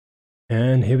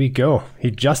And here we go.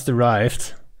 He just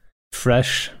arrived,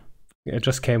 fresh. I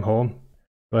just came home,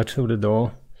 right through the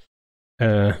door.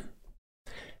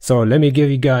 So let me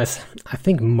give you guys, I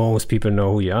think most people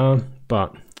know who you are,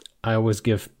 but I always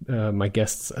give my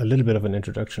guests a little bit of an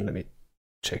introduction. Let me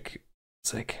check.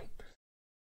 It's like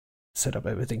set up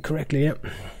everything correctly. Yeah.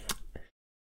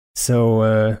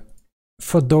 So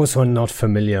for those who are not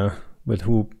familiar with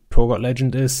who ProGod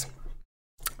Legend is,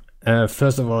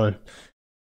 first of all,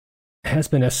 has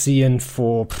been FCN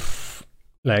for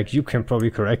like, you can probably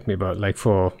correct me, but like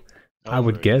for I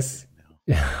would guess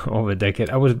over a decade.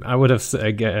 I would have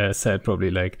said probably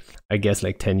like, I guess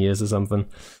like 10 years or something.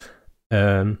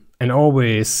 And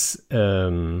always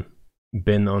been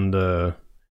on the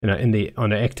on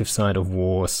the active side of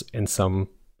wars in some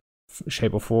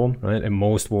shape or form, right? In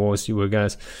most wars, you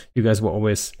guys were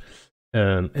always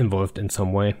involved in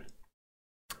some way.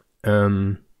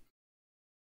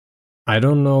 I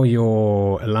don't know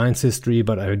your alliance history,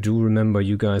 but I do remember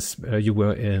you guys. You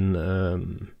were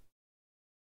in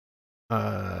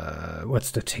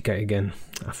what's the ticker again?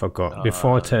 I forgot.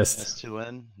 Before test.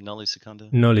 S2N, Nulli Secunda.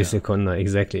 Nulli Secunda,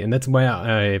 exactly. And that's where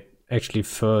I actually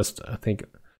first, I think,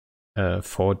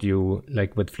 fought you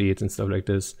like with fleets and stuff like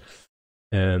this.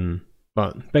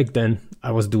 But back then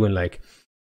I was doing like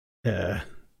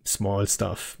small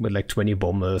stuff with like 20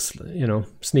 bombers,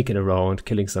 sneaking around,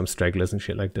 killing some stragglers and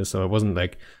shit like this. So I wasn't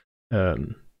like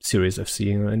serious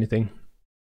FCing or anything.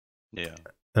 Yeah.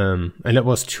 And that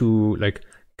was too like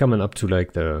coming up to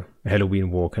like the Halloween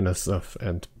war kind of stuff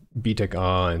and BTEC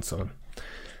R and so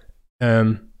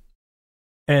on.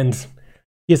 And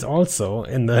he's also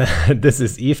in the This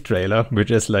Is Eve trailer,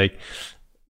 which is like,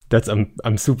 that's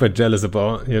I'm super jealous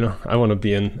about, I want to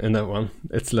be in that one.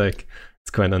 It's like,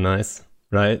 it's kind of nice,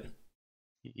 right?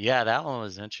 Yeah, that one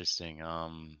was interesting.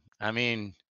 I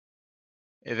mean,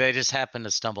 they just happened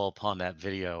to stumble upon that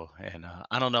video, and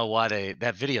I don't know why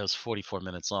that video is 44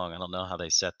 minutes long. I don't know how they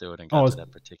sat through it and got to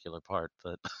that particular part,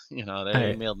 but they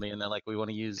emailed me and they're like, we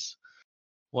want to use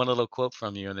one little quote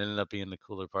from you, and it ended up being the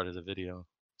cooler part of the video.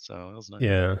 So it was nice.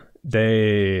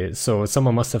 Yeah, so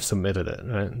someone must have submitted it,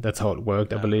 right? That's how it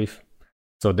worked, I believe.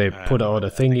 So they put out a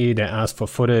thingy, they asked for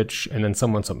footage, and then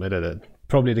someone submitted it.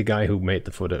 Probably the guy who made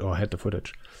the footage or had the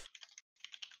footage.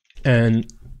 And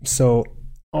so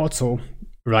also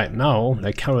right now,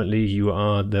 like currently, you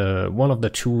are one of the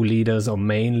two leaders or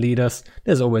main leaders.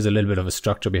 There's always a little bit of a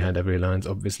structure behind every alliance,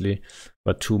 obviously,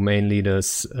 but two main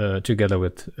leaders together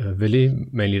with Willy,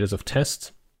 main leaders of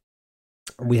Test.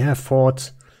 We have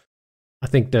fought, I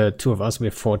think the two of us, we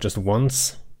have fought just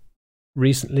once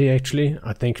recently, actually.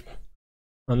 I think,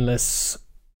 unless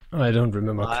I don't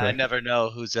remember correctly. I never know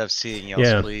who's FCing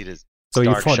y'all's fleet. Is so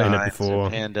you fought in it before.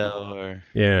 Pando or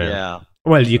yeah.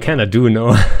 Well, you kind of do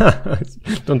know.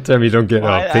 Don't tell me you don't get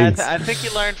our things. I think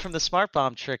you learned from the smart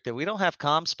bomb trick that we don't have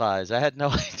comm spies. I had no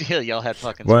idea y'all had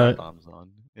fucking smart bombs on.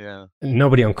 Yeah.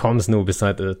 Nobody on comms knew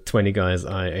beside the 20 guys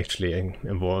I actually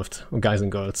involved, guys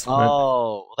and girls. Oh,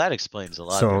 well, that explains a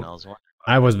lot. So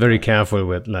I was very careful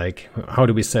with like, how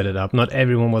do we set it up? Not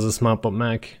everyone was a smart bomb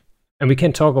Mac. And we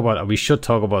should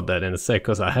talk about that in a sec,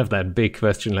 because I have that big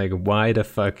question, like, why the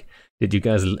fuck did you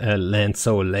guys land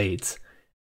so late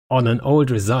on an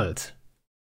old result?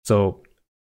 So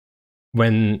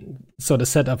the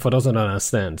setup, for those who don't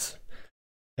understand,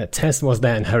 Test was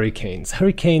there in Hurricanes.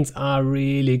 Hurricanes are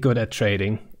really good at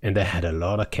trading, and they had a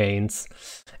lot of canes,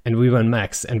 and we were in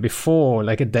Max. And before,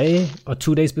 like a day or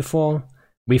 2 days before,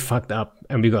 we fucked up,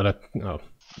 and we got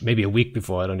maybe a week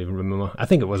before, I don't even remember. I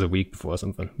think it was a week before or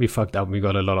something. We fucked up. We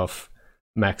got a lot of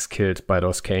Max killed by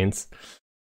those canes.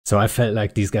 So I felt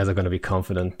like these guys are going to be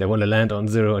confident. They want to land on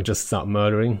 0 and just start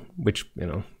murdering, which,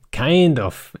 kind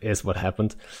of is what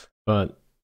happened. But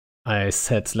I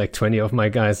set like 20 of my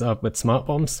guys up with smart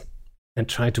bombs and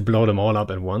tried to blow them all up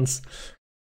at once.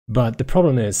 But the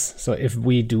problem is, so if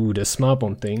we do the smart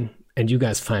bomb thing and you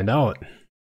guys find out,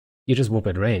 you just whoop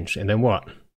at range. And then what?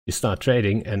 You start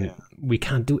trading and we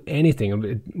can't do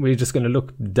anything. We're just going to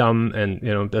look dumb, and,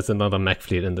 there's another mech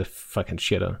fleet in the fucking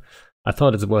shitter. I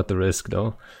thought it's worth the risk,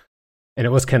 though. And it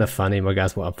was kind of funny. My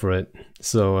guys were up for it.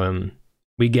 So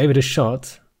we gave it a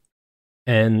shot.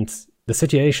 And the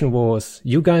situation was,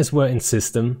 you guys were in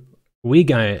system. We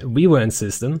were in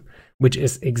system, which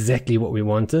is exactly what we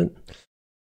wanted.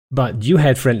 But you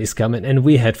had friendlies coming and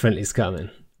we had friendlies coming,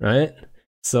 right?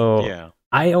 So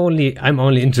I'm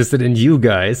only interested in you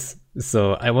guys.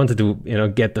 So I wanted to,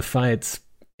 get the fights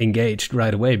engaged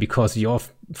right away, because your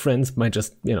friends might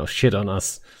just, shit on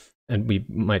us, and we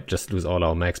might just lose all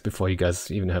our max before you guys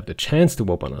even have the chance to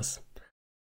whoop on us.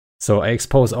 So I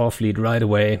expose our fleet right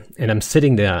away, and I'm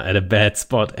sitting there at a bad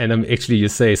spot. And I'm actually, you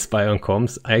say spy on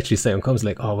comms. I actually say on comms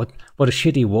like, oh, what a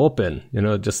shitty warp in,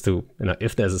 just to,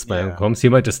 if there's a spy on Yeah. comms, he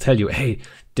might just tell you, hey,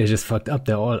 they just fucked up.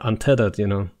 They're all untethered,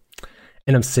 And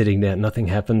I'm sitting there, nothing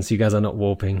happens. You guys are not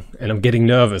warping, and I'm getting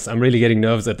nervous. I'm really getting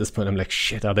nervous at this point. I'm like,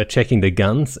 shit, are they checking the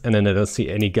guns? And then I don't see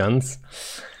any guns.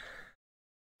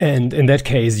 And in that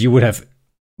case, you would have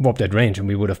warped at range, and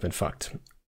we would have been fucked.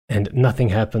 And nothing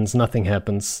happens.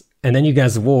 And then you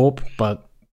guys warp, but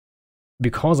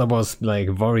because I was like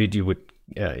worried you would,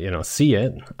 see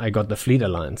it, I got the fleet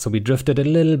aligned. So we drifted a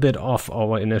little bit off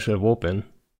our initial warp in.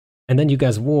 And then you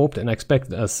guys warped, and I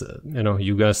expect us,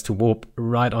 you guys to warp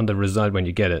right on the result when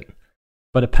you get it.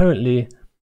 But apparently,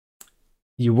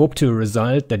 you warped to a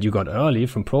result that you got early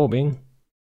from probing.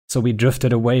 So we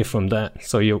drifted away from that.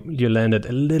 So you landed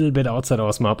a little bit outside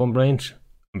our smart bomb range.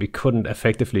 We couldn't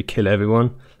effectively kill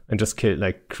everyone and just kill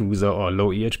like cruiser or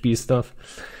low EHB stuff.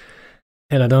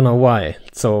 And I don't know why.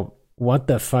 So what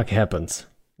the fuck happens?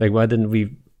 Like, why didn't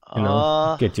we,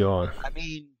 get you on? I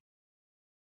mean,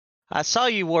 I saw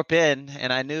you warp in,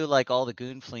 and I knew like all the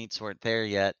goon fleets weren't there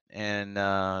yet, and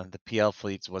the PL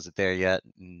fleets wasn't there yet,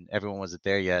 and everyone wasn't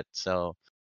there yet. So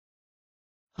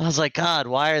I was like, God,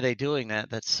 why are they doing that?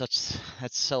 That's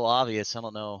so obvious. I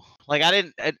don't know. Like,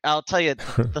 I'll tell you,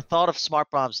 the thought of smart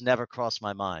bombs never crossed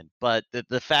my mind. But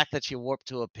the fact that you warped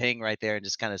to a ping right there and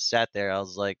just kind of sat there, I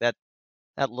was like, that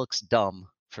looks dumb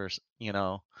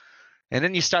And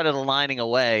then you started aligning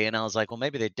away, and I was like, well,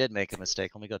 maybe they did make a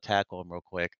mistake. Let me go tackle them real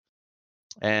quick.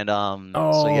 And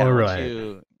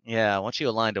so yeah, once you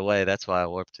aligned away, that's why I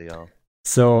warped to y'all.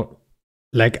 So,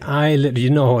 like, you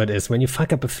know how it is when you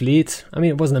fuck up a fleet. I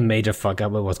mean, it wasn't a major fuck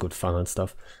up; it was good fun and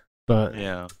stuff. But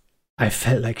yeah, I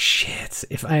felt like shit.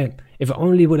 If I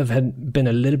only would have been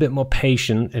a little bit more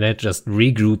patient and had just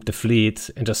regrouped the fleet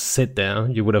and just sit there,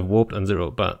 you would have warped on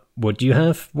 0. But would you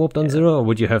have warped on 0, or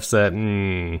would you have said,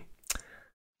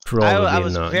 probably I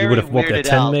was not? Very You would have warped at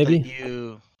 10,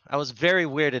 maybe. I was very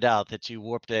weirded out that you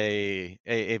warped a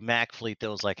Mac fleet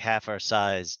that was like half our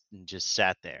size and just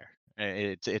sat there.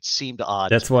 It seemed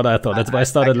odd. That's what I thought. That's why I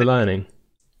started aligning.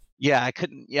 Yeah, I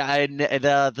couldn't. Yeah,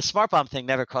 the smart bomb thing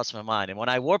never crossed my mind. And when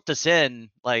I warped us in,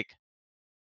 like,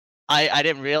 I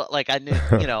didn't real like I knew,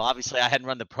 obviously I hadn't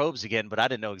run the probes again, but I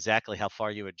didn't know exactly how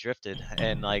far you had drifted,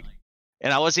 and I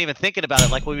wasn't even thinking about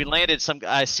it. Like when we landed,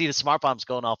 I see the smart bombs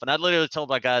going off, and I literally told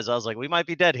my guys, I was like, we might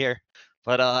be dead here,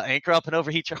 but anchor up and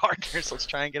overheat your hardeners. Let's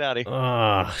try and get out of here.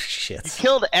 Oh shit! You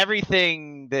killed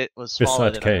everything that was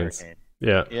smaller than a hurricane.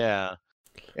 Yeah. Yeah,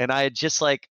 and I had just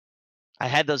I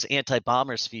had those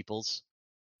anti-bomber steeples,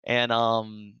 and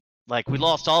we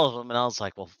lost all of them, and I was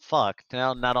like, well, fuck.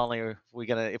 Now, not only are we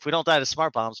gonna, if we don't die to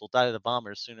smart bombs, we'll die to the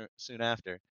bombers soon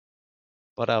after.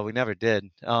 But we never did.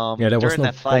 Yeah, there was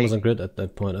no bombers on grid at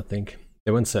that point. I think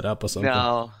they weren't set up or something.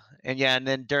 No, and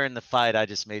then during the fight, I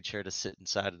just made sure to sit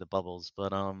inside of the bubbles.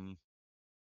 But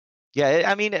yeah,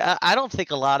 I mean, I don't think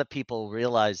a lot of people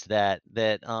realize that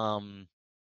in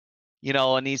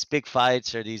these big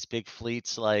fights or these big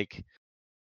fleets, like,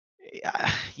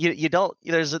 you don't,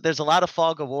 there's a lot of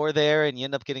fog of war there, and you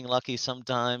end up getting lucky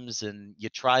sometimes, and you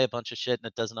try a bunch of shit and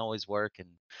it doesn't always work, and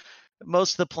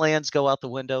most of the plans go out the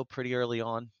window pretty early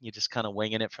on. You just kind of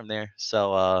winging it from there.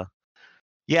 So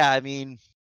yeah, I mean,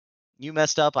 you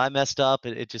messed up, I messed up.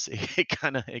 It just it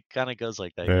kind of goes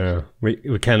like that. Yeah,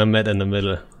 we kind of met in the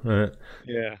middle. Right?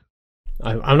 Yeah.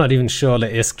 I'm not even sure the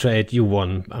ISK trade you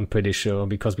won. I'm pretty sure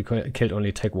because we killed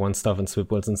only Tech 1 stuff and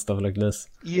Swipwells and stuff like this.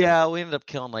 Yeah, we ended up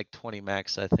killing like 20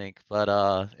 max, I think. But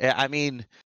I mean,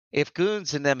 if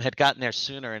Goons and them had gotten there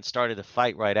sooner and started to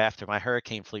fight right after, my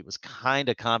Hurricane fleet was kind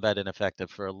of combat ineffective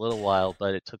for a little while,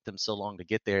 but it took them so long to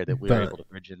get there that we were able to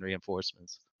bridge in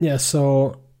reinforcements. Yeah,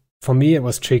 so for me it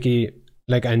was tricky.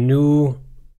 Like, I knew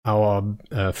our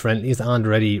friendlies aren't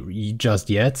ready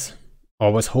just yet. I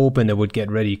was hoping they would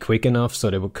get ready quick enough so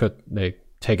they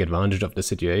take advantage of the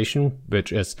situation,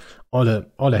 which is all the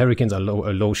Hurricanes are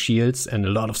low shields and a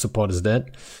lot of support is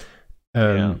dead.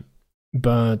 Yeah.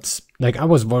 But like, I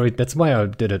was worried. That's why I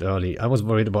did it early. I was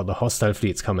worried about the hostile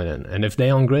fleets coming in, and if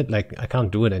they're on grid, like, I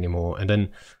can't do it anymore. And then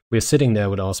we're sitting there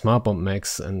with our smart bomb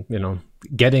max, and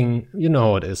getting,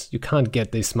 how it is. You can't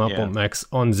get the smart bomb max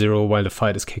on 0 while the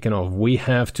fight is kicking off. We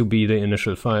have to be the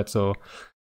initial fight. So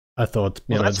I thought,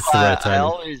 that's the right time. I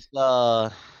always, I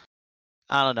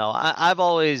don't know. I've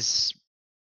always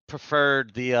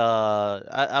preferred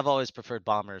I've always preferred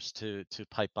bombers to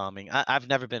pipe bombing. I've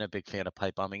never been a big fan of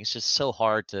pipe bombing. It's just so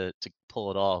hard to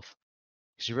pull it off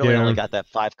because you really only got that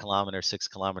 5 kilometer, 6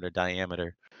 kilometer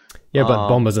diameter. Yeah, but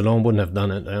bombers alone wouldn't have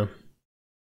done it. Yeah.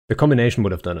 The combination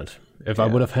would have done it. If I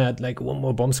Yeah. would have had like one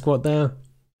more bomb squad there,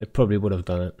 it probably would have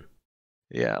done it.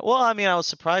 Yeah. Well, I mean, I was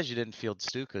surprised you didn't field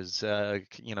Stukas.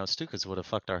 Stukas would have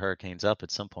fucked our Hurricanes up at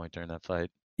some point during that fight.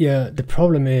 Yeah, the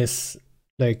problem is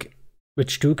like with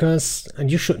Stukas,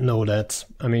 and you should know that.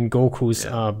 I mean, Gokus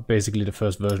Yeah. are basically the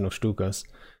first version of Stukas.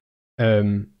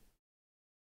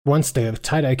 Once the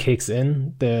tie-dye kicks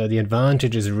in, the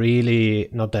advantage is really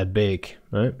not that big,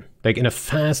 right? Like in a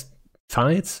fast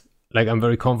fight, like I'm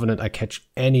very confident I catch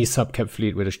any subcap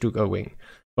fleet with a Stuka wing.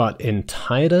 But in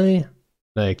tie-dye,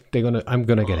 like I'm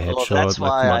gonna get a Well, headshot.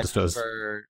 My command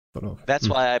destroyers. that's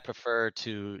why I prefer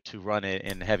to run it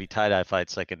in heavy tie-dye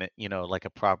fights, like like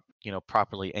a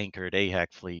properly anchored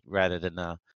AHAC fleet rather than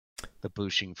the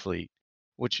Bushing fleet,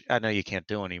 which I know you can't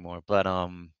do anymore. But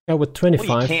Yeah, with well,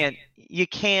 25. you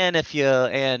can if you,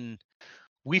 and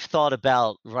we've thought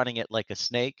about running it like a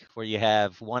snake, where you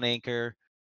have one anchor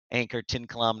anchored 10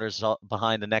 kilometers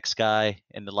behind the next guy,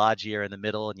 and the Logier in the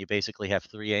middle, and you basically have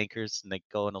 3 anchors, and they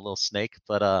go in a little snake.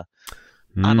 But I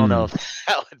don't know if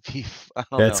that would be. I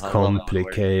don't know That's how well that would work.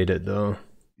 complicated though.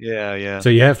 Yeah, yeah. So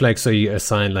you have so you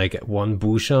assign like one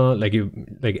Busher, like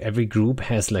every group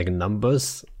has like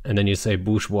numbers, and then you say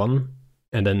Bush 1,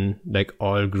 and then like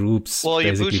all groups. Well,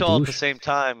 you basically boosh all at the same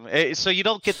time, so you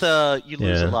don't get you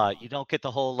lose a Yeah. lot. You don't get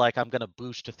the whole like I'm gonna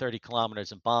boosh to 30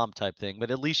 kilometers and bomb type thing, but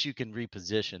at least you can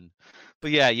reposition.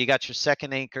 But yeah, you got your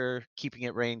second anchor keeping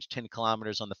it range 10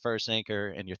 kilometers on the first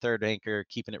anchor, and your third anchor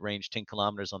keeping it range 10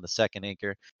 kilometers on the second anchor,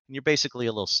 and you're basically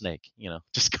a little snake,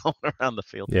 just going around the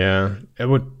field. Yeah, it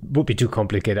would be too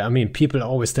complicated. I mean, people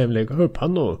always tell me like, "Oh,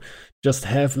 Pando, just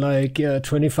have like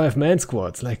 25 man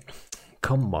squads." Like,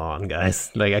 come on,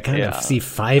 guys! Like, I kind of see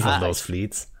 5 of those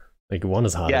fleets. Like, one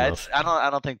is hard enough.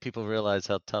 I don't think people realize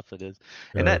how tough it is,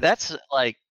 and Yeah.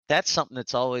 that's something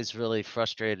that's always really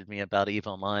frustrated me about EVE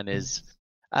Online is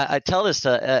I tell this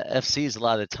to FCs a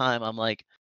lot of the time. I'm like,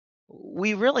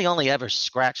 we really only ever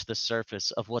scratch the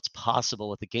surface of what's possible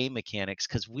with the game mechanics,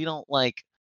 because we don't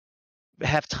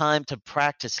have time to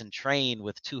practice and train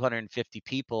with 250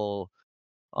 people.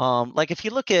 Like if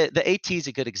you look at the AT is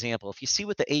a good example. If you see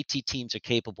what the AT teams are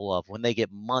capable of when they get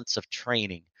months of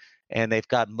training and they've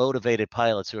got motivated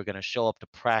pilots who are going to show up to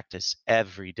practice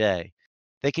every day,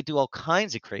 they could do all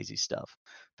kinds of crazy stuff.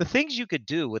 The things you could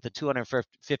do with a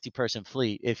 250 person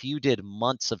fleet if you did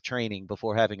months of training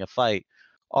before having a fight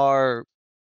are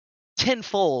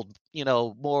tenfold,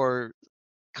 more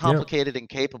complicated and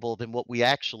capable than what we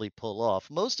actually pull off.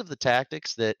 Most of the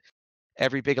tactics that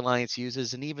every big alliance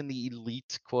uses, and even the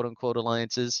elite quote unquote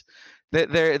alliances,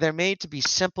 they're made to be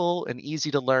simple and easy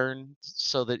to learn,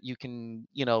 so that you can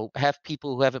have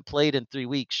people who haven't played in 3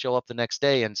 weeks show up the next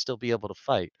day and still be able to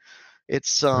fight.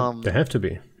 It's They have to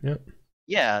be. Yeah.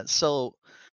 Yeah. So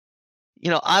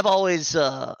I've always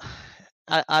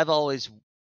I've always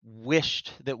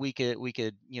wished that we could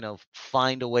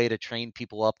find a way to train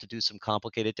people up to do some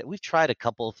complicated. We've tried a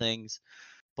couple of things,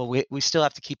 but we still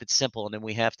have to keep it simple, and then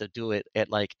we have to do it at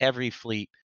like every fleet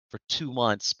for 2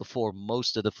 months before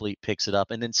most of the fleet picks it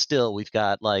up, and then still we've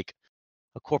got like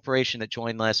a corporation that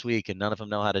joined last week and none of them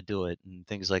know how to do it and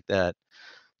things like that.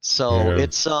 So Yeah.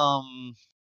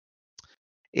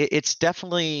 it's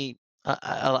definitely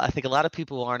I think a lot of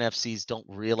people who aren't FCs don't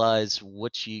realize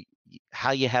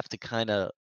how you have to kind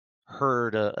of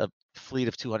herd a fleet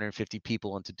of 250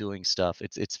 people into doing stuff.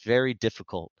 It's very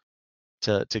difficult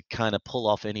to kind of pull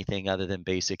off anything other than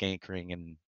basic anchoring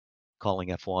and calling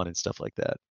F1 and stuff like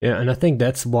that. Yeah, and I think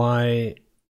that's why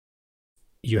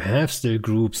you have still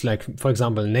groups like, for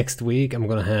example, next week I'm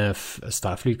gonna have a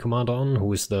Starfleet commander on,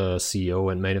 who is the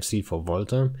CEO and main FC for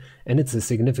Volta, and it's a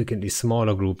significantly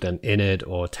smaller group than Init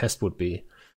or Test would be,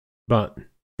 but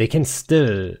they can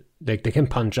still they can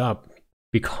punch up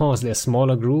because they're a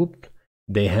smaller group.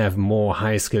 They have more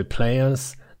high skilled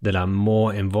players that are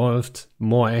more involved,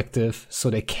 more active,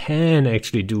 so they can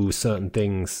actually do certain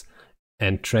things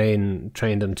and train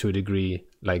them to a degree,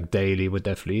 like daily with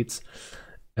their fleets.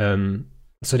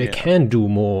 So they can do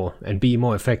more and be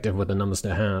more effective with the numbers they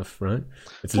have, right?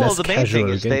 It's less the main thing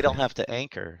is they don't have to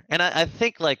anchor. And I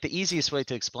think like the easiest way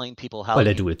to explain people how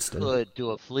they do it still. Could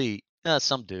do a fleet,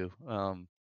 some do,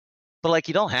 but like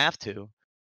you don't have to.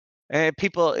 And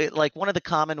people, like one of the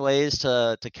common ways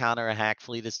to counter a hack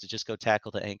fleet is to just go tackle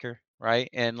the anchor, right?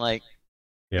 And like,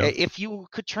 if you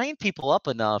could train people up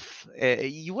enough,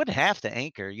 you wouldn't have to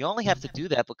anchor. You only have to do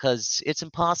that because it's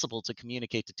impossible to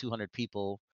communicate to 200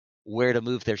 people where to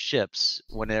move their ships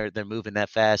when they're moving that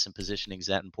fast and positioning is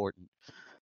that important.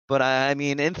 But I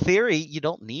mean, in theory, you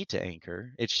don't need to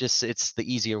anchor. It's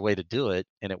the easier way to do it,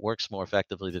 and it works more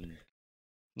effectively than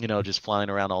just flying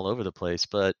around all over the place.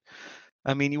 But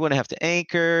I mean, you wouldn't have to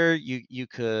anchor. You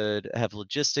could have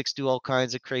logistics do all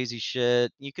kinds of crazy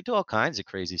shit. You could do all kinds of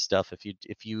crazy stuff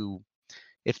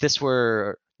if this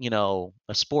were, a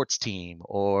sports team,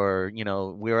 or,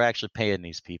 we were actually paying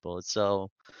these people. So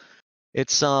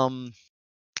it's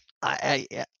I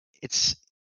it's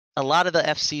a lot of the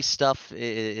FC stuff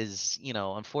is,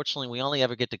 unfortunately we only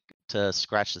ever get to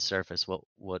scratch the surface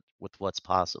with what's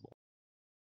possible.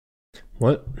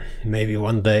 Well, maybe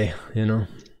one day, you know.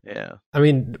 Yeah. I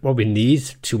mean, what we need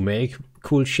to make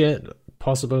cool shit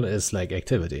possible is like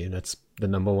activity. That's the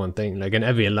number one thing. Like in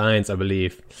every alliance, I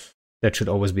believe that should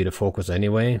always be the focus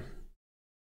anyway.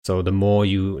 So the more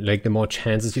the more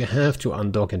chances you have to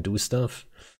undock and do stuff,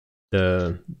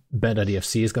 the better the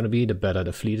FC is going to be, the better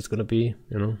the fleet is going to be,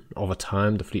 over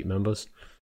time, the fleet members.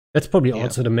 That's probably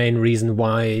also the main reason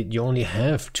why you only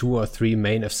have 2 or 3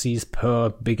 main FCs per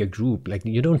bigger group. Like,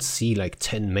 you don't see like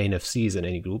 10 main FCs in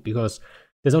any group because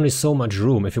there's only so much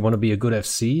room. If you want to be a good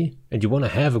FC and you want to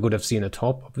have a good FC in the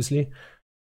top, obviously,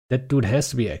 that dude has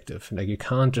to be active. Like, you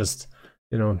can't just,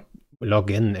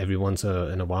 log in every once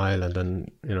in a while and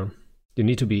then, you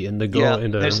need to be in the goal. Yeah,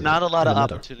 there's not a lot of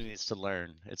opportunities to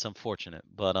learn. It's unfortunate,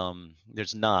 but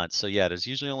there's not. So yeah, there's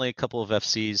usually only a couple of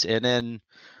FCs, and then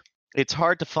it's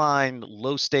hard to find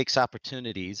low stakes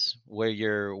opportunities where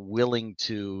you're willing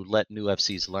to let new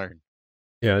FCs learn.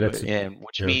 Yeah,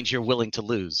 which means you're willing to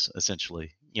lose,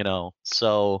 essentially.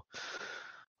 So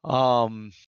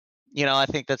I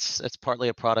think that's partly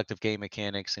a product of game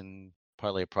mechanics and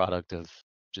partly a product of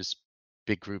just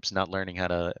big groups not learning how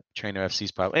to train their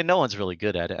FCs properly. And no one's really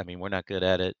good at it. I mean, we're not good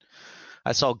at it.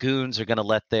 I saw Goons are going to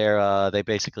let they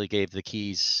basically gave the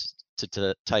keys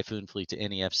to Typhoon Fleet to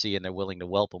any FC, and they're willing to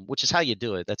whelp them, which is how you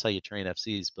do it. That's how you train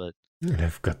FCs. But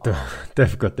they've got the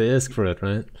ISK for it,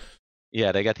 right?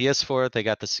 Yeah, they got the ISK for it. They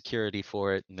got the security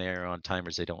for it, and they're on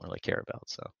timers they don't really care about.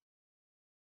 So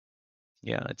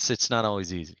yeah, it's not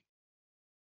always easy.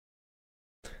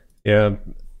 Yeah,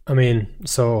 I mean,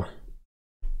 so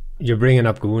you're bringing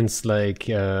up Goons, like,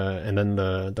 and then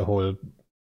the whole,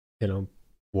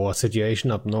 war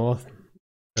situation up north.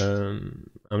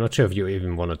 I'm not sure if you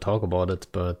even want to talk about it,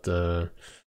 but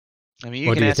I mean,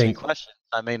 you can ask me questions.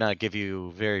 I may not give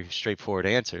you very straightforward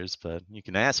answers, but you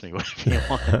can ask me whatever you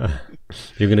want.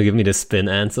 You're gonna give me the spin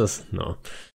answers? No.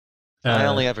 I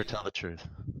only ever tell the truth.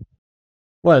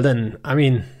 Well, then, I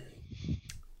mean,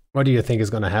 what do you think is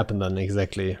going to happen then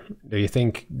exactly? Do you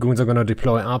think Goons are going to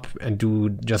deploy up and do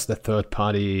just the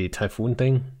third-party Typhoon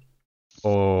thing?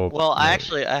 Or well, I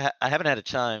haven't had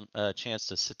a chance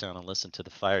to sit down and listen to the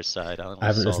Fireside. I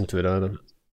haven't listened to it either.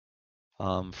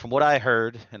 From what I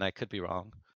heard, and I could be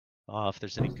wrong, if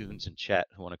there's any Goons in chat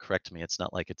who want to correct me, it's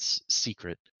not like it's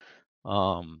secret.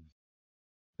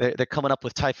 They're coming up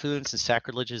with Typhoons and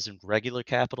Sacrileges and regular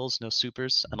capitals, no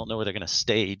supers. I don't know where they're going to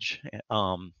stage.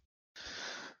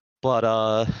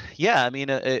 But yeah, I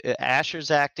mean, Asher's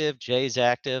active, Jay's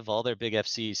active. All their big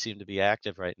FCs seem to be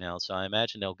active right now, so I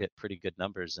imagine they'll get pretty good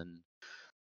numbers. And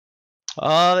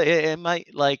it might,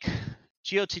 like,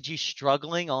 GOTG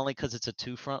struggling only because it's a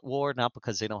 2-front war, not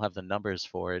because they don't have the numbers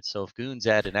for it. So if Goons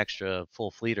add an extra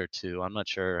full fleet or 2, I'm not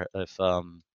sure if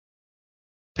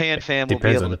PanFam will be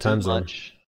able to do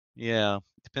much. Yeah,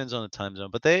 depends on the time zone.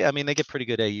 But they get pretty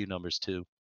good AU numbers too.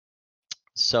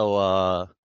 So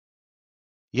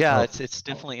yeah, it's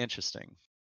definitely interesting.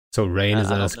 So Rain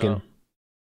is asking.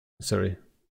 Sorry,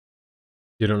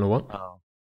 you don't know what? Oh,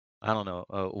 I don't know.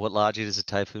 What logic does a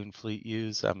Typhoon Fleet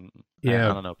use? I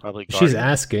don't know. Probably Guardian. She's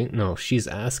asking. No, she's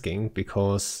asking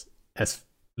because as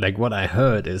like what I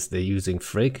heard is they're using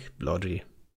Frigg logic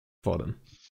for them,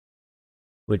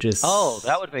 which is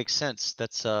that would make sense.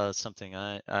 That's something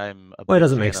I'm. Why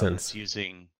doesn't make sense?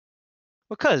 Using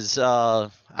because I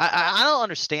don't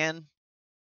understand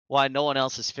why no one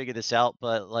else has figured this out,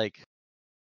 but like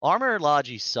armor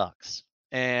logi sucks,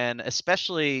 and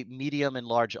especially medium and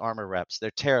large armor reps,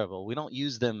 they're terrible. We don't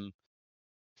use them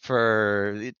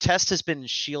test has been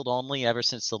shield only ever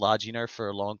since the logi nerf for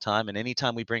a long time, and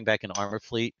anytime we bring back an armor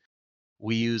fleet,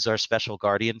 we use our special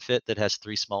guardian fit that has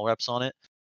 3 small reps on it.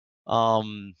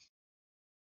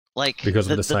 Like because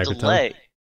of the cycle delay. Time?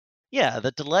 Yeah,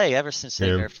 the delay ever since they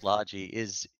nerfed logi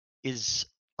is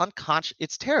unconscious.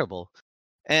 It's terrible.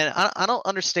 And I don't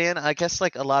understand. I guess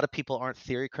like a lot of people aren't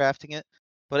theory crafting it,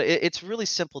 but it's really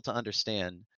simple to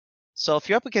understand. So if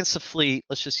you're up against a fleet,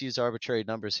 let's just use arbitrary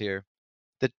numbers here,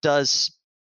 that does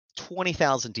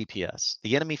 20,000 DPS.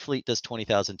 The enemy fleet does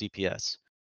 20,000 DPS.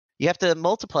 You have to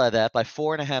multiply that by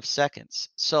 4.5 seconds.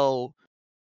 So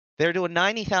they're doing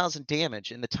 90,000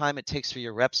 damage in the time it takes for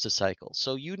your reps to cycle.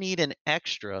 So you need an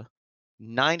extra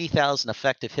 90,000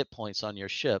 effective hit points on your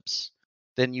ships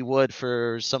than you would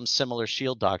for some similar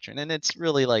shield doctrine. And it's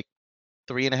really like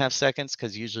 3.5 seconds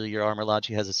because usually your armor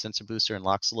logi has a sensor booster and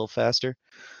locks a little faster.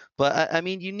 But I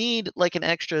mean, you need like an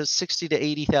extra 60 to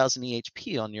 80,000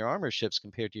 EHP on your armor ships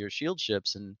compared to your shield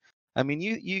ships. And I mean,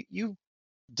 you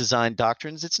design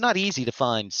doctrines. It's not easy to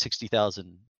find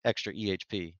 60,000 extra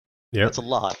EHP. Yeah. That's a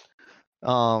lot.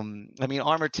 I mean,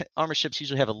 armor ships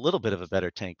usually have a little bit of a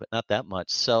better tank, but not that much.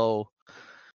 So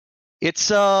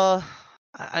it's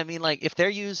I mean, like if they're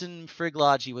using Frigg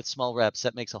Logi with small reps,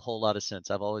 that makes a whole lot of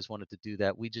sense. I've always wanted to do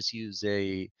that. We just use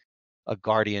a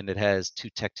Guardian that has 2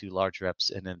 Tech 2 large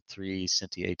reps and then 3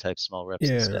 Senti A type small reps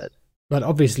instead. But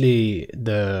obviously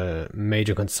the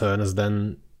major concern is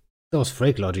then those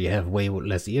Frigg Logi have way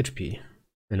less EHP.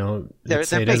 You know, they're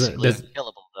basically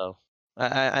unkillable though.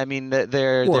 I mean,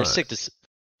 their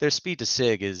speed to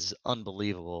sig is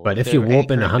unbelievable. But if you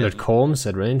warp in 100 corms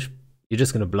at range, you're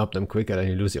just gonna blob them quicker and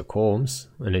you lose your corms,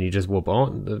 and then you just warp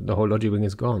out. The whole Logi wing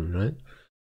is gone, right?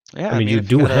 Yeah, I mean you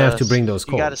do have to bring those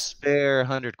corms. You got to spare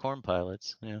 100 corm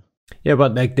pilots. Yeah. Yeah,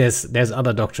 but like there's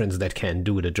other doctrines that can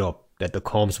do the job that the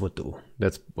corms would do.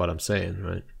 That's what I'm saying,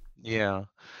 right? Yeah.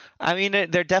 I mean,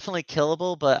 they're definitely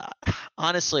killable, but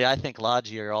honestly, I think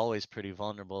Logi are always pretty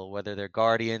vulnerable, whether they're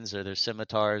Guardians or they're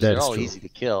Scimitars. They're all easy to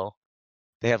kill.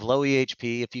 They have low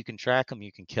EHP. If you can track them,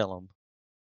 you can kill them.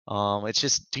 It's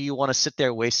just, do you want to sit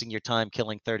there wasting your time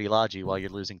killing 30 Logi while you're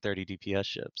losing 30 DPS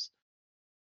ships?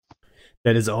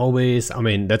 That is always, I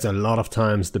mean, that's a lot of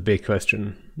times the big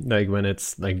question. Like when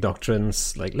it's like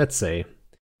doctrines, like let's say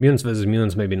mutants versus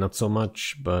mutants, maybe not so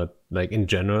much, but like in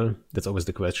general, that's always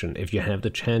the question. If you have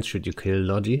the chance, should you kill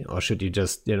Logi, or should you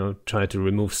just, you know, try to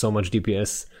remove so much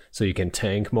DPS so you can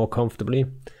tank more comfortably?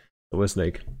 It was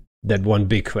like that one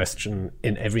big question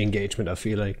in every engagement, I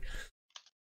feel like.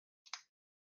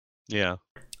 Yeah.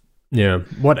 Yeah.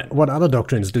 What other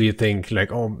doctrines do you think,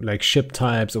 like, oh, like ship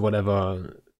types or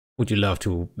whatever, would you love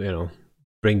to, you know,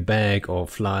 bring back or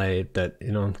fly that,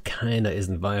 you know, kind of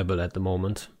isn't viable at the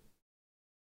moment?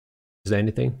 Is there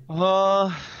anything?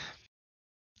 I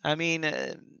mean,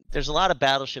 there's a lot of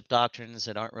battleship doctrines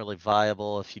that aren't really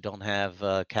viable if you don't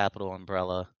have Capital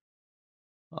Umbrella.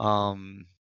 I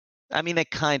mean, they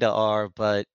kind of are,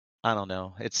 but I don't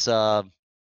know. It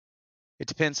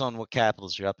depends on what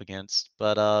capitals you're up against.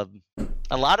 But a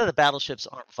lot of the battleships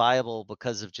aren't viable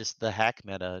because of just the hack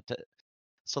meta.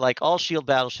 So like all shield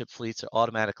battleship fleets are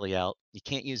automatically out. You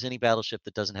can't use any battleship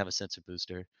that doesn't have a sensor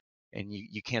booster, and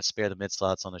you can't spare the mid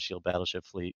slots on a shield battleship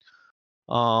fleet.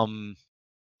 And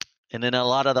then a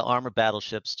lot of the armor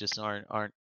battleships just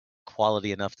aren't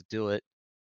quality enough to do it.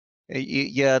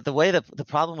 Yeah, the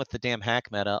problem with the damn hack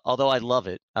meta, although I love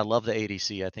it, I love the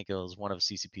ADC. I think it was one of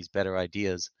CCP's better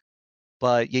ideas,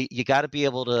 but you got to be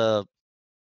able to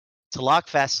lock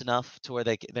fast enough to where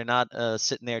they're not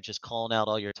sitting there just calling out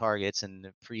all your targets and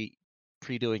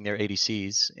pre-doing their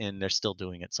ADCs, and they're still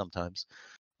doing it sometimes.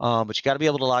 But you got to be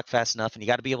able to lock fast enough, and you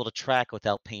got to be able to track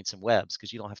without paints and webs,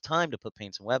 because you don't have time to put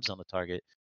paints and webs on the target.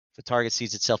 If the target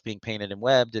sees itself being painted and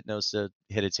webbed, it knows to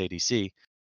hit its ADC.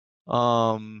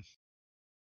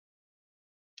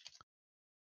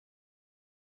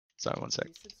 Sorry, one sec.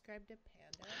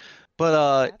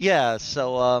 But yeah,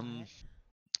 so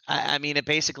I mean, it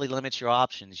basically limits your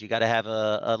options. You got to have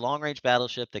a long-range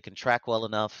battleship that can track well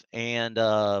enough and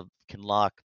can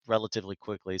lock relatively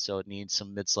quickly, so it needs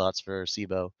some mid slots for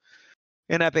SIBO.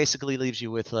 And that basically leaves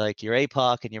you with like your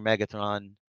APOC and your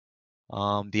Megathron.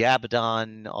 The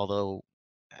Abaddon, although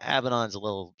Abaddon's a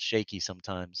little shaky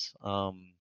sometimes.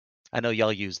 I know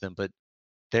y'all use them, but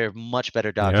they're much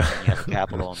better doctrine when you have a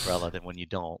Capital Umbrella than when you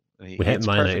don't. We had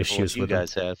minor issues with you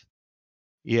guys have.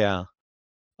 Yeah.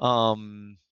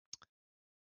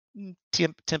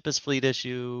 Tempest Fleet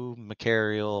issue,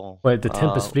 Macarial. Well, the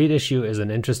Tempest Fleet issue is an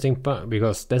interesting part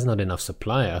because there's not enough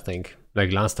supply, I think.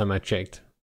 Like last time I checked,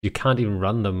 you can't even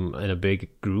run them in a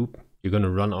big group. You're going to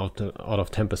run out of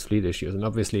Tempest Fleet issues. And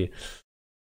obviously,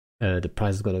 the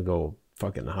price is going to go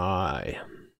fucking high.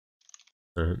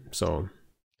 So,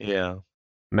 yeah.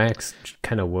 Max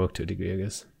kind of worked to a degree, I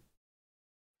guess.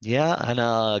 Yeah, and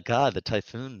God, the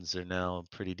Typhoons are now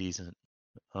pretty decent.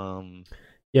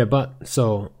 Yeah, but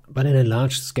in a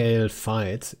large scale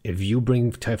fight, if you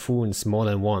bring Typhoons more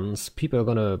than once, people are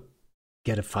gonna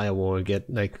get a firewall,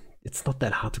 it's not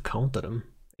that hard to counter them.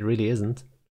 It really isn't.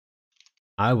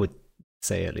 I would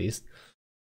say, at least.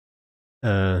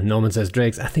 Norman says,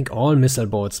 Drakes, I think all missile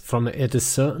boards from at a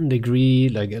certain degree,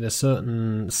 like at a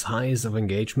certain size of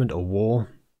engagement or war,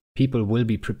 people will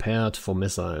be prepared for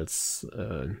missiles.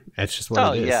 That's just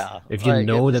what it is. Yeah. If you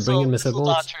know they're bringing missile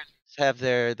boards, have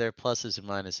their pluses and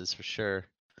minuses for sure.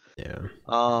 Yeah.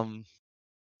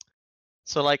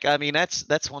 So like, I mean,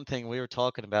 that's one thing we were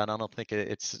talking about. I don't think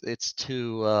it's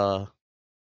too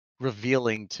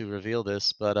revealing to reveal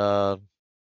this, but our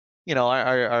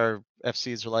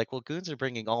FCs are like, well, goons are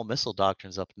bringing all missile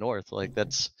doctrines up north. Like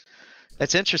that's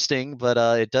interesting, but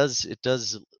it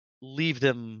does leave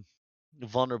them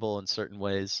vulnerable in certain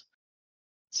ways.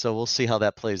 So we'll see how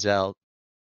that plays out.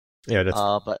 Yeah, that's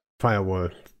But firewall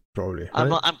probably, I'm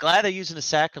right? I'm glad they're using the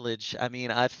sacrilege. I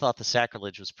mean, I thought the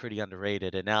sacrilege was pretty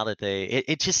underrated, and now that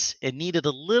it needed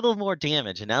a little more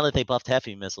damage, and now that they buffed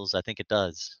heavy missiles, I think it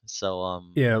does. So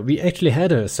Yeah, we actually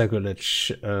had a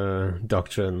sacrilege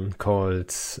doctrine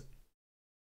called,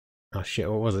 oh shit,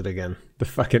 what was it again? The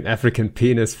fucking African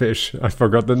penis fish. I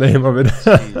forgot the name of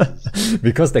it.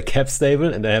 Because they're cap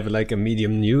stable and they have like a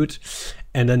medium nude,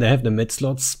 and then they have the mid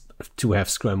slots to have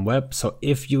scrum web. So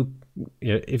if you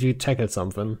tackle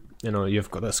something,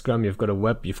 you've got a scrum, you've got a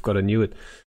web, you've got a nude,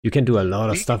 you can do a lot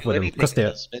of you can stuff do with them anything because in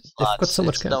those mid they've got slots. so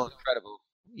much It's cap. so incredible.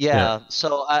 Yeah, Yeah,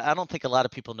 so I don't think a lot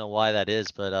of people know why that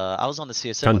is, but I was on the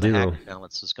CSM when the Kandiro. hacker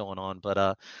balance was going on,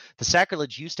 but the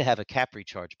sacrilege used to have a cap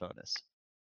recharge bonus.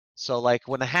 So like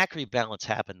when the hack rebalance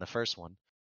happened, the first one,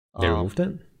 They removed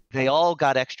um, it. they all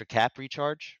got extra cap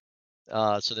recharge,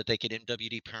 so that they could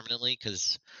MWD permanently.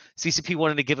 Because CCP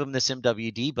wanted to give them this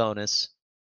MWD bonus,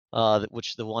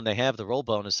 which the one they have, the roll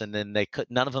bonus, and then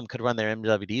none of them could run their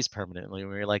MWDs permanently. And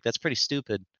we were like, that's pretty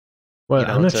stupid, Well,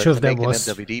 I'm not sure to if that make them was.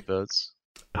 MWD boats.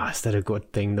 Is that a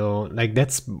good thing though? Like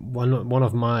that's one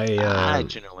of my. I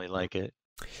generally like it,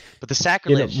 but the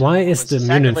sacrilege Why is was the the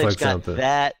Munin, for sacrilege got example?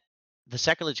 that. The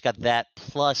sacrilege got that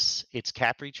plus its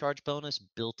cap recharge bonus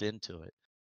built into it.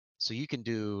 So you can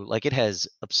do like it has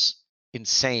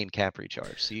insane cap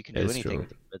recharge, so you can do It's anything true. in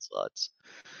the mid slots.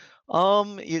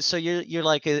 So you're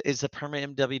like, is the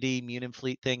permanent MWD Munin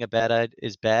fleet thing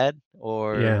is bad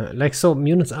or? Yeah, like so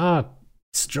Munins are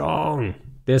strong.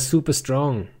 They're super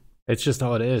strong. It's just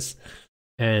how it is.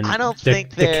 I And don't the think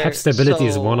the cap they're stability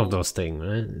is one of so. those things,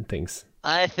 right? Things.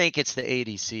 I think it's the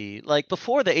ADC. Like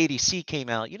before the ADC came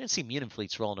out, you didn't see Munin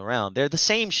fleets rolling around. They're the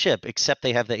same ship except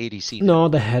they have the ADC now.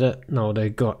 No, they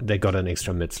got an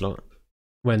extra mid slot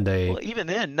when Well, they even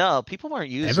then, no, people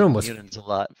weren't everyone using was Munins a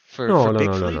lot for no no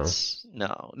big no no no. fleets.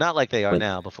 No, not like they are When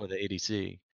now before the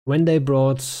ADC. when they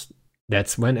brought,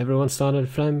 that's when everyone started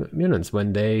flying Munins,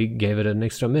 when they gave it an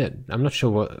extra mid. I'm not sure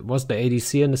what was the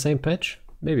ADC in the same patch?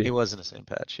 It Maybe. was in the same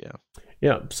patch, yeah.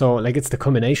 Yeah, so like it's the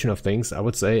combination of things. I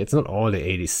would say it's not all the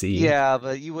ADC. Yeah,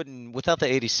 but you wouldn't, without the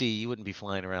ADC, you wouldn't be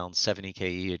flying around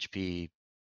 70k EHP,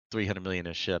 300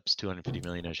 million ships, 250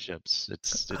 million ships.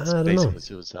 It's I don't know. basically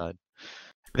suicide.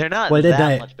 They're not Well, they that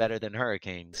die much better than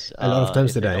Hurricanes, a lot of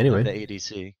times. if They they die don't have anyway. the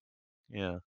ADC.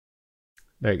 Yeah.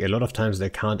 Like a lot of times they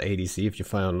can't ADC if you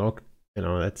fire on lock.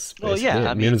 That's Well, basically yeah, it.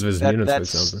 I Munins mean versus Munins, for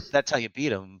example. that's how you beat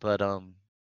them. But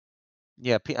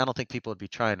yeah, I don't think people would be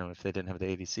trying them if they didn't have the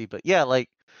ADC. But yeah, like,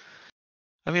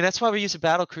 I mean, that's why we're using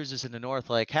battle cruisers in the north.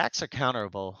 Like hacks are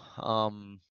counterable.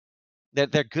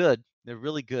 They're good. They're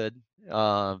really good.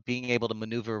 Being able to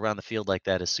maneuver around the field like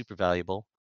that is super valuable.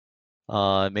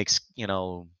 It makes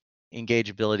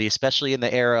engageability, especially in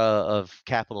the era of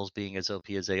capitals being as OP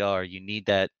as they are. You need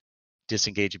that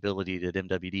disengageability that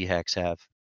MWD hacks have.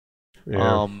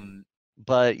 Yeah.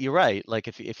 But you're right. Like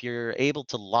if you're able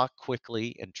to lock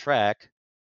quickly and track,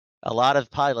 a lot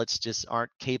of pilots just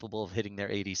aren't capable of hitting their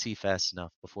ADC fast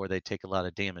enough before they take a lot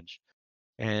of damage.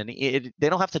 And they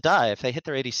don't have to die. If they hit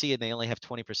their ADC and they only have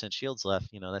 20% shields left,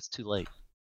 that's too late.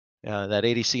 That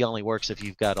ADC only works if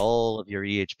you've got all of your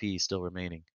EHP still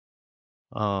remaining.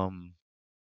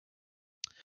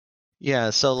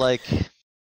 Yeah, so like,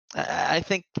 I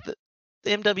think the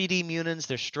MWD Munins,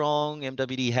 they're strong.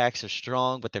 MWD hacks are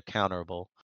strong, but they're counterable.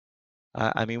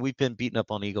 I mean, we've been beaten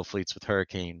up on Eagle fleets with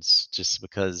Hurricanes just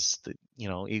because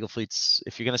Eagle fleets.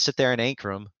 If you're gonna sit there and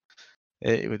anchor them,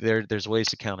 there's ways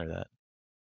to counter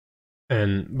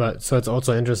that. But so it's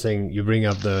also interesting you bring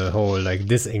up the whole like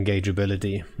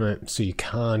disengageability, right? So you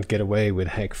can't get away with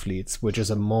hack fleets, which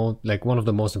is one of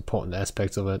the most important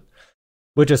aspects of it.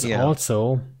 Which is Yeah.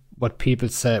 also what people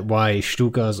said why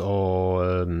Stukas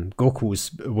or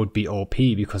Gokus would be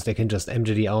OP, because they can just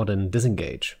MGD out and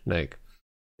disengage. Like,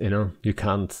 you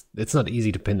can't. It's not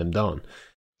easy to pin them down.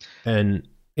 And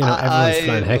everyone's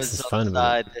flying I hacks was is on fine the with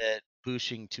it. side that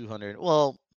boosting 200.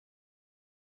 Well,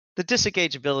 the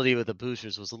disengageability with the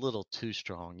boosters was a little too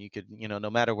strong. You could, no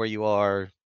matter where you are,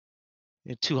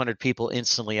 200 people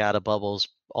instantly out of bubbles,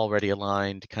 already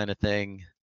aligned, kind of thing.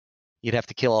 You'd have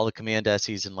to kill all the command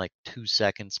SEs in like 2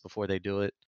 seconds before they do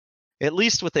it. At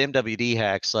least with the MWD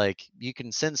hacks, like you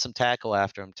can send some tackle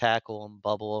after them, tackle them,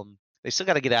 bubble them. They still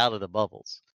got to get out of the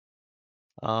bubbles.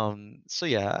 So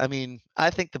yeah, I mean, I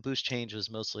think the boost change was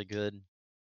mostly good.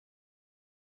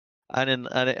 I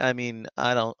mean,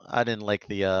 I didn't like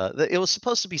it was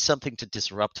supposed to be something to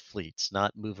disrupt fleets,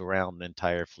 not move around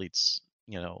entire fleets,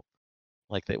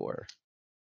 like they were.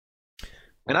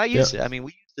 And I Yeah. used it. I mean,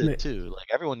 we used it too. Like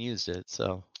everyone used it,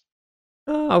 so.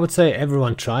 I would say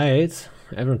everyone tried.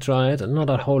 Everyone tried. Not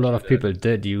a whole lot True of that. people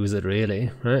did use it, really.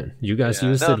 Right? You guys Yeah,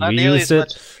 used no, it. not We nearly used as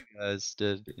much it. as you guys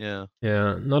did. Yeah.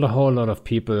 Yeah, not a whole lot of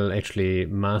people actually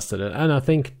mastered it. And I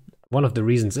think one of the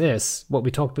reasons is what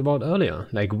we talked about earlier.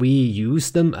 Like, we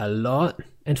used them a lot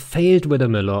and failed with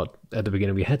them a lot at the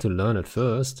beginning. We had to learn it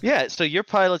first. Yeah, so your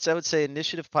pilots, I would say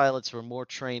initiative pilots were more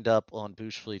trained up on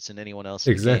boost fleets than anyone else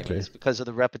in the game, and Exactly. it's because of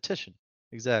the repetition.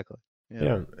 Exactly. Yeah.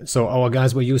 Yeah. So our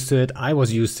guys were used to it. I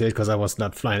was used to it because I was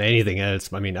not flying anything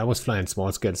else. I mean, I was flying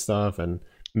small scale stuff and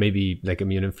maybe like a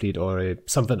Munich fleet or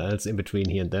something else in between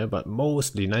here and there. But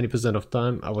mostly 90% of the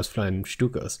time, I was flying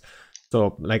Stukas.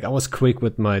 So like I was quick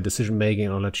with my decision making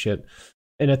and all that shit.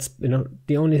 And that's,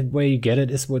 the only way you get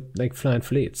it is with like flying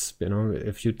fleets.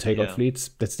 If you take out Yeah. fleets,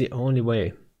 that's the only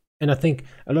way. And I think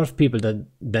a lot of people that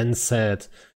then said,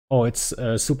 "Oh, it's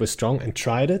super strong," and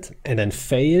tried it and then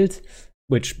failed,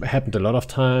 which happened a lot of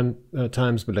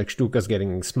times with like Stukas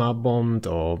getting smart bombed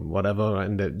or whatever,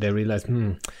 and they realize,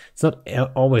 it's not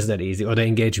always that easy, or they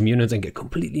engage units and get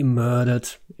completely murdered,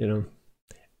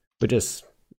 which is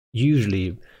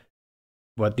usually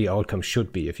what the outcome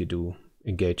should be if you do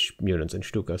engage mutants and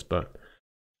Stukas, but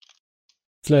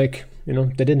it's like,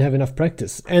 they didn't have enough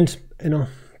practice. And,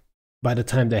 by the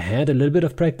time they had a little bit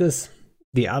of practice,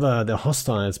 the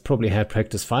hostiles probably had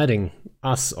practice fighting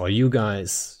us or you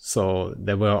guys, so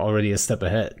they were already a step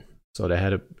ahead. So they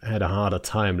had a harder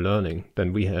time learning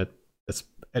than we had. That's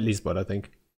at least what I think.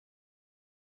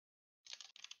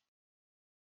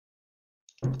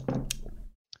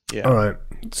 Yeah. All right.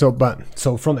 So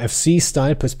from FC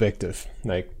style perspective,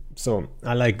 so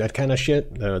I like that kind of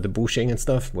shit, the bushing and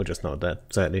stuff, which is not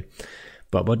that, sadly.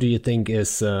 But what do you think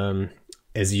is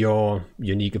your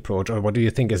unique approach, or what do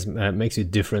you think is makes you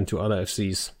different to other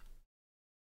FCs?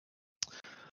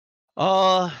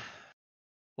 Well,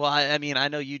 I mean, I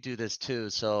know you do this too,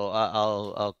 so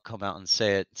I'll come out and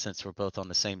say it since we're both on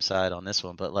the same side on this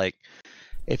one. But like,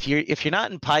 if you're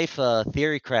not in PIFA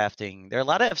theory crafting, there are a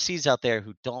lot of FCs out there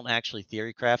who don't actually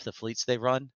theory craft the fleets they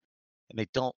run, and they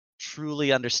don't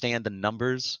truly understand the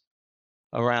numbers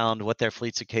around what their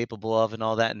fleets are capable of and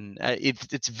all that. And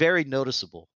it's very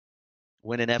noticeable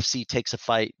when an FC takes a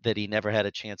fight that he never had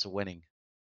a chance of winning,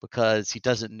 because he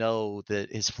doesn't know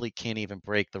that his fleet can't even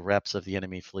break the reps of the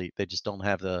enemy fleet. They just don't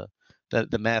have the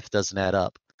math doesn't add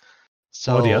up.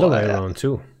 Or the So other way around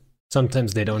too.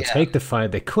 Sometimes they don't yeah, take the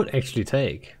fight they could actually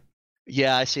take.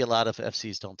 yeah, I see a lot of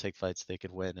FCs don't take fights they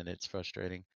could win, and it's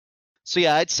frustrating. So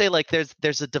yeah, I'd say like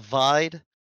there's a divide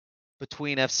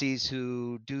between FCs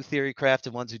who do theory craft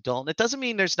and ones who don't. It doesn't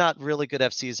mean there's not really good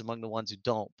FCs among the ones who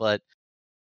don't, but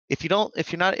if you're an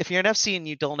FC and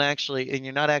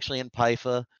you're not actually in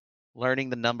PIFA learning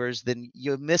the numbers, then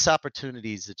you miss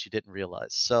opportunities that you didn't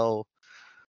realize. So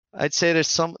I'd say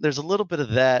there's a little bit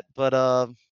of that, but I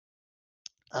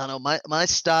don't know. My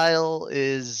style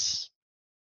is,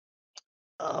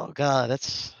 oh god,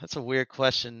 that's a weird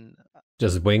question.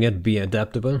 Just wing it, be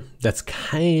adaptable. That's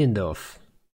kind of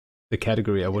the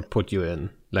category I would put you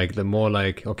in. Like the more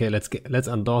like, okay, let's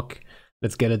undock,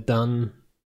 let's get it done,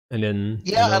 and then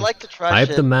Yeah, I like to try hype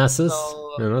the shit. masses.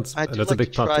 So I do That's a like to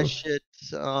big part try too. shit.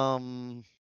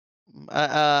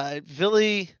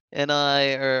 Billy and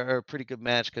I are a pretty good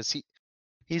match because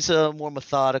he's a more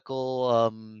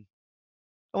methodical.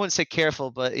 I wouldn't say careful,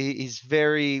 but he's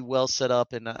very well set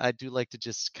up, and I do like to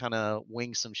just kind of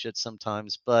wing some shit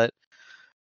sometimes. But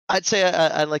I'd say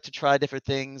I like to try different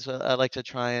things. I like to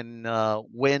try and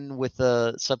win with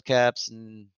the subcaps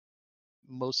and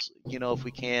most, if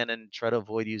we can, and try to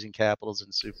avoid using capitals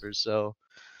and supers. So,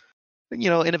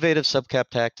 innovative subcap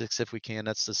tactics if we can.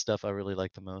 That's the stuff I really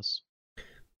like the most.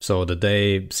 So the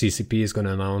day CCP is going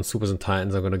to announce Supers and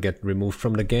Titans are going to get removed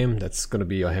from the game, that's going to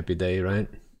be your happy day, right?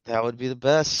 That would be the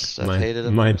best. I've Mine, hated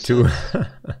them mine ever too. since.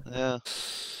 Yeah.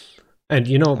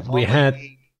 And I've we had.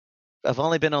 I've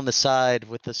only been on the side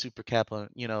with the super cap,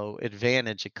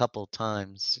 advantage a couple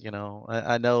times.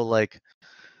 I know, like,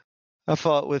 I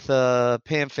fought with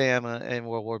Pam Fam in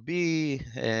World War B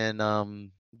and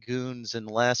Goons in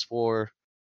the last war.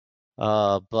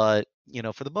 But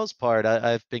for the most part,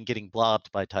 I've been getting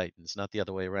blobbed by Titans, not the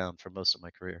other way around, for most of my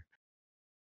career.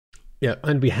 Yeah,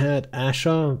 and we had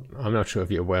Asher. I'm not sure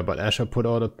if you're aware, but Asher put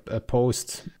out a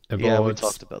post about. Yeah, we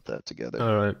talked about that together.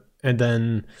 All right, and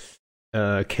then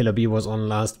Killer B was on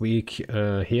last week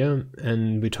here,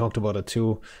 and we talked about it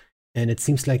too. And it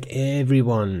seems like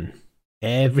everyone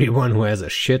who has a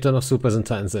shit ton of Supers and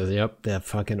Titans says, "Yep, they're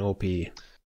fucking OP."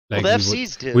 Well, Like the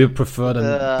FCs do. we prefer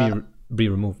them be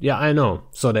removed. Yeah, I know.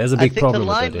 So there's a big problem with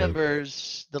that.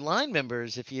 The line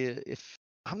members, if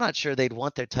I'm not sure they'd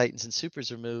want their Titans and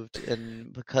Supers removed,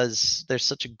 and because there's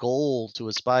such a goal to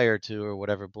aspire to, or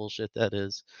whatever bullshit that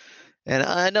is. And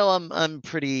I know I'm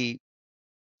pretty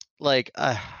like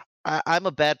I'm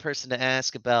a bad person to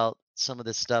ask about some of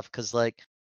this stuff because like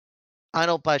I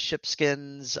don't buy ship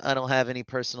skins. I don't have any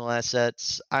personal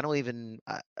assets. I don't even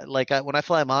when I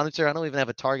fly a monitor, I don't even have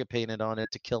a target painted on it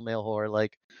to kill male whore.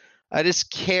 Like I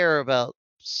just care about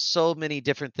so many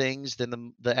different things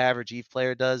than the average EVE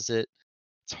player does that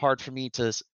it's hard for me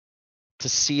to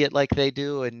see it like they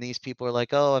do. And these people are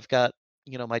like, oh, I've got,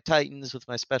 my Titans with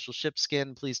my special ship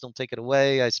skin. Please don't take it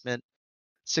away. I spent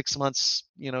 6 months,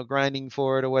 grinding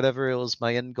for it or whatever. It was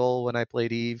my end goal when I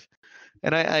played EVE.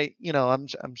 And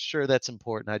I'm sure that's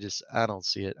important. I don't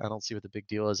see it. I don't see what the big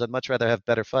deal is. I'd much rather have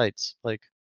better fights. Like,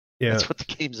 that's what the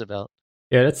game's about.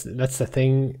 Yeah, that's the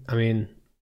thing. I mean,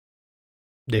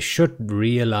 they should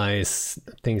realize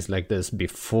things like this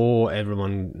before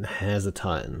everyone has a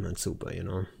Titan and Super,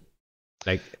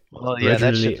 Like,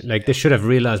 originally, like they should have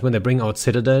realized when they bring out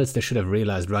Citadels, they should have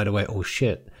realized right away, oh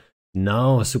shit,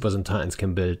 now Supers and Titans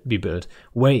can be built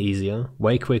way easier,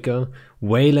 way quicker,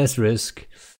 way less risk.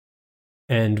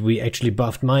 And we actually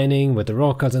buffed mining with the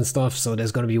raw cuts and stuff, so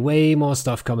there's going to be way more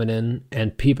stuff coming in,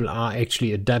 and people are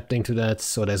actually adapting to that,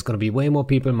 so there's going to be way more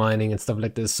people mining and stuff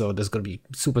like this, so there's going to be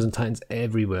Supers and Titans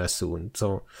everywhere soon.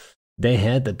 So they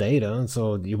had the data,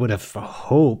 so you would have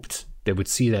hoped they would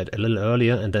see that a little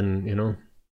earlier and then,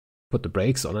 put the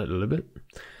brakes on it a little bit,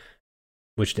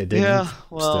 which they didn't. Yeah,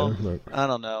 well, I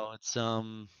don't know. It's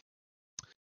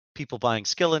people buying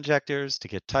skill injectors to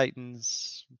get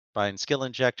Titans, buying skill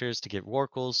injectors to get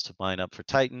Rorquals to mine up for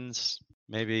Titans.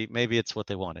 Maybe it's what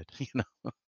they wanted,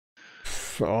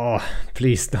 Oh,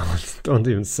 please don't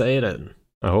even say that.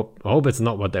 I hope it's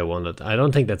not what they wanted. I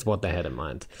don't think that's what they had in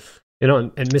mind.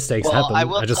 And mistakes happen. I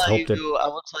just hope that. I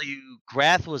will tell you,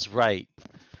 Grath was right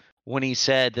when he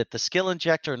said that the skill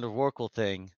injector and the Rorqual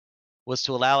thing was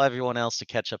to allow everyone else to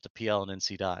catch up to PL and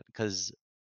NC Dot, because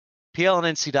PL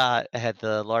and NC Dot had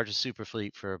the largest super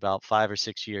fleet for about 5 or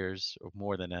 6 years, or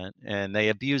more than that, and they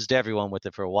abused everyone with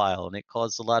it for a while, and it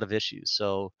caused a lot of issues.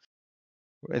 So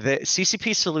the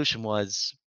CCP solution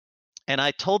was, and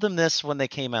I told them this when they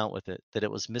came out with it, that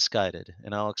it was misguided,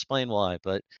 and I'll explain why,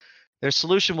 but their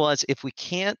solution was, if we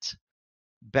can't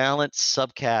balance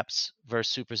subcaps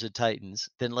versus Supers and Titans,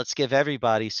 then let's give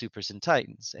everybody Supers and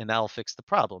Titans, and that'll fix the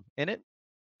problem. And it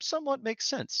somewhat makes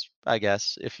sense, I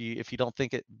guess, if you don't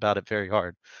think about it very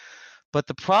hard. But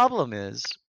the problem is,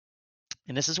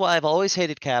 and this is why I've always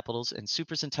hated capitals and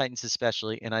Supers and Titans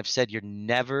especially, and I've said you're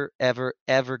never, ever,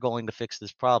 ever going to fix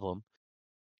this problem,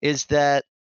 is that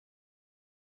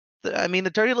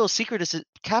the dirty little secret is that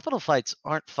capital fights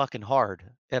aren't fucking hard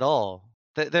at all.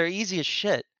 They're easy as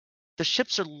shit. The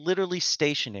ships are literally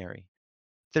stationary.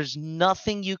 There's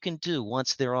nothing you can do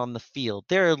once they're on the field.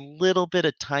 There are a little bit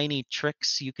of tiny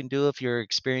tricks you can do if you're an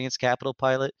experienced capital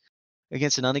pilot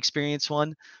against an unexperienced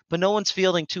one, but no one's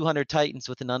fielding 200 Titans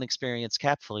with an unexperienced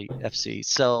cap fleet FC.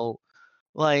 So,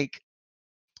 like,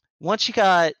 you've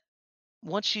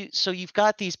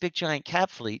got these big giant cap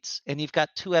fleets, and you've got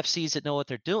 2 FCs that know what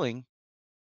they're doing,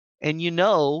 and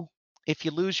if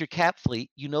you lose your cap fleet,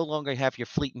 you no longer have your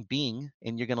fleet in being,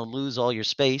 and you're going to lose all your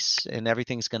space, and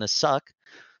everything's going to suck.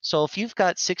 So if you've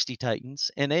got 60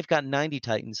 Titans and they've got 90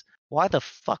 Titans, why the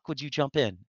fuck would you jump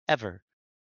in ever?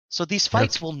 So these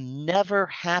fights will never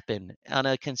happen on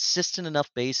a consistent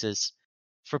enough basis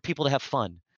for people to have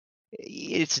fun.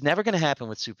 It's never going to happen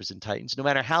with Supers and Titans, no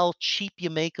matter how cheap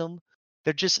you make them.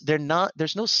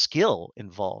 There's no skill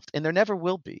involved, and there never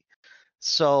will be.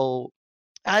 So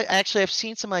I've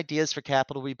seen some ideas for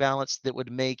capital rebalance that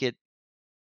would make it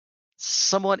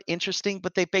somewhat interesting,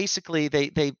 but they basically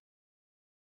the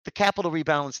capital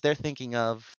rebalance they're thinking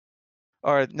of,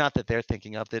 or not that they're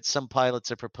thinking of, that some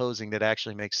pilots are proposing that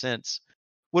actually makes sense,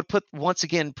 would put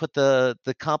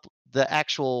the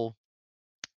actual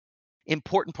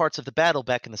important parts of the battle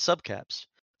back in the subcaps.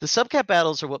 The subcap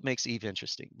battles are what makes EVE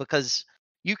interesting, because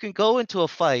you can go into a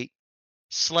fight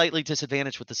slightly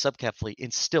disadvantaged with the subcap fleet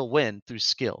and still win through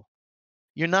skill.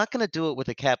 You're not going to do it with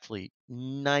a cap fleet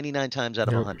 99 times out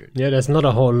of 100. Yeah, there's not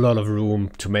a whole lot of room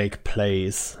to make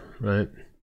plays, right?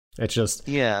 It's just,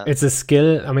 it's a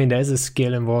skill. I mean, there's a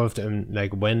skill involved in,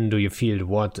 like, when do you field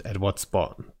what at what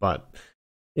spot, but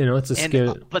You know, it's a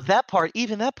skill. But that part,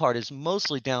 even that part, is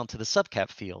mostly down to the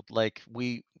subcap field. Like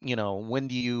when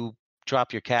do you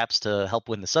drop your caps to help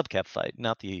win the subcap fight?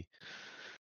 Not the,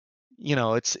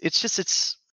 it's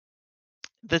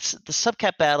the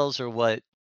subcap battles are what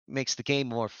makes the game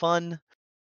more fun.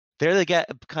 They're the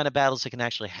kind of battles that can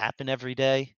actually happen every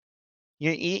day.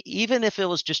 Even if it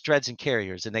was just dreads and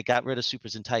carriers and they got rid of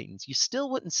supers and titans, you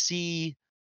still wouldn't see.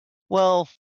 Well,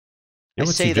 I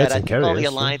say that I think all the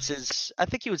alliances. I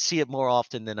think you would see it more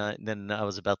often than I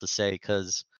was about to say,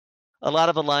 because a lot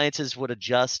of alliances would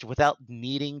adjust without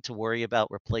needing to worry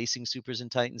about replacing supers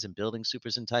and titans and building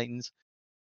supers and titans.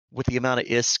 With the amount of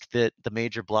ISK that the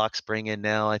major blocks bring in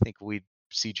now, I think we'd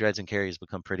see dreads and carriers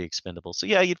become pretty expendable. So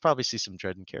yeah, you'd probably see some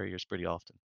dread and carriers pretty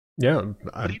often. Yeah,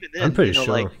 but even then, I'm pretty sure.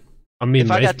 Like, I mean,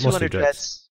 if I got 200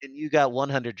 dreads and you got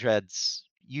 100 dreads,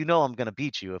 I'm going to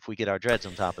beat you if we get our dreads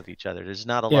on top of each other. There's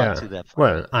not a lot to that fight.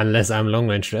 Well, unless I'm long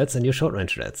range dreads and you're short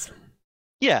range dreads.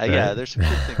 Yeah, right? Yeah, there's some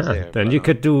good things there. Then you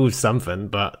could do something,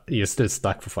 but you're still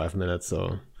stuck for 5 minutes,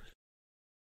 so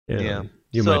yeah.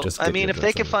 You might just. I mean, if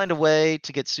they can find a way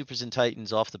to get supers and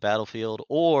titans off the battlefield,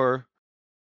 or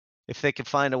if they can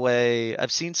find a way,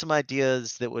 I've seen some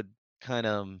ideas that would kind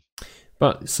of.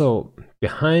 But so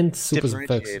behind supers and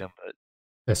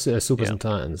supers and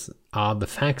titans are the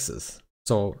faxes.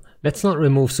 So let's not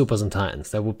remove supers and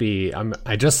titans. That would be.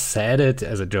 I just said it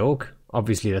as a joke.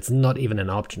 Obviously, that's not even an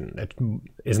option. It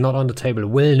is not on the table.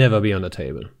 Will never be on the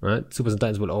table. Right? Supers and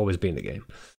titans will always be in the game.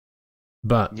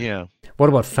 But what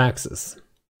about faxes?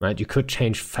 Right, you could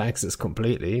change faxes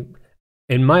completely.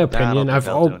 In my opinion, I've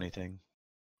do anything.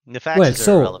 The faxes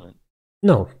are irrelevant.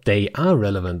 No, they are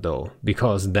relevant though,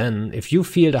 because then if you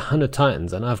field 100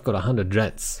 titans and I've got 100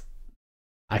 dreads,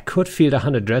 I could field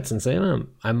 100 dreads and say,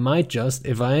 I might just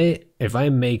if I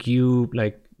make you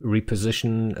like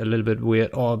reposition a little bit weird,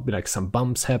 or like some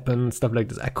bumps happen, stuff like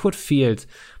this, I could field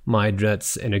my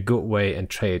dreads in a good way and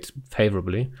trade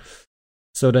favorably.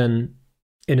 So then,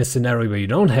 in a scenario where you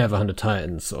don't have 100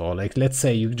 titans, or like let's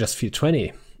say you just field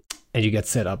 20 and you get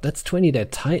set up, that's 20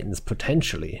 dead titans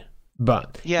potentially.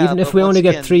 But even if we only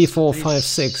get 3, 4, 5,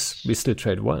 6, we still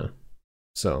trade well.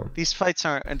 So these fights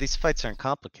aren't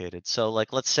complicated. So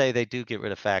like let's say they do get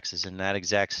rid of faxes and that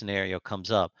exact scenario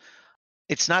comes up.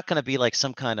 It's not going to be like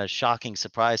some kind of shocking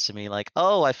surprise to me, like,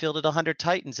 oh, I fielded 100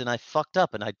 titans and I fucked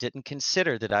up and I didn't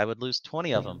consider that I would lose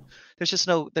 20 of them. There's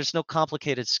no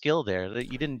complicated skill there.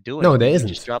 You didn't do it. No, there isn't.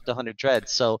 You just dropped 100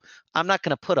 dreads. So I'm not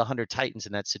going to put 100 titans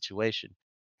in that situation.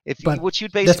 What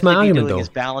you'd basically be doing is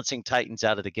balancing titans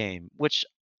out of the game, which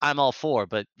I'm all for.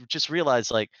 But just realize,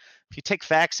 like, if you take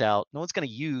fax out, no one's going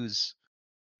to use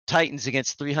titans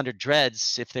against 300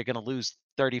 dreads if they're going to lose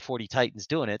 30, 40 titans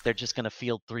doing it. They're just going to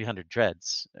field 300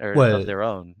 dreads of their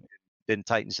own. Then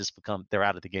titans just they're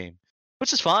out of the game,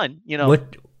 which is fine.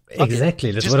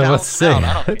 Exactly, that's what I was saying.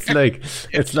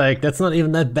 It's like that's not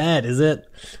even that bad, is it?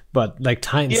 But like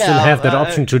titans still have that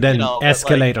option to then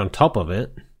escalate on top of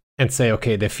it and say,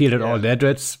 okay, they fielded all their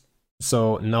dreads,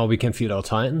 so now we can field our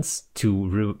titans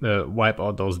to wipe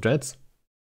out those dreads.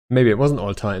 Maybe it wasn't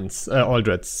all titans, all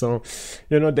dreads. So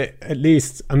they at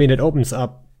least, I mean, it opens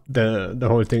up the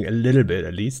whole thing a little bit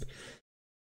at least,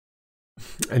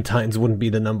 and titans wouldn't be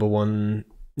the number one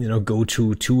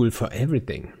go-to tool for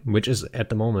everything, which is at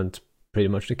the moment pretty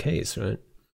much the case, right?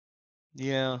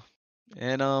 Yeah,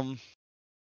 and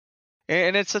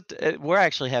we're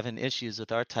actually having issues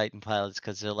with our Titan pilots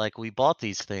because they're like, we bought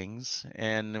these things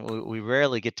and we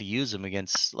rarely get to use them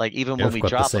against, like, even when we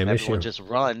drop them, everyone just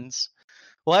runs.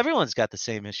 Well, everyone's got the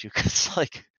same issue because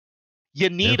like you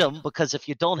need them, because if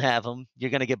you don't have them, you're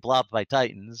going to get blobbed by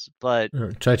titans. But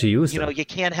try to use them. You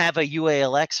can't have a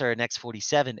UALX or an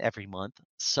X47 every month,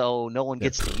 so no one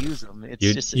gets to use them.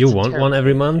 It's you want one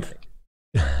every month?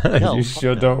 No, you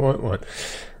sure don't want one.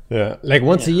 Yeah, like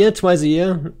once a year, twice a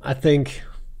year. I think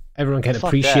everyone can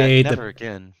appreciate that. Never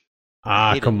again.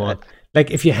 Come on.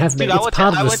 Like if you have, it's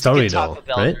part of the story, though,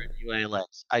 right?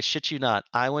 UALX. I shit you not.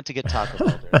 I went to get Taco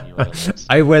Bell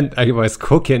during UALX. I was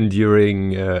cooking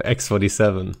during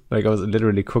X47. Like I was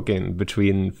literally cooking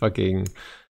between fucking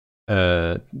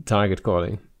target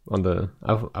calling on the.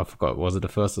 I forgot. Was it the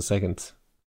first or second?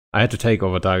 I had to take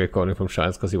over target calling from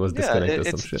Shiles because he was disconnected or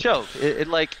some shit. It's a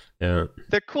joke.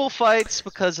 They're cool fights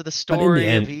because of the story. But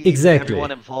in the end,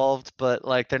 everyone involved, but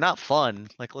like they're not fun.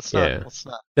 Like let's not.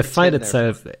 The fight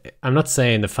itself. I'm not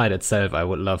saying the fight itself I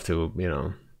would love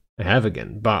to have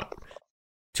again, but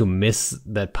to miss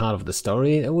that part of the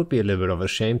story, it would be a little bit of a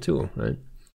shame too, right?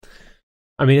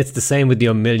 I mean, it's the same with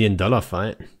your $1 million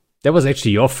fight. That was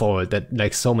actually your fault that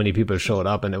like so many people showed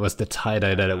up, and it was the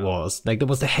tie-dye that it was. Like that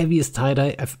was the heaviest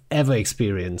tie-dye I've ever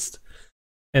experienced.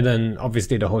 And then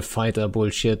obviously the whole fighter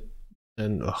bullshit,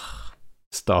 and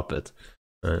stop it.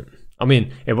 I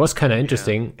mean, it was kind of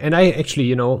interesting, and I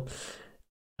actually,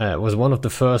 was one of the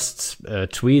first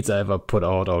tweets I ever put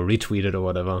out or retweeted or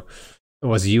whatever. It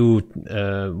was you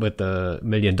with the $1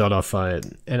 million fight,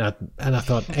 and I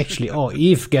thought actually,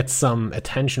 Eve gets some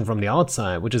attention from the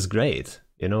outside, which is great.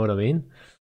 You know what I mean?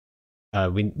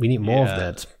 We need more of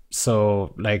that.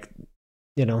 So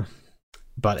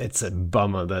but it's a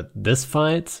bummer that this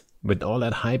fight, with all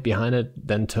that hype behind it,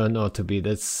 then turned out to be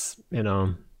this,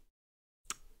 what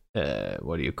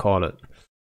do you call it?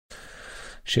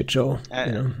 Shit show.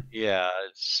 Yeah,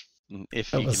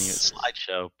 if you can use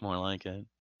slideshow, more like it.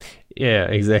 Yeah,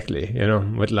 exactly.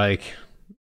 With I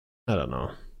don't know.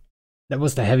 That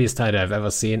was the heaviest title I've ever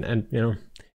seen, and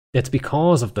that's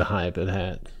because of the hype it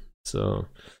had. So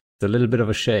it's a little bit of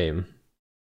a shame.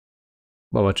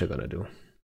 But what you gonna do?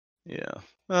 Yeah.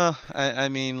 Well, I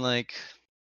mean,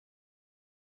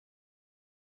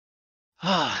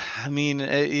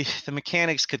 the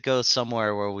mechanics could go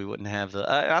somewhere where we wouldn't have the.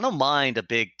 I don't mind a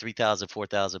big 3,000,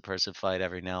 4,000 person fight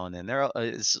every now and then.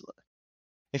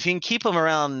 If you can keep them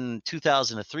around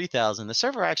 2,000 to 3,000, the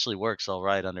server actually works all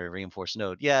right under a reinforced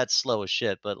node. Yeah, it's slow as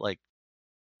shit, but at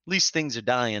least things are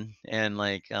dying. And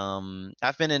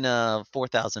I've been in a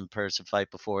 4,000 person fight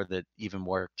before that even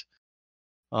worked.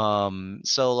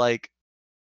 So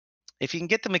if you can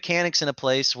get the mechanics in a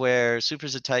place where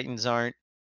Supers and Titans aren't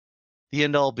the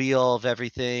end all be all of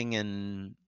everything,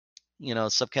 and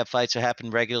subcap fights are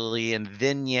happening regularly, and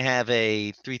then you have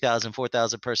a 3,000,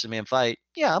 4,000 person man fight,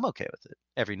 yeah, I'm okay with it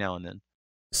every now and then.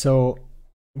 So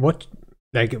what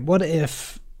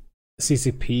if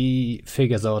CCP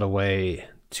figures out a way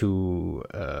to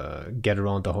get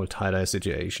around the whole tie-dye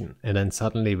situation, and then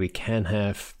suddenly we can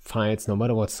have fights no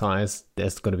matter what size?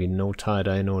 There's going to be no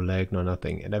tie-dye, no lag, no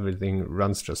nothing, and everything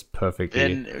runs just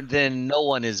perfectly. Then no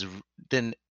one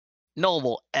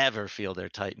will ever field their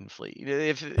Titan fleet.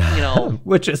 If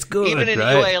which is good, even in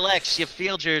right? UALX, you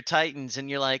field your Titans, and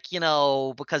you're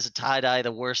because of tie-dye,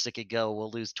 the worst it could go,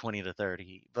 we'll lose 20 to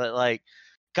 30. But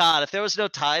God, if there was no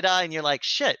tie-dye, and you're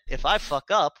shit, if I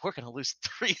fuck up, we're gonna lose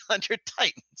 300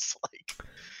 Titans.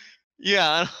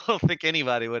 I don't think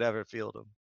anybody would ever field them.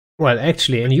 Well,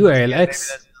 actually, in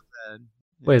UALX,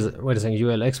 wait a second,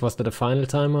 UALX, was that a final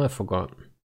timer? I forgot.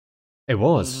 It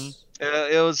was. Mm-hmm.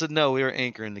 It was we were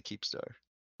anchoring the Keepstar.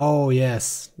 Oh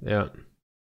yes, yeah,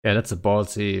 that's a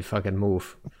ballsy fucking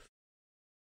move.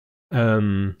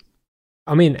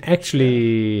 I mean,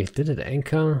 actually, did it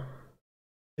anchor?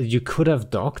 You could have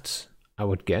docked, I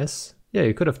would guess. Yeah,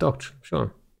 you could have docked,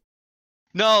 sure.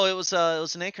 No, it was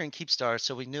an anchoring Keepstar,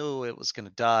 so we knew it was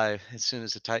gonna die as soon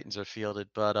as the Titans are fielded.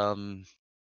 But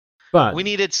we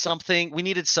needed something. We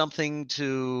needed something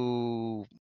to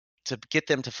get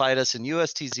them to fight us in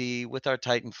USTZ with our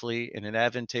Titan fleet in an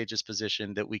advantageous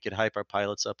position that we could hype our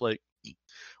pilots up.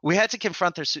 We had to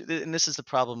confront their, and this is the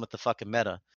problem with the fucking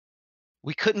meta.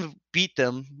 We couldn't beat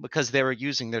them because they were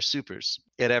using their supers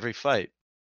at every fight.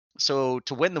 So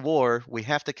to win the war, we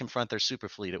have to confront their super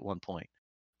fleet at one point.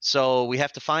 So we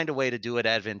have to find a way to do it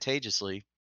advantageously.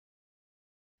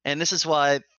 And this is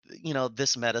why,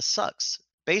 this meta sucks.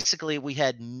 Basically, we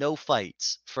had no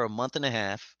fights for a month and a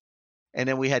half. And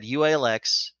then we had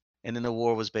UALX, and then the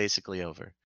war was basically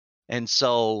over. And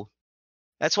so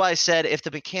that's why I said if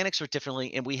the mechanics were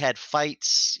differently and we had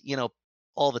fights,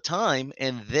 all the time,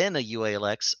 and then a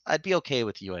UALX, I'd be okay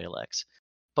with UALX.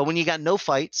 But when you got no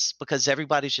fights because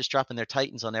everybody's just dropping their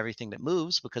Titans on everything that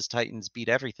moves because Titans beat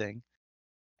everything,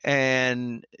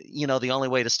 and the only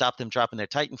way to stop them dropping their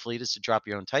Titan fleet is to drop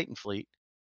your own Titan fleet,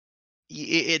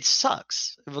 it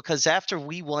sucks because after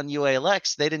we won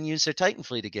UALX, they didn't use their Titan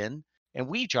fleet again. And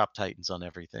we dropped Titans on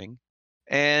everything,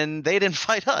 and they didn't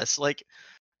fight us.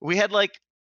 We had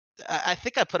I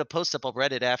think I put a post up on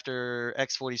Reddit after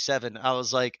X47. I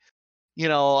was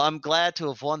I'm glad to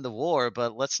have won the war,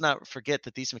 but let's not forget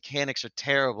that these mechanics are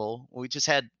terrible. We just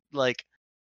had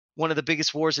one of the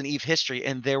biggest wars in EVE history,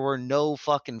 and there were no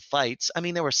fucking fights. I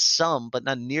mean, there were some, but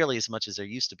not nearly as much as there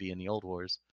used to be in the old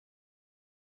wars.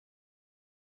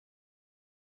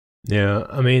 Yeah,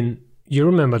 I mean, you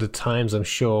remember the times, I'm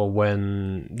sure,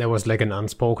 when there was an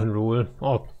unspoken rule,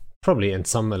 or probably in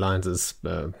some alliances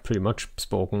pretty much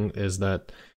spoken, is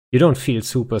that you don't field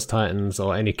supers, titans,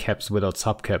 or any caps without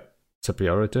subcap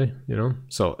superiority,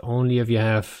 So only if you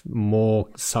have more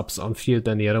subs on field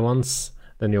than the other ones,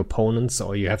 than your opponents,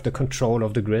 or you have the control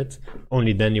of the grid,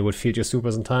 only then you would field your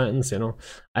supers and titans,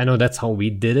 I know that's how we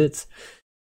did it.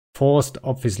 Forced,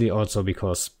 obviously, also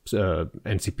because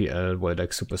NCPL were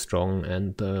super strong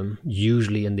and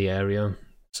usually in the area.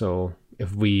 So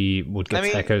if we would get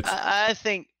tackled. I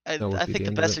think that would I be think the the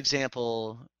end of best it.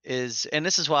 example is, and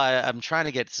this is why I'm trying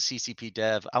to get to CCP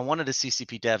Dev. I wanted a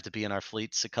CCP Dev to be in our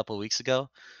fleets a couple of weeks ago,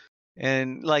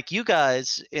 and like you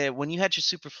guys, when you had your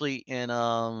super fleet in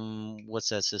what's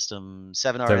that system,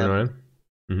 7RM? 7RM.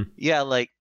 Mhm. Yeah, like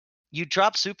you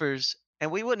drop supers,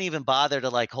 and we wouldn't even bother to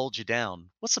like hold you down.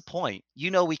 What's the point?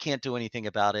 You know we can't do anything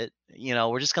about it. You know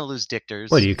we're just gonna lose Well,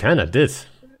 dictors. you kind of did.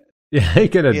 Yeah, you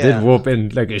kind of did Yeah. whoop in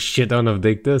like a shit ton of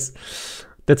dictors.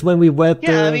 That's when we wet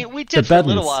Yeah, I the mean, we did for a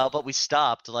little battles. while, but we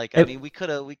stopped. Like, I mean, we could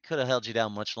have held you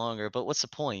down much longer. But what's the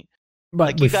point? But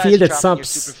Like, we you guys feel are that dropping your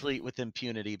super subs. fleet with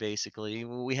impunity, basically.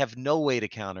 We have no way to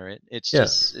counter it. It's Yeah,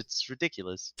 just, it's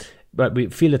ridiculous. but we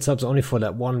feel it subs only for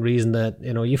that one reason that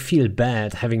you feel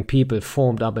bad having people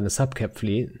formed up in a subcap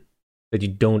fleet that you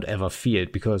don't ever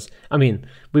field because I mean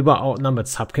we were outnumbered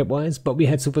subcap wise, but we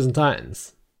had supers and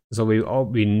titans, so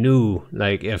we knew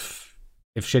like if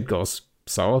shit goes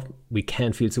south, we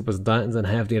can field supers and titans and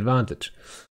have the advantage.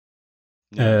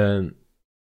 Yeah.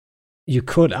 You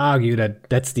could argue that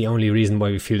that's the only reason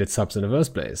why we fielded subs in the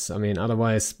first place. I mean,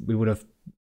 otherwise we would have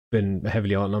been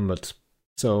heavily outnumbered.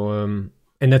 So, and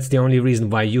that's the only reason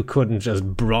why you couldn't just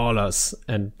brawl us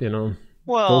and go for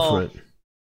Well, it.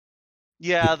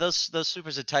 yeah, those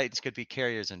supers and titans could be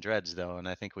carriers and dreads though, and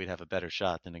I think we'd have a better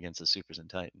shot than against the supers and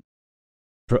titans.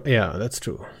 Yeah, that's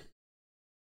true.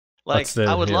 Like, Still,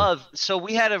 I would yeah. love. So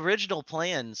we had original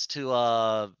plans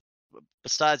to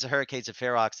besides the Hurricanes and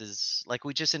Feroxes, like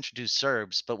we just introduced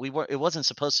Serbs, but it wasn't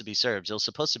supposed to be Serbs. It was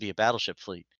supposed to be a battleship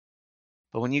fleet.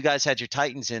 But when you guys had your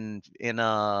Titans in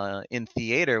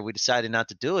theater, we decided not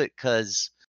to do it because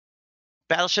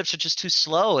battleships are just too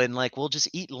slow, and like we'll just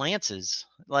eat lances.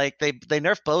 Like they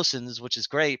nerf bosuns, which is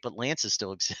great, but lances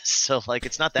still exist. So like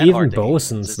it's not that Even hard to aim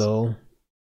bosuns, lances. though.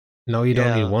 No, you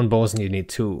don't need Yeah. one bosun, you need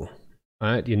two.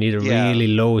 Right? You need a Yeah. really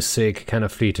low sig kind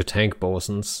of fleet to tank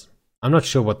bosuns. I'm not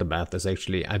sure what the math is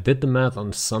actually. I did the math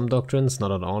on some doctrines,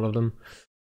 not on all of them.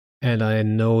 And I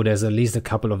know there's at least a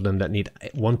couple of them that need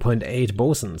 1.8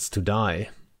 bosuns to die.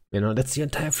 That's the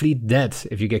entire fleet dead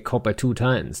if you get caught by two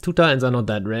titans. Two titans are not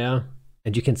that rare,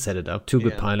 and you can set it up. Two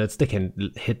good Yeah. pilots, they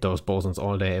can hit those bosuns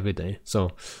all day, every day.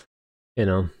 So,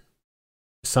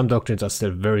 some doctrines are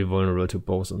still very vulnerable to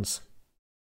bosuns.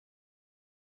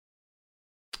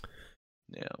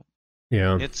 Yeah.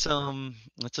 Yeah. It's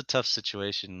a tough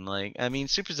situation. Like, I mean,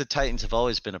 supers and titans have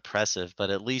always been oppressive, but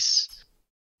at least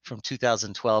from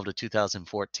 2012 to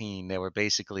 2014, they were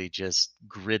basically just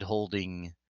grid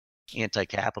holding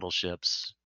anti-capital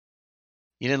ships.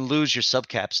 You didn't lose your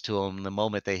subcaps to them the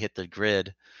moment they hit the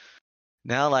grid.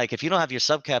 Now, like, if you don't have your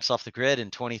subcaps off the grid in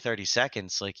 20, 30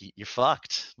 seconds, like, you're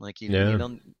fucked. Like, you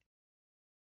don't.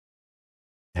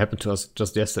 It happened to us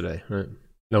just yesterday, right?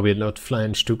 No, we're not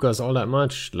flying Stukas all that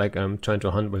much. Like, I'm trying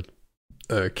to hunt with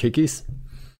Kikis.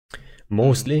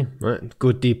 Mostly, right?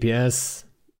 Good DPS.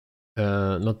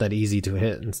 Not that easy to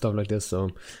hit and stuff like this. So,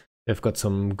 they've got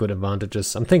some good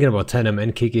advantages. I'm thinking about Tenem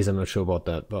and Kikis. I'm not sure about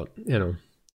that, but,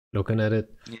 looking at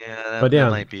it. Yeah, But yeah,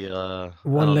 that might be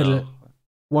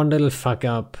one little fuck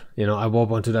up, I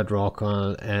warp onto that rock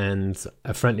and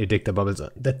a friendly dictator bubbles.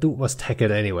 That dude was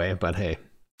tackled anyway, but hey,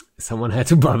 someone had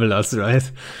to bubble us,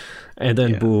 right? And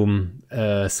then boom,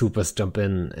 supers jump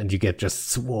in and you get just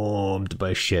swarmed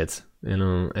by shit,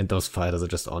 and those fighters are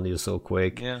just on you so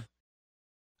quick. Yeah.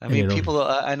 I mean, people,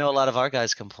 I know a lot of our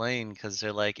guys complain because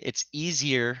they're like, it's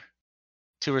easier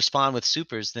to respond with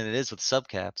supers than it is with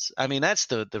subcaps. I mean, that's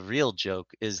the real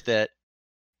joke, is that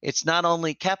it's not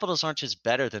only capitals aren't just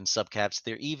better than subcaps,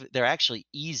 they're actually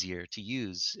easier to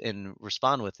use and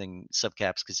respond with than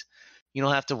subcaps, because you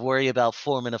don't have to worry about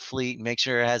forming a fleet and make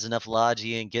sure it has enough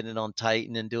logi and getting it on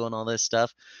Titan and doing all this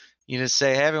stuff. You just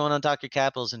say, hey, everyone undock your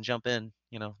capitals and jump in.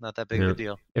 Not that big of a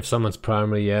deal. If someone's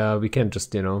primary, we can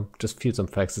just just feud some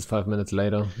faxes 5 minutes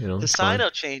later. The Sino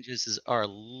changes are a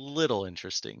little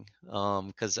interesting,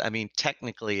 because I mean,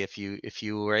 technically, if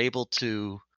you were able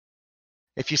to,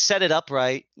 if you set it up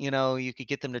right, you could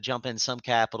get them to jump in some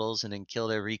capitals and then kill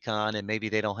their recon, and maybe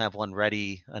they don't have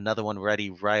another one ready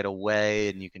right away,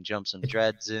 and you can jump some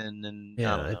dreads in, and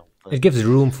I don't know. It gives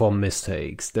room for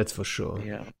mistakes, that's for sure.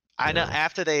 Yeah, I know.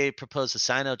 After they proposed the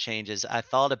Sino changes, I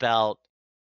thought about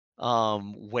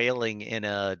whaling in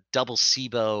a double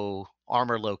SIBO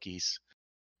armor Lokis.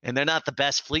 And they're not the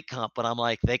best fleet comp, but I'm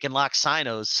like, they can lock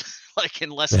Sinos like in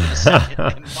less than a second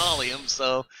and volley them.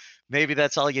 So maybe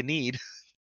that's all you need.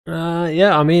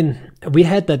 Yeah, I mean, we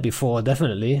had that before,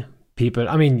 definitely. People,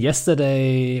 I mean,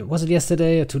 yesterday, was it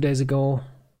yesterday or 2 days ago?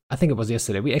 I think it was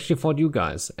yesterday. We actually fought you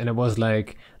guys, and it was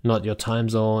like not your time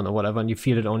zone or whatever, and you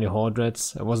fielded only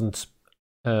Hordreds. It wasn't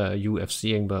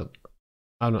UFCing, but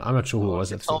I'm not sure who Oh,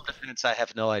 was it's FC. home defense. I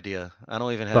have no idea. I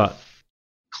don't even have But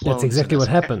clones that's in exactly this what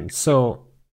happened. So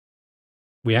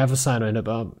we have a Cyno inhib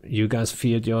up. You guys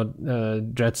field your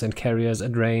dreads and carriers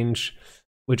at range,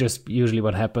 which is usually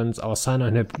what happens. Our Cyno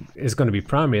inhib is going to be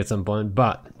primary at some point,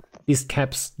 but these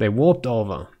caps, they warped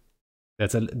over.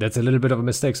 That's a little bit of a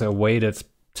mistake. So I waited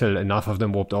till enough of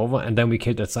them warped over, and then we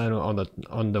killed that Cyno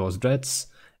on those dreads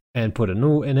and put a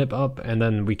new inhib up, and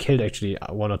then we killed actually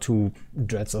 1 or 2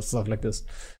 dreads or stuff like this.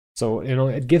 So, you know,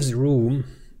 it gives room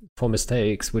for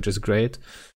mistakes, which is great.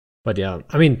 But yeah,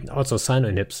 I mean, also Cyno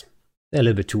inhibs, they're a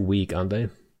little bit too weak, aren't they?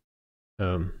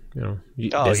 You know,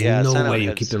 there's no way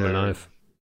you keep them alive.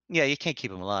 Yeah, you can't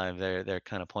keep them alive. They're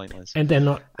kind of pointless. And they're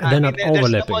not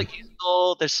overlapping.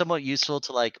 They're somewhat useful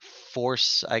to like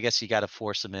force. I guess you got to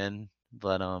force them in,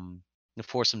 but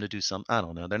force them to do something. I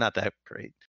don't know. They're not that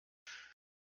great.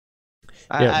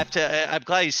 Yeah. I'm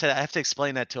glad you said it. I have to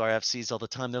explain that to our FCs all the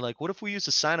time. They're like, "What if we use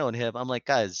a Cyno inhib?" I'm like,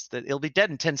 "Guys, it'll be dead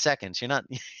in 10 seconds. You're not."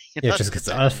 It just gets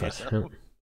alpha. Yeah.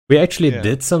 We actually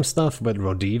did some stuff with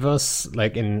Rodivas.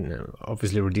 Like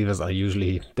obviously Rodivas are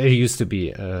usually, they used to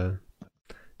be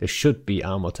they should be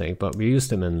armor tank, but we used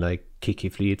them in like Kiki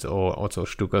fleets or also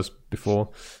Stukas before.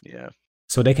 Yeah.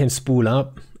 So they can spool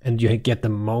up, and you get the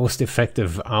most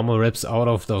effective armor reps out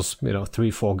of those, you know,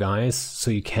 3-4 guys.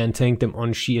 So you can tank them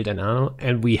on shield and armor,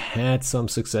 and we had some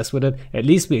success with it. At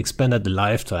least we expanded the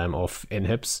lifetime of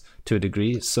inhibs to a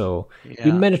degree, so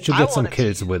we managed to get some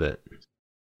kills with it.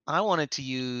 I wanted to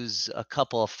use a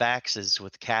couple of faxes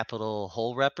with capital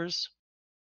hole reppers.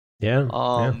 Yeah.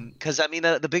 Because I mean,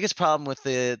 the biggest problem with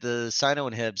the Cyno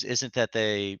inhibs isn't that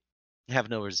they have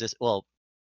no resist. Well,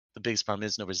 the biggest problem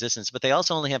is no resistance, but they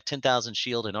also only have 10,000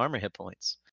 shield and armor hit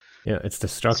points. Yeah, it's the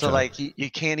structure. So like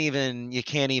you can't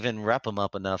even rep them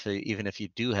up enough, even if you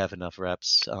do have enough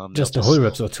reps. Just the whole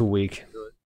reps are too weak.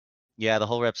 Yeah, the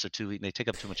whole reps are too weak. They take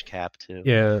up too much cap too.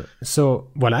 Yeah. So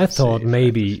what I thought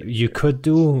maybe you could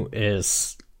do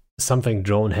is something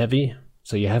drone heavy.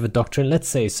 So you have a doctrine. Let's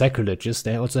say sacrileges.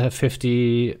 They also have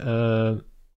 50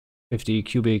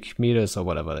 cubic meters or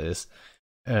whatever it is.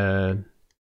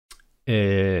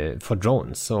 For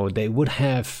drones, so they would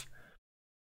have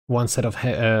one set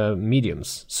of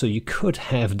mediums. So you could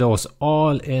have those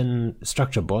all in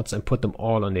structure bots and put them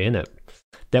all on the inhib.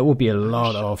 That would be a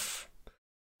lot of.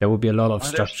 There would be a lot of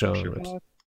structure.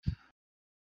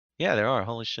 Yeah, there are.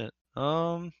 Holy shit.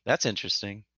 That's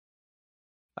interesting.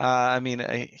 I mean,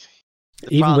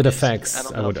 even with the facts, I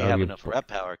don't know if you have enough rep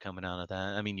power coming out of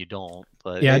that. I mean, you don't.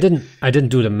 But yeah, I didn't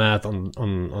do the math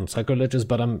on sacrileges,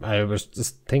 but I was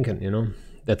just thinking, you know,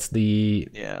 that's the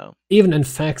even in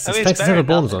facts, facts have a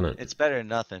bonus on it. It's better than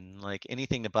nothing. Like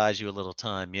anything that buys you a little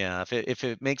time. Yeah, if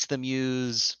it makes them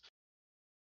use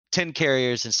 10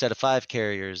 carriers instead of 5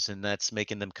 carriers, and that's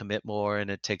making them commit more,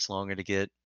 and it takes longer to get,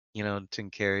 10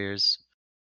 carriers.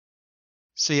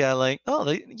 So yeah, like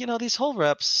these whole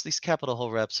reps, these capital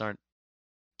whole reps aren't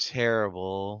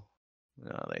terrible.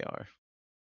 No, they are.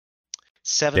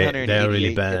 788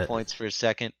 really hit points per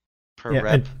second per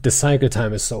rep. And the cycle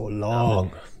time is so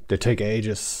long. They take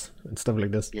ages and stuff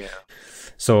like this. Yeah.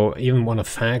 So even one of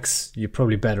fax, you're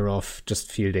probably better off just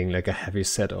fielding like a heavy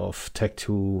set of Tech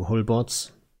 2 hull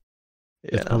bots.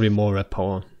 Yeah. It's probably more rep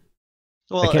power.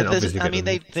 Well, I mean,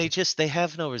 they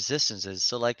have no resistances.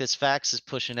 So like this fax is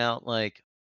pushing out like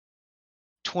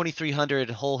 2,300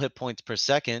 whole hit points per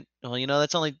second. Well,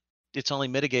 it's only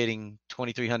mitigating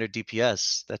 2,300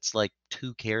 DPS. That's like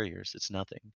 2 carriers. It's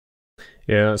nothing.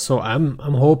 Yeah, so I'm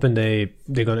hoping they're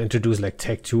gonna introduce like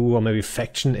Tech 2 or maybe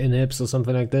faction inhibs or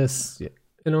something like this.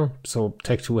 So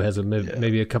Tech 2 has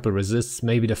maybe a couple resists.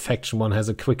 Maybe the faction one has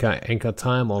a quicker anchor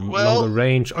time or longer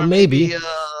range, or maybe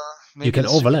you can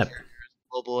overlap.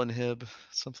 Global inhib,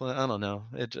 something I don't know.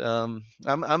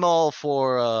 I'm all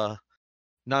for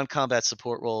non-combat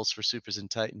support roles for supers and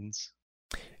titans.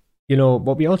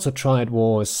 What we also tried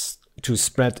was to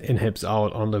spread inhibs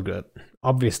out on the grid.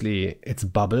 Obviously, it's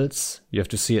bubbles. You have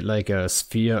to see it like a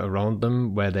sphere around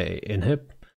them where they inhib.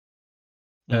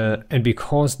 And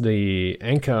because the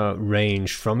anchor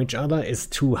range from each other is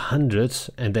 200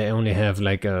 and they only have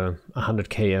like a 100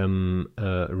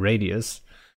 km radius,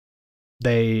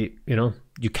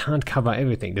 you can't cover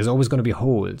everything. There's always going to be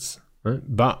holes. Right?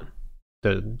 But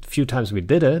the few times we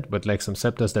did it with like some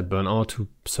scepters that burn out to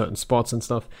certain spots and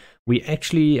stuff, we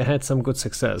actually had some good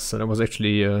success. So that was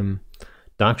actually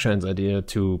Darkshine's idea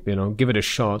to give it a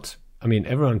shot. I mean,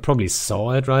 everyone probably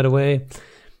saw it right away,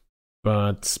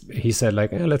 but he said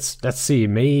like, let's see,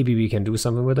 maybe we can do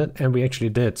something with it, and we actually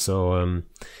did. So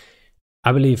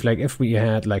I believe like if we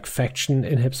had like faction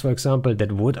inhibs, for example,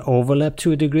 that would overlap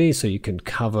to a degree, so you can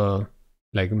cover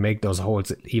like make those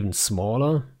holes even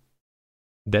smaller,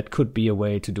 that could be a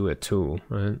way to do it too,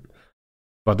 right?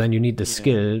 But then you need the Yeah.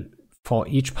 skill for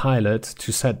each pilot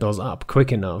to set those up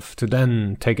quick enough to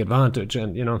then take advantage.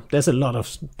 And, there's a lot of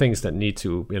things that need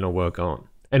to, work on.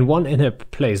 And one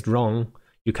inhib placed wrong,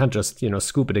 you can't just,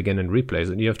 scoop it again and replace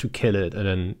it. You have to kill it.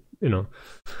 And then,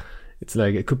 it's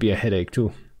like it could be a headache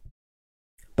too.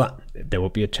 But there will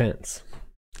be a chance.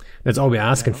 That's all we're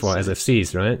asking for as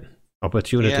FCs, right?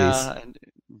 Opportunities.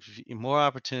 Yeah, more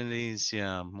opportunities.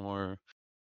 Yeah, more.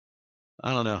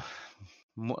 I don't know.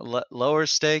 More, lower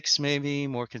stakes, maybe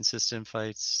more consistent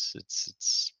fights.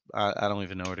 It's. I don't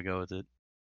even know where to go with it.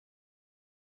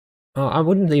 I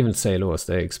wouldn't even say lower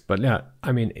stakes, but yeah,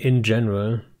 I mean, in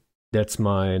general, that's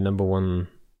my number one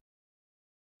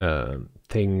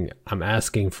thing I'm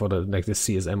asking for the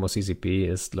CSM or CCP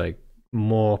is like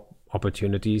more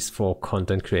opportunities for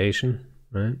content creation,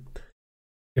 right?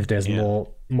 If there's more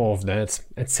of that,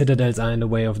 and Citadels are in the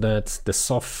way of that, the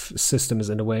soft system is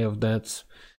in the way of that,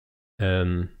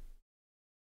 and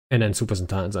then Super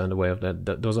Sentai are in the way of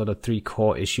that. Those are the 3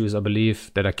 core issues, I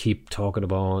believe, that I keep talking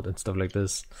about and stuff like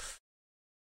this.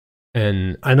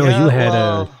 And I know you had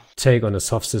a take on the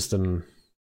soft system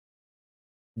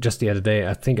just the other day.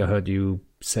 I think I heard you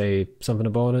say something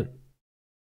about it.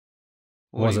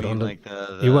 Was it on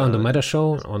you were on the Meta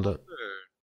show on the?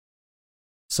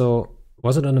 So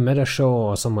was it on the Meta show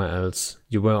or somewhere else?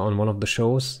 You were on one of the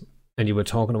shows and you were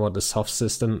talking about the soft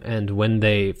system, and when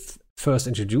they first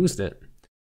introduced it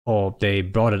or they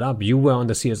brought it up, you were on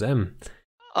the CSM.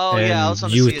 Oh yeah, I was on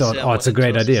the you CSM thought, oh, it's a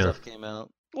great idea. Stuff came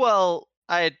out. Well,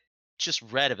 I had just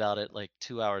read about it like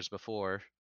 2 hours before,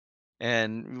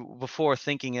 and before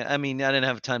thinking, I mean, I didn't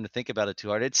have time to think about it too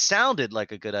hard. It sounded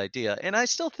like a good idea, and I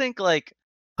still think like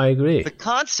I agree. The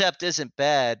concept isn't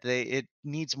bad. It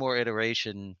needs more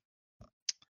iteration.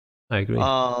 I agree.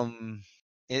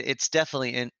 It's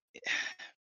definitely in.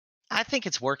 I think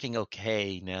it's working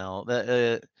okay now.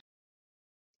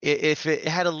 If it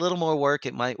had a little more work,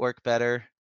 it might work better.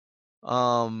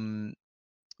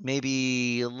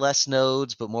 Maybe less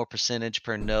nodes, but more percentage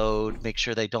per node. Make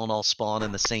sure they don't all spawn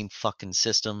in the same fucking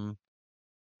system.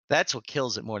 That's what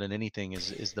kills it more than anything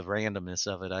is the randomness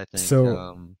of it, I think.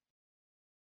 So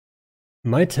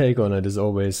my take on it is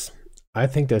always, I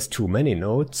think there's too many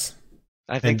nodes.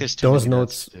 I think there's too many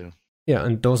nodes too. Yeah,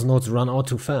 and those nodes run out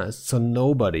too fast. So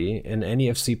nobody in any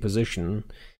FC position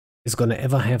is gonna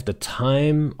ever have the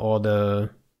time or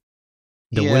the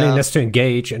willingness to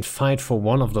engage and fight for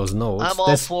one of those nodes. I'm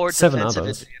all for defensive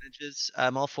advantages.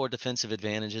 I'm all for defensive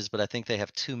advantages, but I think they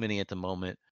have too many at the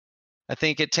moment. I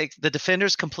think it takes the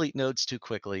defenders complete nodes too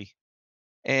quickly,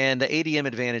 and the ADM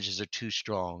advantages are too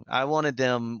strong. I wanted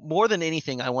them more than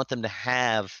anything. I want them to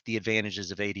have the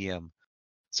advantages of ADM.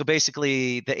 So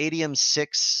basically, the ADM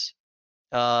 6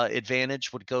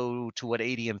 advantage would go to what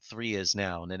ADM 3 is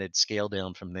now, and then it'd scale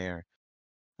down from there.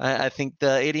 I think the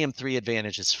ADM 3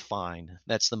 advantage is fine.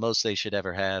 That's the most they should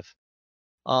ever have.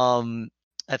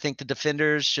 I think the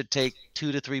defenders should take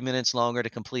 2 to 3 minutes longer to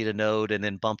complete a node, and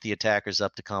then bump the attackers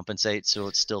up to compensate, so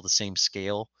it's still the same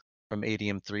scale from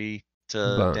ADM 3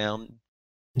 to down.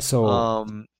 So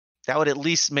that would at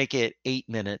least make it 8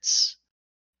 minutes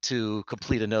to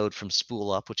complete a node from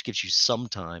spool up, which gives you some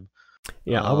time.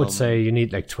 Yeah, I would say you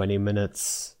need like 20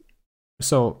 minutes.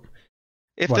 So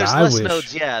if there's less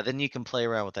nodes, yeah, then you can play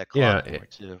around with that clock more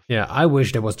too. Yeah, I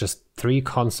wish there was just 3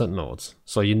 constant nodes.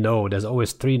 So there's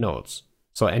always 3 nodes.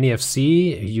 So any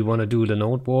FC, you want to do the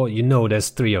node war, there's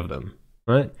 3 of them,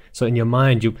 right? So in your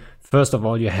mind, first of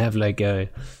all, you have like a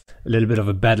little bit of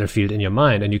a battlefield in your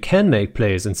mind, and you can make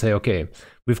plays and say, okay,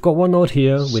 we've got one node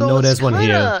here, we know there's one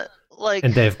here,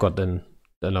 and they've got then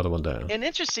another one there. An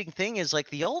interesting thing is like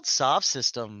the old SOV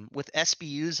system with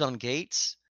SBUs on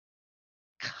gates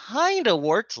kind of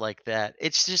worked like that.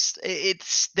 It's just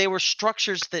they were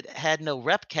structures that had no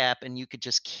rep cap, and you could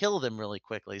just kill them really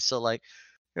quickly. So like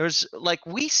there's like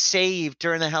we saved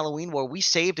during the Halloween War, we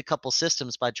saved a couple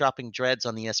systems by dropping dreads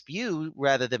on the SBU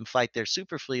rather than fight their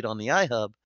super fleet on the iHub.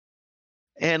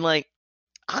 And like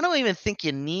I don't even think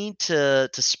you need to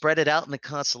spread it out in the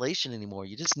constellation anymore.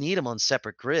 You just need them on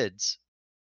separate grids.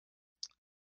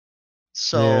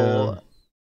 So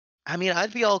I mean,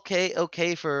 I'd be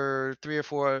okay for 3 or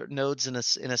 4 nodes in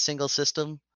a single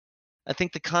system. I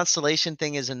think the constellation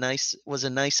thing was a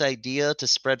nice idea to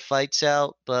spread fights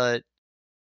out, but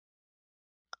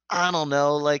I don't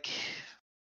know, like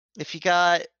if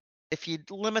you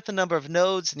limit the number of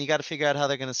nodes and you got to figure out how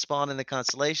they're going to spawn in the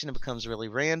constellation, it becomes really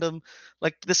random.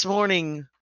 Like this morning,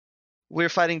 we're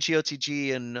fighting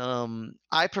GOTG, and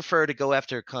I prefer to go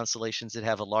after constellations that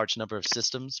have a large number of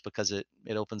systems because it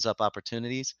opens up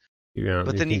opportunities. Yeah,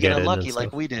 But you then can you get get in and unlucky like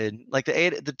stuff. we did. Like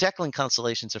the Declan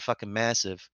constellations are fucking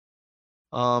massive.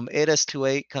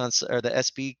 8S28 or the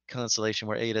SB constellation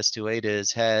where 8S28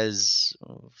 is has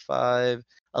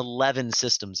 11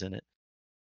 systems in it.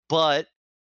 But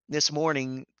this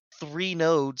morning, 3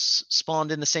 nodes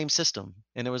spawned in the same system,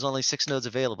 and there was only 6 nodes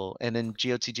available. And then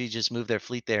GOTG just moved their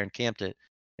fleet there and camped it,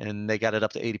 and they got it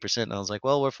up to 80%. And I was like,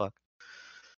 well, we're fucked.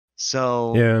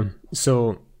 So Yeah.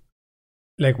 So,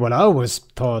 like, what I always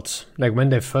thought, like, when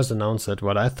they first announced it,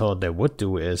 what I thought they would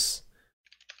do is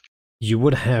you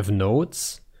would have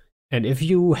nodes, and if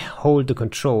you hold the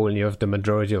control and you have the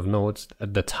majority of nodes,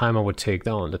 the timer would take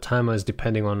down. The timer is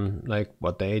depending on like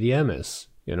what the ADM is,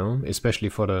 you know, especially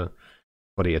for the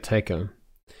attacker.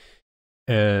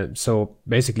 So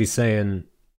basically saying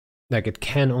like it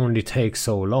can only take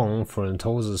so long for an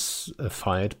Entosis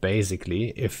fight, basically,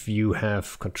 if you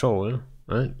have control,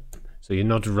 right? So you're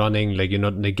not running, like you're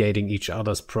not negating each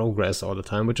other's progress all the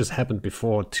time, which has happened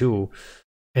before too.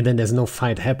 And then there's no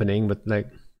fight happening, but like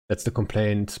that's the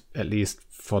complaint, at least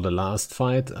for the last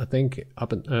fight, I think,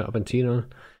 up in Tina,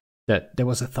 that there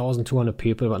was 1,200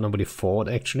 people, but nobody fought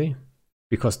actually,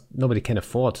 because nobody can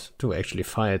afford to actually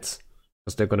fight,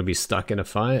 because they're going to be stuck in a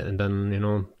fight, and then, you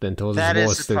know, the Entosis that war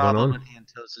is is the still going problem on. with the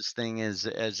Entosis thing is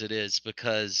as it is,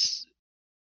 because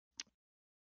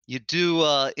you do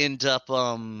end up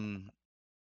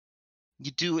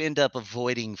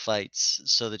avoiding fights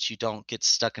so that you don't get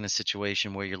stuck in a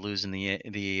situation where you're losing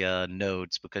the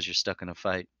nodes because you're stuck in a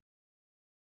fight.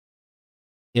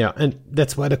 Yeah, and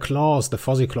that's why the claws, the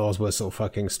fuzzy claws, were so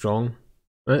fucking strong.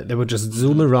 Right? They would just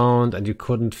zoom Mhm. around, and you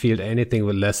couldn't field anything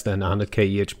with less than 100k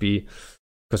EHP,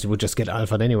 because you would just get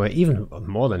alpha anyway, even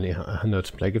more than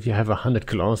 100. Like if you have 100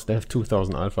 claws, they have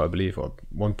 2,000 alpha, I believe, or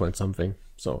 1 point something.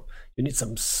 So you need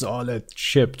some solid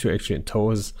chip to actually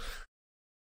Entos,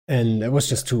 and it was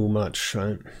just too much,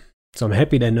 right? So I'm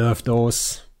happy they nerfed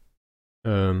those.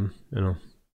 You know,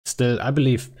 still, I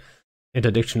believe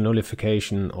interdiction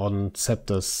nullification on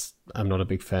scepters, I'm not a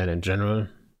big fan in general.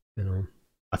 You know,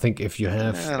 I think if you I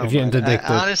don't you're mind. interdicted,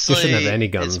 you shouldn't have Honestly, any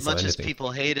as guns or much as anything.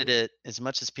 people hated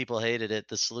it,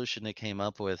 the solution they came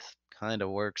up with kind of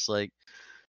works. Like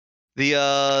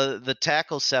the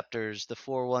tackle scepters, the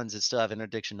 4-1s that still have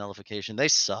interdiction nullification, they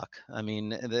suck. I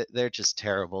mean, they're just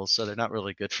terrible. So they're not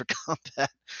really good for combat.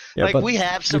 Yeah, Like but we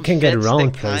have you some can get fits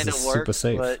around that kind places of super work,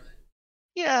 safe. but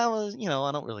yeah, well,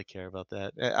 I don't really care about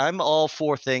that. I'm all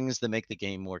for things that make the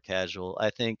game more casual. I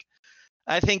think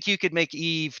you could make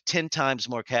Eve 10 times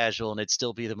more casual and it'd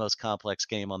still be the most complex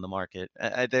game on the market.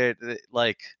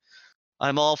 Like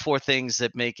I'm all for things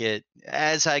that make it.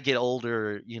 As I get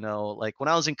older, like when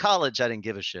I was in college, I didn't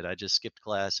give a shit. I just skipped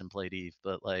class and played Eve.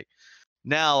 But like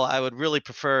now, I would really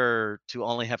prefer to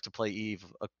only have to play Eve,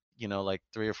 like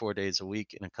 3 or 4 days a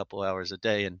week and a couple hours a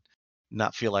day, and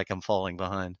not feel like I'm falling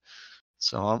behind.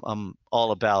 So I'm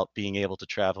all about being able to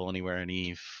travel anywhere in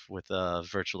Eve with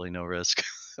virtually no risk.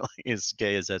 Like, as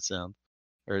gay as that sounds,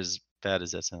 or as bad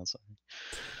as that sounds. Sorry.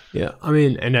 Yeah, I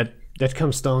mean, and that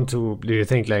comes down to, do you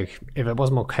think like if it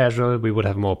was more casual, we would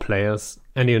have more players?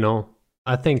 And you know,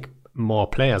 I think more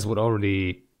players would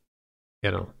already,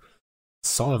 you know,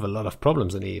 solve a lot of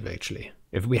problems in Eve actually.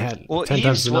 If we had Well, 10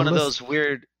 times the numbers.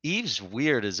 Eve's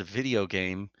weird as a video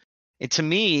game. And to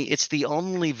me, it's the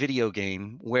only video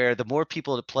game where the more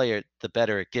people that play it, the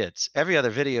better it gets. Every other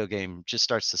video game just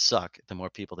starts to suck the more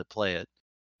people that play it,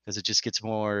 because it just gets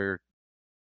more,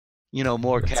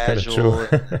 more That's kind of true.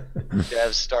 casual.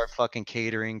 Devs start fucking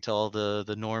catering to all the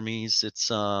normies.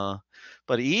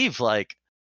 But Eve, like,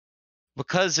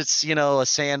 because it's a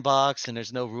sandbox and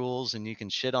there's no rules and you can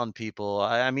shit on people.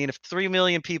 I mean, if 3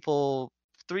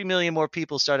 million more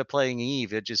people started playing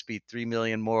Eve, it'd just be 3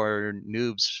 million more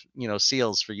noobs,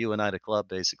 seals for you and I to club,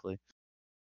 basically.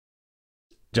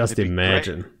 Just It'd be great.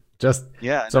 imagine. Just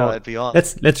Yeah, no, so it'd be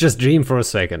awesome. let's just dream for a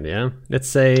second, yeah? Let's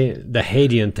say the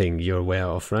Hadian thing you're aware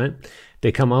of, right?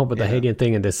 They come out with the Yeah. Hadian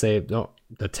thing and they say, "Oh,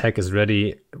 the tech is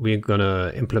ready. We're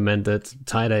gonna implement it.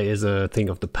 Tie-dye is a thing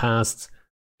of the past,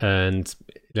 and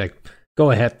like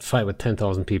go ahead, fight with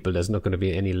 10,000 people. There's not gonna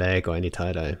be any lag or any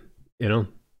tie-dye, you know?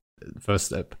 First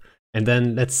step. And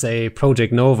then let's say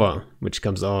Project Nova, which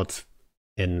comes out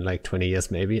in like 20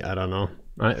 years, maybe. I don't know.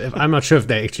 I'm not sure if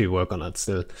they actually work on it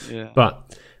still. Yeah.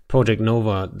 But Project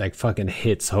Nova like fucking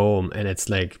hits home, and it's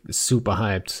like super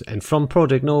hyped. And from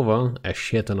Project Nova, a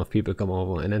shit ton of people come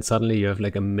over, and then suddenly you have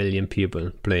like 1 million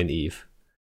people playing Eve,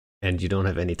 and you don't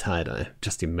have any tie-dye.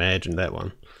 Just imagine that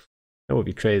one. That would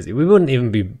be crazy. We wouldn't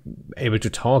even be able to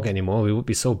talk anymore. We would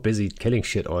be so busy killing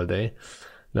shit all day.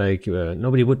 Like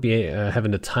nobody would be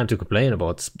having the time to complain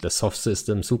about the soft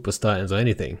system, super styles, or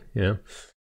anything. Yeah.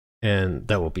 And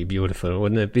that would be beautiful,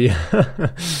 wouldn't it be?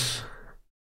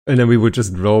 And then we would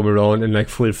just roam around in like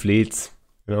full fleets.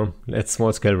 Let's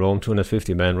small scale roam,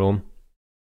 250 man roam.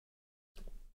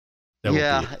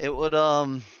 Yeah, it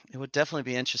would definitely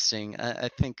be interesting. I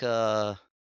think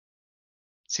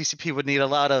CCP would need a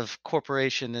lot of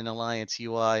corporation and alliance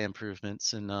UI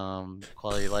improvements and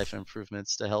quality of life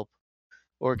improvements to help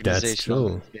organization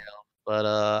on that scale. But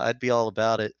I'd be all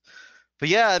about it. But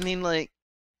yeah, I mean, like,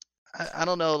 I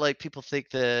don't know, like, people think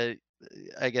that,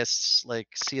 I guess, like,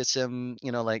 CSM,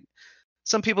 like,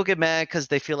 some people get mad because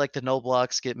they feel like the no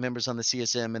blocks get members on the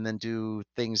CSM and then do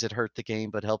things that hurt the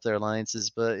game but help their alliances.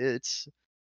 But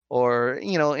or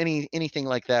anything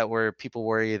like that where people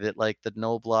worry that like the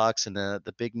no blocks and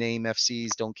the big name FCs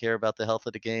don't care about the health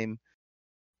of the game.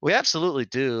 We absolutely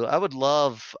do. I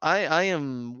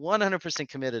am 100%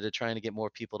 committed to trying to get more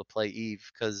people to play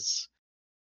Eve because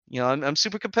I'm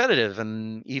super competitive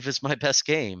and Eve is my best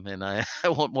game and I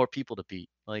want more people to beat.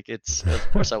 Like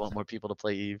of course I want more people to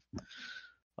play Eve.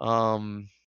 I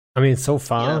mean, so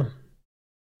far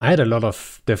I had a lot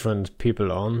of different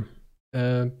people on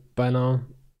by now,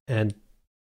 and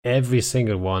every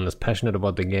single one is passionate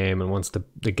about the game and wants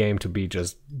the game to be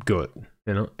just good,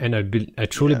 and I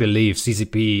truly believe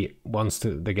CCP wants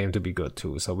the game to be good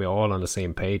too, so we're all on the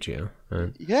same page here.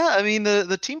 Yeah, I mean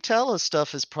the Team Talos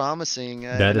stuff is promising.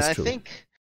 That is true.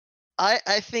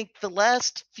 I think the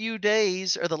last few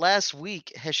days or the last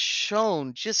week has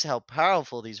shown just how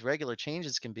powerful these regular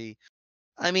changes can be.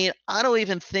 I mean, I don't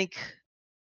even think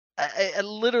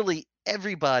literally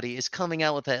everybody is coming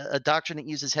out with a doctrine that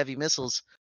uses heavy missiles.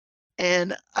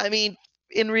 And I mean,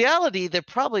 in reality, they're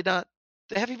probably not.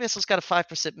 The heavy missiles got a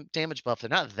 5% damage buff.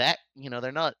 They're not that,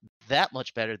 they're not that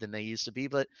much better than they used to be,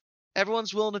 but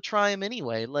everyone's willing to try them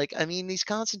anyway. Like, I mean, these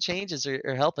constant changes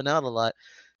are helping out a lot.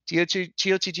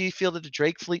 GOTG fielded a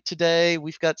Drake fleet today.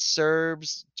 We've got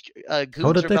Serbs. How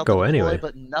did that go anyway?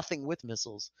 But nothing with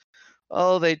missiles.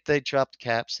 Oh, they dropped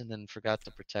caps and then forgot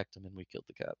to protect them, and we killed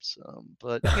the caps.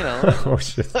 But oh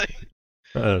shit.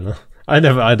 I don't know.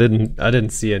 I didn't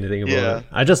see anything about it.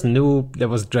 I just knew there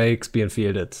was Drakes being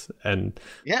fielded, and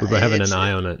we were having an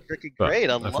eye on it. Freaking great!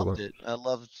 I loved it. I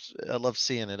loved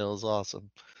seeing it. It was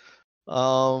awesome.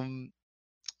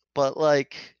 But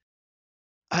like,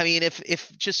 I mean,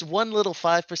 if just one little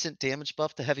 5% damage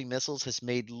buff to heavy missiles has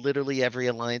made literally every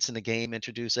alliance in the game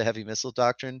introduce a heavy missile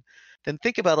doctrine, then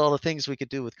think about all the things we could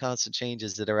do with constant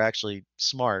changes that are actually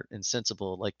smart and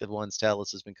sensible, like the ones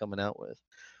Talos has been coming out with.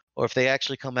 Or if they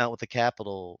actually come out with a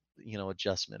capital,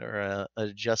 adjustment, or an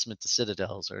adjustment to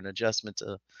citadels, or an adjustment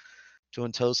to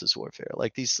Entosis warfare.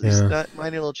 Like these minor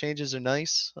little changes are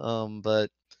nice, but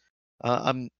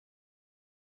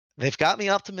they've got me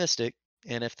optimistic.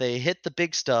 And if they hit the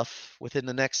big stuff within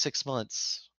the next 6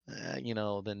 months,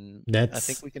 then I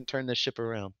think we can turn this ship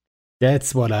around.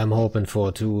 That's what I'm hoping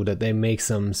for too, that they make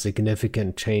some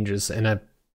significant changes. And I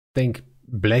think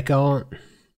Blackout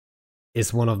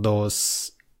is one of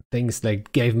those things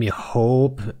that gave me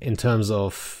hope in terms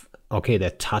of, okay,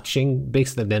 they're touching big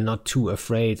stuff. They're not too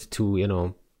afraid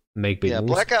to, make big moves.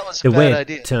 Blackout was the a way bad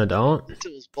it idea. turned out. It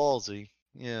was ballsy.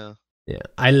 Yeah. Yeah.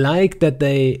 I like that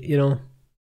they,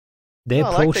 they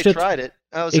approached it. Tried it.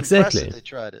 I was exactly. impressed that they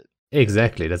tried it.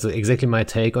 Exactly. That's exactly my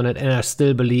take on it. And I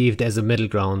still believe there's a middle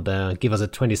ground there. Give us a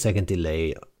 20-second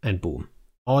delay and boom.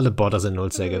 All the botters in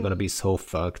Nullsec are going to be so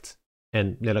fucked.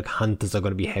 And like hunters are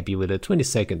going to be happy with it. 20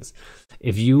 seconds.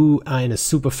 If you are in a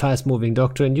super fast moving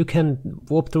doctrine, you can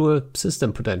warp through a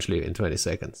system potentially in 20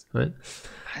 seconds, right?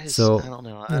 I don't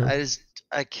know.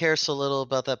 I care so little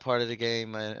about that part of the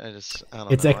game. I don't know.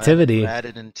 It's activity. I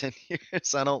haven't in 10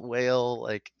 years. I don't whale.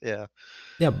 Yeah,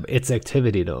 it's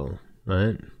activity though,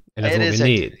 right? And that's what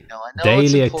we need. No, I know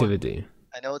daily activity.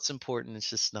 I know it's important. It's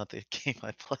just not the game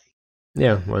I play.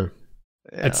 Yeah, well.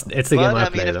 Yeah. It's the game I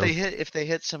play, mean, though. if they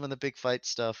hit some of the big fight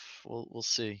stuff, we'll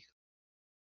see.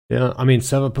 Yeah, I mean,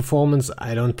 server performance,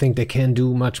 I don't think they can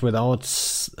do much without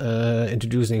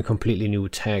introducing a completely new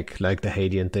tech like the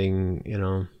Hadian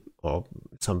thing, or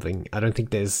something. I don't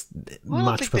think there's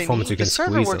much performance you can squeeze.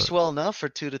 The server works well enough for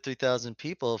 2,000 to 3,000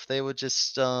 people. If they would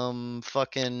just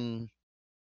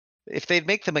if they'd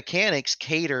make the mechanics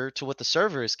cater to what the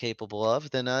server is capable of,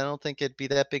 then I don't think it'd be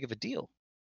that big of a deal.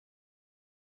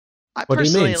 What do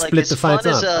you mean? Split the fights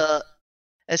up.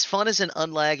 As fun as an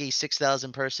unlaggy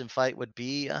 6,000 person fight would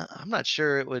be, I'm not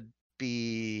sure it would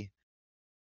be.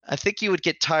 I think you would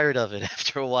get tired of it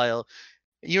after a while.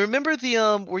 You remember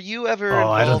the were you ever? Oh,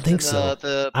 I don't think so.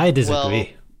 I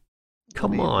disagree.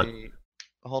 Come on.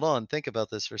 Hold on. Think about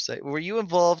this for a second. Were you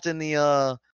involved in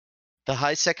the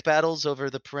high sec battles over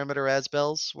the perimeter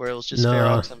Asbels, where it was just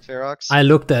Ferox and Ferox? I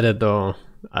looked at it though.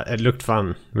 It looked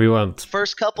fun. We weren't.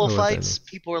 First couple we weren't fights,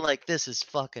 people were like, "This is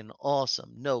fucking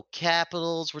awesome." No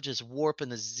capitals. We're just warping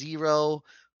to zero.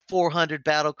 400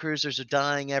 battle cruisers are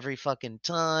dying every fucking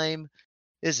time.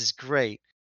 This is great.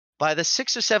 By the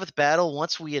 6th or 7th battle,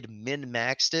 once we had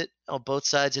min-maxed it, both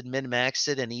sides had min-maxed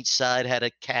it, and each side had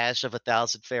a cache of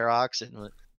 1,000 Ferox,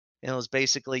 and it was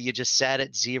basically you just sat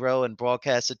at 0 and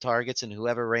broadcasted targets, and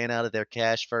whoever ran out of their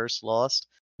cache first lost.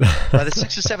 By the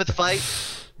 6th or 7th fight,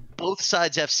 both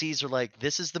sides FCs are like,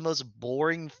 this is the most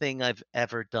boring thing I've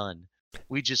ever done.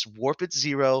 We just warp at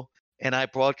 0, and I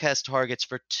broadcast targets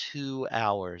for 2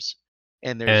 hours.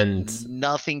 And there's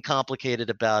nothing complicated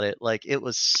about it. Like, it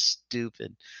was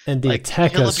stupid. And the like,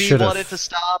 attackers should have wanted to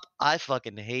stop. I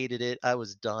fucking hated it. I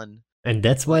was done. And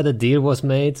that's why the deal was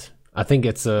made. I think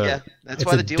it's a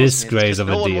why the deal disgrace of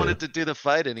a deal. No one wanted to do the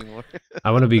fight anymore.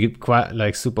 I want to be quite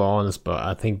like super honest, but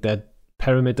I think that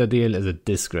perimeter deal is a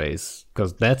disgrace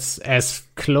because that's as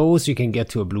close you can get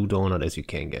to a blue donut as you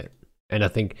can get. And I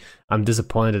think I'm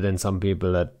disappointed in some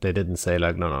people that they didn't say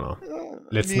like, no,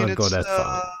 let's not go that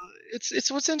far.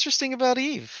 It's what's interesting about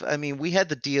Eve. I mean, we had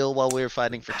the deal while we were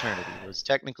fighting Fraternity. It was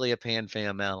technically a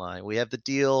Pan-Fam ally. We have the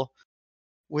deal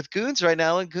with Goons right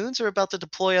now, and Goons are about to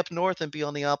deploy up north and be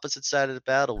on the opposite side of the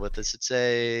battle with us.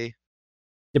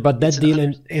 But that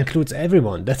deal includes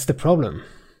everyone. That's the problem.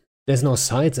 There's no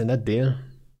sides in that deal.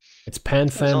 It's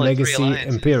Pan-Fam, Legacy,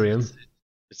 Imperium.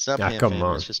 It's not Pan-Fam. Come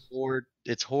on. It's just Horde.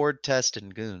 It's Horde, Test,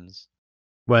 and Goons.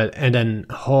 Well, and then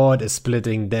Horde is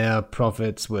splitting their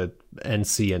profits with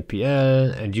NC and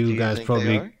PL, and you guys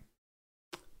probably.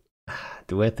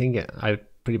 Do I think? I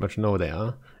pretty much know they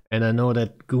are, and I know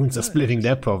that Goons are splitting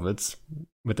their profits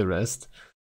with the rest.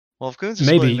 Well, if Goons are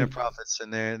splitting their profits,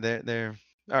 and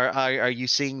are you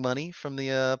seeing money from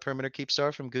the Perimeter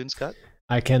Keepstar from Goons Cut?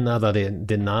 I can neither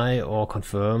deny or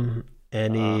confirm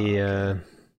any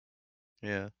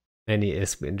any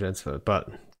ISBN transfer, but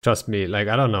trust me, like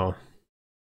I don't know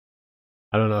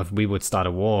if we would start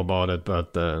a war about it,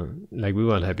 but like we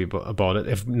weren't happy about it.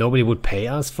 If nobody would pay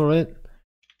us for it,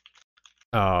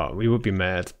 we would be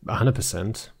mad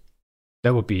 100%.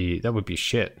 That would be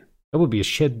shit. That would be a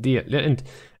shit deal. And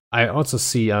I also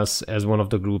see us as one of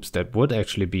the groups that would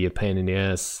actually be a pain in the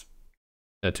ass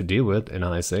to deal with in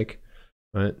ISEC.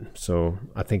 Right, so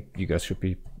I think you guys should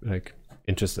be like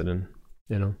interested in,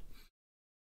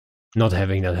 not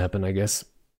having that happen. I guess.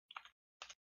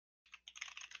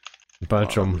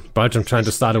 Baltrum trying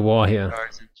to start a war here.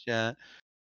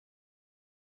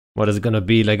 What is it gonna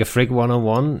be, like a frig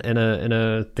 101 in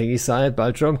a thingy side?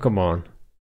 Baltrum, come on,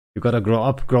 you gotta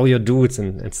grow your dudes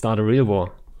and start a real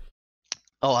war.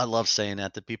 Oh, I love saying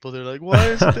that to people. They're like, why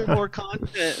isn't there more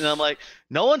content? And I'm like,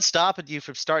 no one's stopping you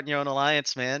from starting your own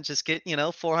alliance, man. Just get,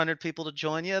 400 people to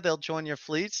join you. They'll join your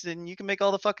fleets, and you can make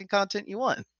all the fucking content you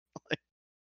want.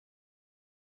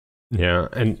 Yeah,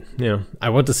 and I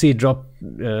want to see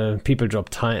people drop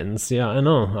Titans. Yeah, I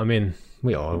know. I mean,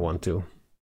 we all want to.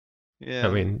 Yeah. I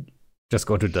mean, just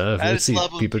go to Dev. You'll see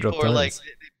people drop Titans. Like,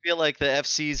 they feel like the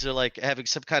FCs are like having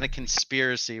some kind of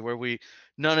conspiracy where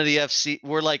none of the FC,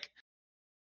 we're like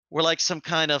some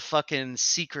kind of fucking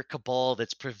secret cabal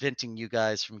that's preventing you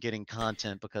guys from getting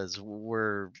content because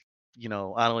we're, I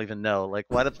don't even know. Like,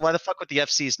 why the fuck would the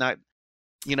FCs not,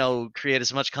 create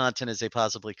as much content as they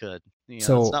possibly could?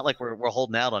 So it's not like we're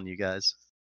holding out on you guys.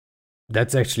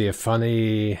 That's actually a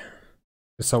funny.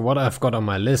 So what I've got on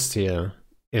my list here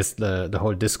is the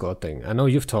whole Discord thing. I know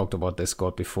you've talked about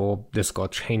Discord before.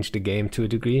 Discord changed the game to a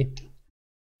degree.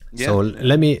 Yeah. So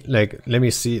let me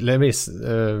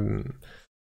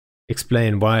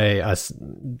explain why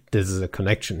this is a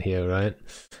connection here, right?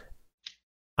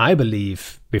 I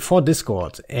believe before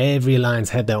Discord, every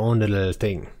alliance had their own little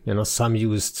thing. Some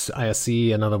used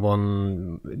IRC, another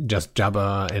one just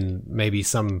Jabber, and maybe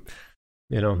some,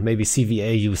 maybe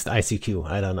CVA used ICQ.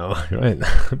 I don't know, right?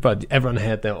 But everyone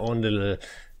had their own little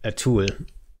tool,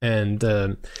 and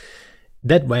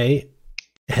that way,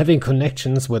 having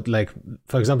connections with, like,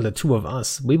 for example, the two of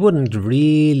us, we wouldn't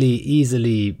really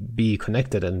easily be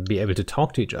connected and be able to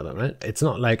talk to each other, right? It's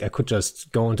not like I could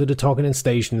just go into the Talking in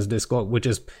Stations Discord, which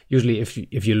is usually if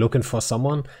you're looking for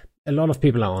someone, a lot of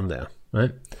people are on there,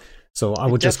 right? So I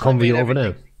would just convo you over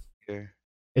there.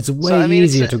 It's way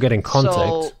easier to get in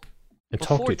contact and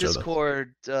talk to each other. Before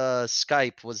Discord,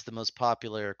 Skype was the most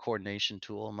popular coordination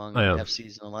tool among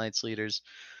FCs and alliance leaders,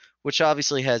 which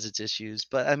obviously has its issues,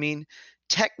 but I mean,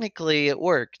 technically it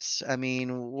worked. I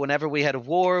mean, whenever we had a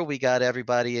war, we got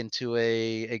everybody into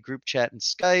a group chat in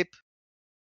Skype.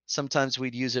 Sometimes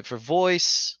we'd use it for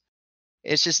voice.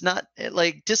 it's just not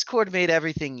like Discord made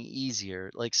everything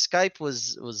easier. Like Skype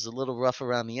was a little rough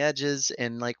around the edges,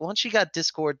 and like once you got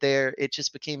Discord there, it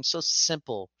just became so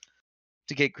simple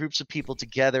to get groups of people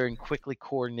together and quickly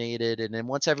coordinated. And then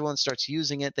once everyone starts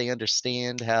using it, they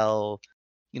understand how,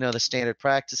 the standard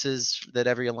practices that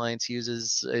every alliance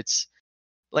uses. It's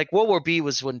like World War B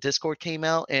was when Discord came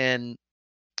out, and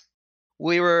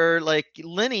we were like,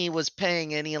 Lenny was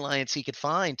paying any alliance he could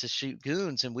find to shoot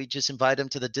goons, and we just invite him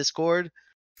to the Discord,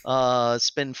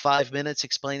 spend 5 minutes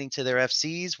explaining to their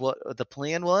FCs what the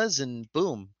plan was, and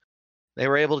boom, they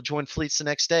were able to join fleets the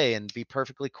next day and be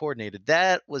perfectly coordinated.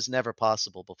 That was never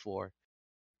possible before.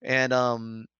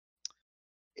 And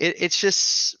it's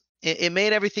just it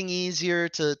made everything easier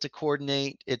to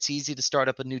coordinate. It's easy to start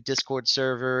up a new Discord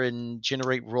server and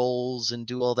generate roles and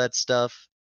do all that stuff.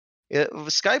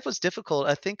 Skype was difficult.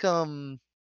 I think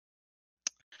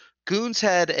Goons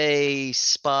had a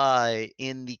spy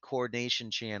in the coordination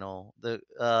channel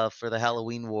for the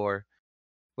Halloween War,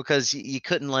 because you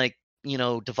couldn't like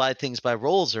divide things by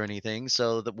roles or anything.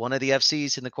 So that one of the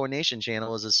FCs in the coordination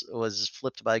channel was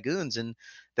flipped by Goons, and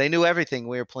they knew everything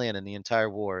we were planning the entire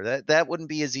war. That wouldn't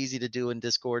be as easy to do in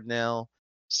Discord now.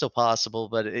 Still possible,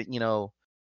 but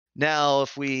now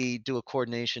if we do a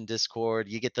coordination Discord,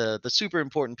 you get the super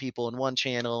important people in one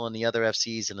channel and the other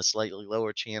FCs in a slightly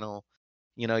lower channel.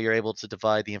 You're able to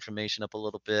divide the information up a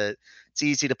little bit. It's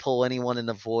easy to pull anyone in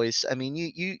the voice. I mean,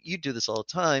 you do this all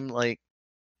the time. Like,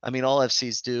 I mean, all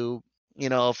FCs do.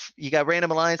 If you got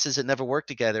random alliances that never work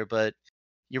together, but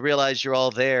you realize you're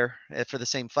all there for the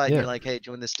same fight, and Yeah. you're like, hey,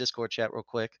 join this Discord chat real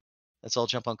quick. Let's all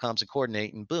jump on comms and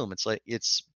coordinate, and boom,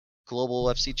 it's global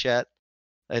FC chat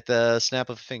at the snap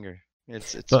of a finger.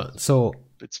 It's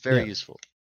very yeah, useful.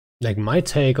 like my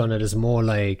take on it is more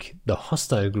like the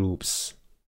hostile groups.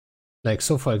 Like,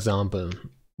 so for example,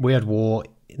 we're at war,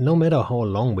 no matter how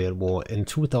long we're at war, in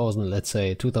 2000, let's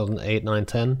say 2008, 9,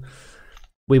 10,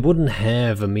 we wouldn't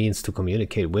have a means to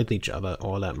communicate with each other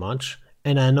all that much.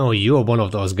 And I know you're one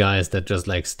of those guys that just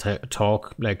likes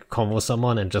talk, like convo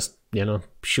someone and just,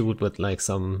 shoot with like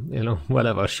some,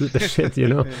 whatever, shoot the shit,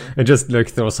 and just like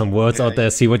throw some words out there,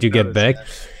 see what you get back.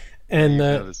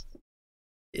 And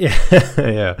yeah,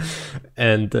 yeah.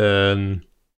 And,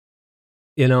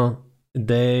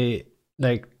 they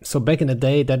like, so back in the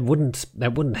day that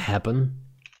wouldn't happen.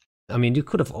 I mean, you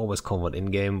could have always covered in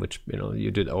game, which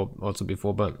you did also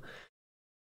before, but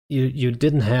you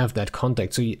didn't have that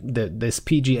contact. So this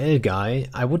PGL guy,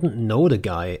 I wouldn't know the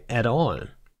guy at all.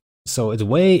 So it's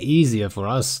way easier for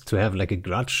us to have like a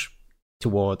grudge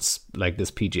towards like this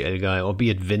PGL guy, or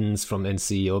be it Vince from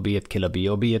NC, or be it Killer B,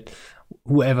 or be it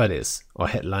whoever it is, or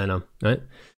Headliner, right?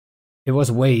 It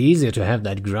was way easier to have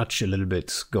that grudge a little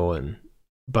bit going.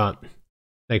 But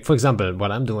like, for example,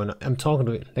 what I'm doing, I'm talking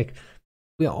to like,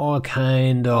 we're all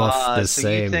kind of the so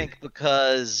same. You think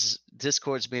because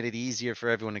Discord's made it easier for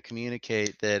everyone to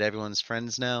communicate that everyone's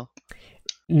friends now?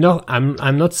 No,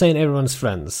 I'm not saying everyone's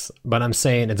friends, but I'm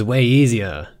saying it's way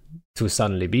easier to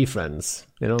suddenly be friends,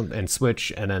 and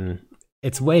switch, and then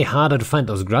it's way harder to find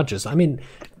those grudges. I mean,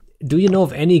 do you know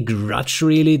of any grudge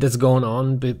really that's going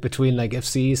on between like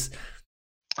FCs?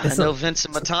 I know Vince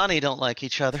and Matani don't like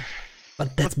each other.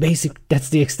 But that's basic. That's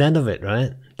the extent of it,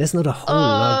 right? There's not a whole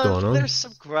lot going on. There's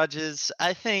some grudges.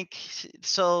 I think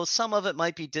so. Some of it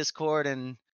might be Discord,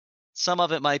 and some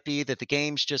of it might be that the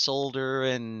game's just older,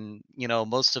 and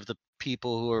most of the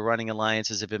people who are running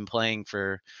alliances have been playing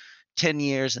for 10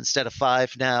 years instead of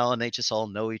 5 now, and they just all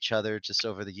know each other just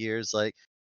over the years. Like,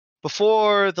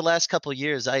 before the last couple of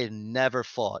years, I had never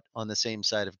fought on the same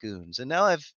side of Goons, and now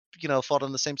I've fought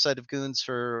on the same side of Goons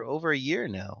for over a year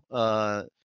now.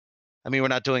 I mean, we're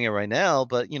not doing it right now,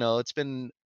 but it's been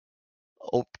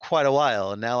quite a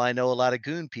while, and now I know a lot of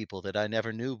Goon people that I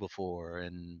never knew before.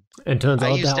 And turns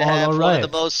out they're all right.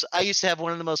 I used to have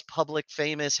one of the most public,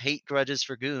 famous hate grudges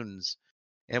for Goons,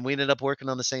 and we ended up working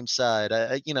on the same side.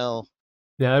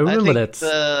 Yeah, I remember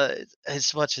that.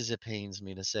 As much as it pains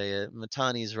me to say it,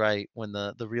 Matani's right when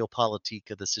the real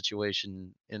politique of the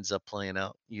situation ends up playing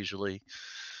out. Usually,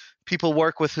 people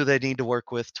work with who they need to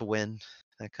work with to win,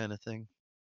 that kind of thing.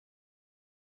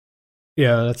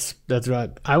 Yeah, that's right.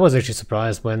 I was actually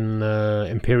surprised when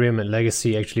Imperium and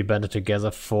Legacy actually banded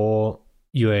together for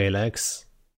UALX.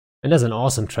 And there's an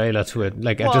awesome trailer to it.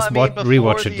 Like, I just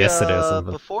rewatched it yesterday or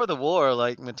something. Before the war,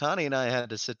 like, Matani and I had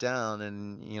to sit down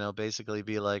and, basically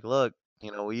be like, look,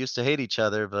 we used to hate each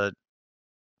other, but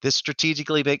this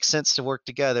strategically makes sense to work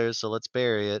together, so let's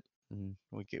bury it. And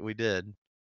we did.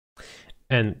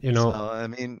 And, so, I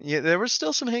mean, yeah, there were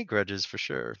still some hate grudges for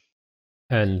sure.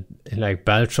 And like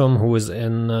Baltrum, who was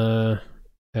in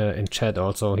in chat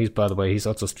also. He's, by the way, he's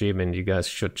also streaming. You guys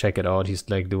should check it out. He's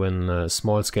like doing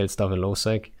small scale stuff in low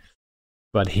sec.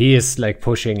 But he is like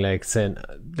pushing, like saying,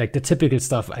 like the typical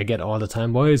stuff I get all the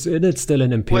time. Why is it still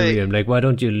an Imperium? Wait, like, why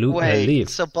don't you leave?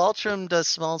 so Baltrum does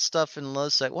small stuff in low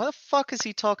sec. What the fuck is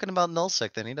he talking about null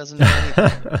sec then? He doesn't know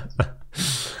anything.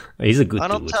 He's a good I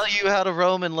don't dude. tell you how to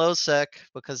roam in low sec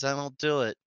because I don't do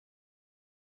it.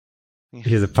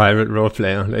 He's a pirate role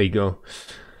player. There you go.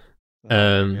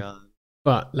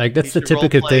 But like that's the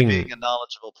typical thing. Being a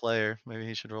knowledgeable player, maybe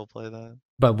he should roleplay that.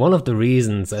 But one of the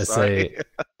reasons I say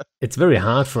it's very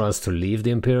hard for us to leave the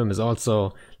Imperium is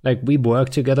also like we work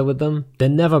together with them. They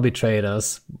never betrayed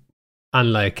us,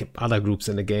 unlike other groups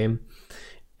in the game.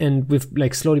 And we've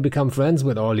like slowly become friends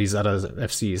with all these other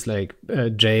FCs, like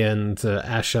Jay and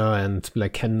Asher, and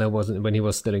like Kenda wasn't when he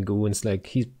was still in Goons. Like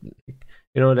he's,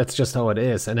 that's just how it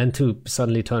is. And then to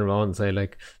suddenly turn around and say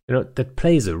like, that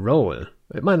plays a role.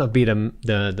 It might not be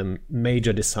the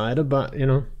major decider, but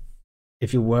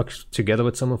if you work together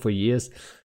with someone for years,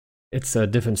 it's a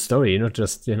different story. You're not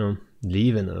just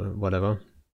leaving or whatever.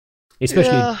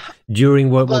 Especially during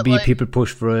World War B, people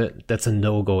push for it. That's a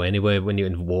no-go anyway. When you're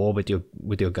in war with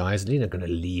your guys, they're not gonna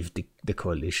leave the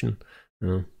coalition.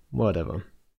 Whatever.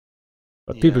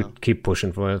 But people keep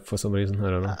pushing for it for some reason. I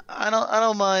don't know. I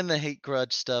don't mind the hate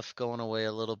grudge stuff going away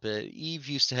a little bit. Eve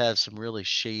used to have some really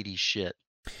shady shit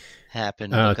happen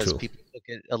because people took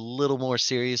it a little more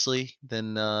seriously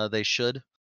than they should.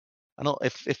 I don't.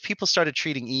 If people started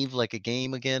treating Eve like a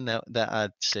game again, that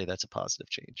I'd say that's a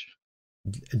positive change.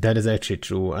 That is actually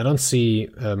true. I don't see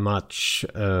much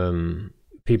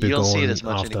people. You don't going see it as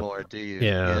much after... anymore, do you?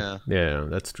 Yeah,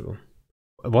 that's true.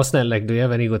 Wasn't that like? Do you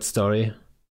have any good story?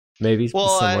 Maybe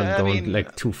someone going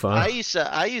like too far. I used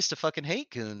to fucking hate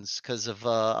Goons because of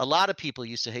a lot of people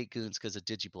used to hate Goons because of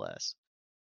Digiblast.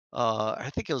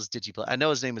 I think it was Digiblast. I know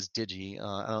his name was Digi.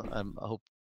 I hope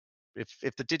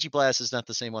if the Digiblast is not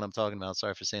the same one I'm talking about,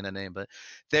 sorry for saying that name, but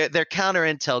their counter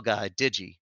intel guy,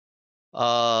 Digi,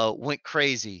 went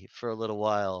crazy for a little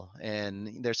while,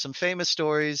 and there's some famous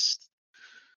stories.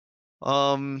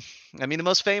 I mean, the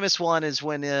most famous one is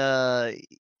when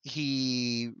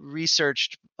he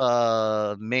researched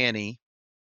Manny,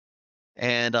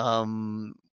 and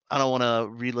I don't want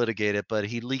to relitigate it, but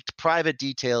he leaked private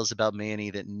details about Manny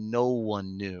that no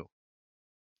one knew,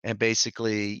 and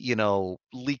basically,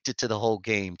 leaked it to the whole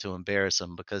game to embarrass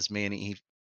him because Manny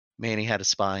had a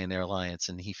spy in their alliance,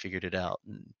 and he figured it out.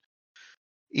 And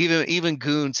even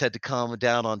Goons had to come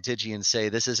down on Digi and say,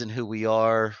 "This isn't who we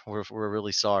are. We're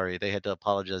really sorry." They had to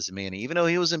apologize to Manny, even though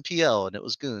he was in PL and it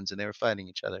was Goons and they were fighting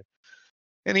each other.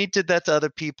 And he did that to other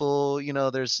people.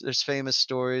 There's famous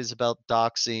stories about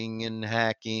doxing and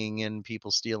hacking and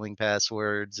people stealing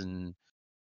passwords and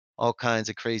all kinds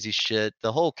of crazy shit.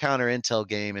 The whole counter intel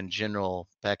game in general,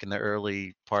 back in the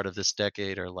early part of this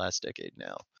decade or last decade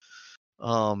now,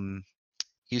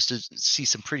 used to see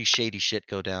some pretty shady shit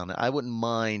go down. I wouldn't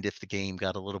mind if the game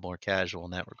got a little more casual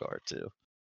in that regard too.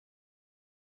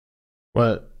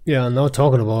 Well, yeah, now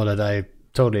talking about it, I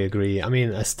totally agree. I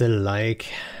mean, I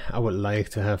would like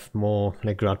to have more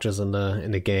like grudges in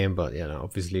the game, but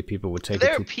obviously people would take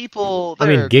there it. Are people. I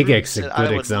mean, Gigex is a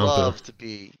good example. Love to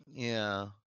be,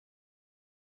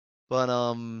 but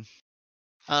I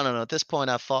don't know. At this point,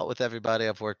 I've fought with everybody.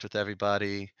 I've worked with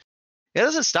everybody. It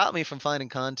doesn't stop me from finding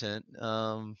content.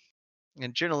 And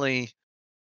generally,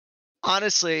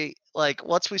 honestly, like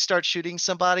once we start shooting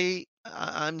somebody,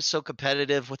 I'm so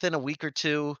competitive. Within a week or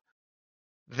two,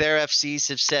 their FCs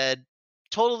have said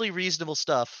totally reasonable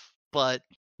stuff, but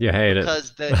you hate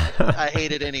because I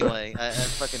hate it anyway. I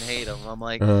fucking hate them. I'm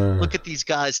like, look at these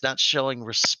guys not showing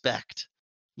respect.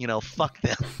 Fuck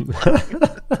them.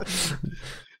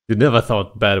 You never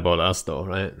thought bad about us, though,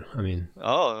 right? I mean,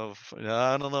 I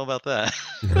don't know about that.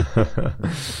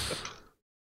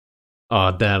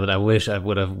 Oh damn it! I wish I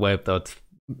would have wiped out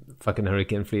fucking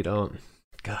Hurricane Fleet out.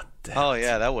 God damn. Oh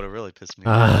yeah, that would have really pissed me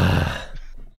off.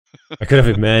 I could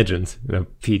have imagined,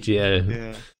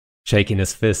 PGL shaking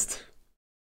his fist.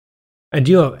 And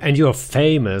you're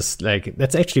famous. Like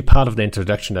that's actually part of the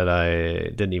introduction that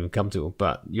I didn't even come to.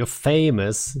 But you're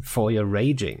famous for your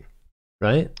raging,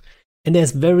 right? And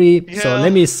there's so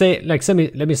let me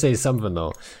say something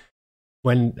though.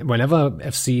 Whenever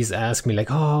FCs ask me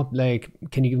like, oh, like,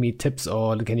 can you give me tips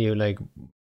or can you like,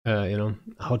 how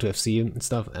to FC and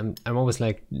stuff? I'm always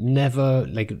like, never,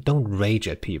 like, don't rage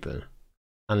at people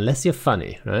unless you're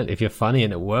funny, right? If you're funny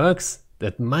and it works,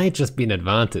 that might just be an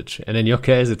advantage. And in your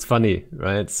case, it's funny,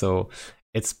 right? So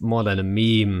it's more than a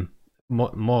meme,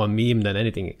 more a meme than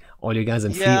anything. All you guys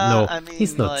in Fleet know,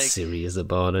 he's not serious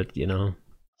about it,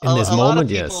 In this moment,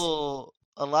 yes.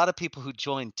 a lot of people who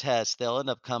join tests, they'll end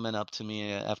up coming up to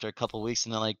me after a couple weeks,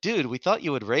 and they're like, "Dude, we thought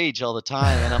you would rage all the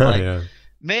time," and I'm like, Yeah,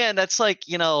 "Man, that's like,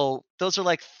 those are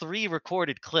like 3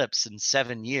 recorded clips in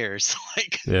 7 years."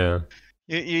 Like, yeah.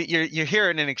 you're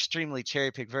hearing an extremely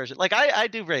cherry picked version. Like, I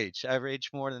do rage. I rage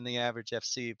more than the average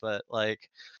FC, but, like,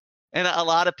 and a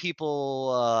lot of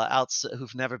people,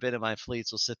 who've never been in my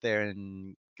fleets will sit there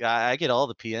and I get all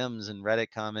the PMs and Reddit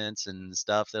comments and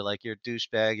stuff. They're like, "You're a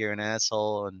douchebag, you're an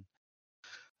asshole," and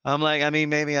I'm like, I mean,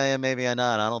 maybe I am, maybe I'm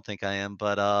not. I don't think I am,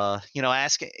 but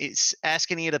ask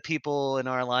any of the people in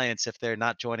our alliance if they're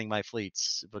not joining my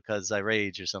fleets because I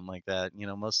rage or something like that.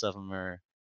 Most of them are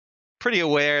pretty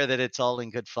aware that it's all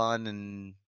in good fun,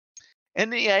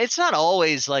 and yeah, it's not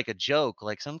always like a joke.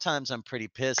 Like, sometimes I'm pretty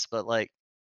pissed, but, like,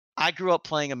 I grew up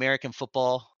playing American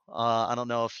football. I don't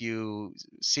know if you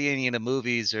see any of the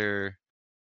movies or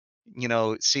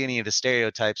see any of the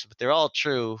stereotypes, but they're all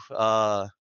true.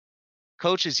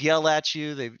 Coaches yell at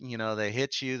you, they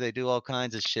hit you, they do all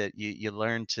kinds of shit. You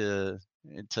learn to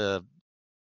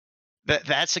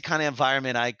that's the kind of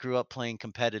environment I grew up playing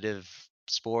competitive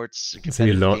sports, So you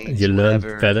competitive learn, you games, learned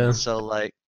whatever. And better. so,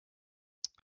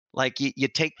 like you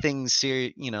take things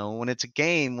serious, when it's a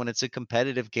game, when it's a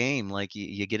competitive game, like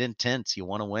you get intense, you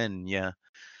want to win. Yeah.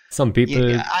 Some Yeah,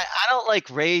 people, I don't like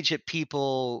rage at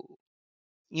people,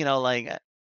 like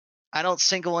I don't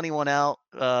single anyone out.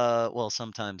 Well,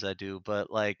 sometimes I do, but,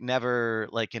 like, never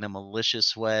like in a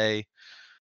malicious way.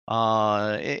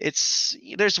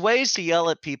 There's ways to yell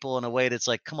at people in a way that's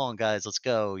like, come on, guys, let's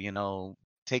go.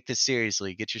 Take this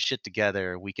seriously. Get your shit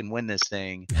together. We can win this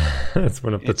thing. that's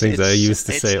one of the It's things I it's used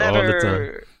to it's say all the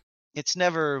time.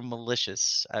 never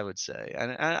malicious, I would say.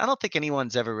 And I don't think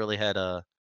anyone's ever really had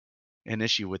an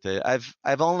issue with it.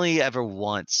 I've only ever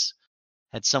once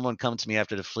had someone come to me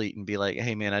after the fleet and be like,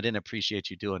 "Hey, man, I didn't appreciate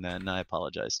you doing that," and I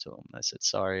apologized to him. I said,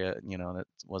 "Sorry, that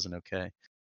wasn't okay."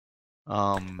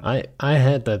 Um, I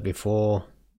had that before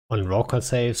on rocker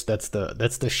saves. That's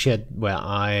the shit where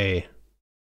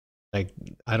like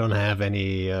I don't have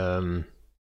any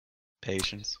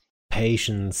Patience.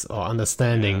 patience or Yeah.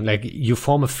 understanding. Like, you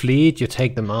form a fleet, you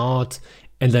take them out,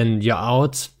 and then you're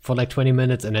out for like 20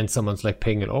 minutes, and then someone's like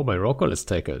paying it. Oh, my rocker is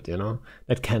tackled,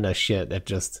 that kind of shit. That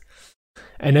just,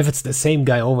 and if it's the same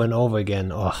guy over and over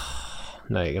again, oh,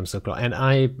 like, I'm so close. And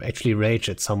I actually rage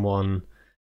at someone.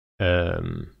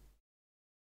 Um,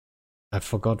 I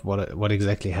forgot what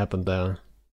exactly happened there,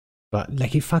 but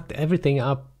like, he fucked everything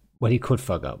up what he could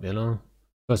fuck up,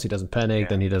 First he doesn't panic, Yeah.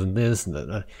 then he doesn't this, and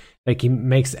that. Like, he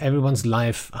makes everyone's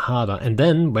life harder. And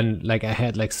then when, like, I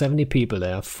had like 70 people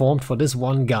there formed for this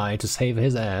one guy to save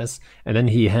his ass, and then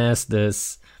he has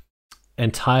this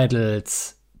entitled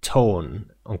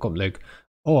tone on like,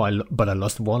 oh, but I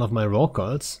lost one of my raw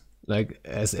cards, like,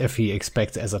 as if he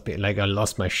expects as a like, I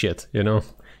lost my shit,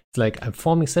 It's like, I'm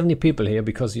forming 70 people here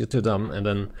because you're too dumb, and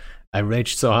then I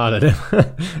raged so hard at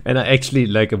him. And I actually,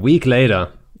 like, a week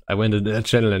later, I went to that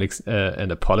channel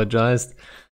and apologized.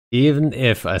 Even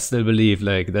if I still believe,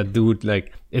 like, that dude,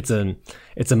 like, it's a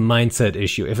mindset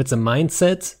issue. If it's a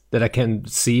mindset that I can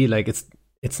see, like,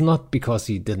 it's not because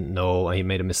he didn't know or he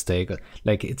made a mistake.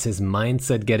 Like, it's his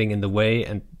mindset getting in the way,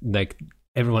 and, like,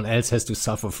 everyone else has to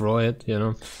suffer for it.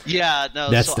 Yeah, no,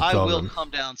 That's so the problem. I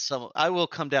will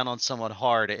come down on someone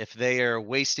hard if they are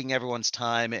wasting everyone's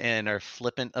time and are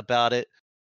flippant about it.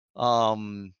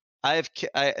 Um,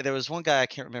 there was one guy, I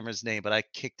can't remember his name, but I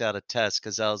kicked out a test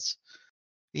because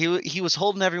he was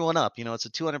holding everyone up. It's a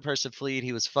 200-person fleet.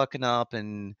 He was fucking up,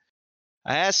 and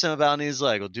I asked him about it, and he's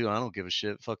like, "Well, dude, I don't give a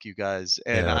shit. Fuck you guys."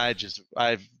 And Yeah.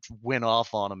 I went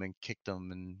off on him and kicked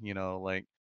him, and like,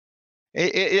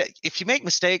 if you make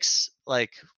mistakes,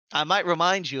 like, I might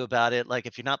remind you about it. Like,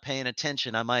 if you're not paying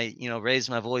attention, I might, raise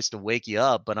my voice to wake you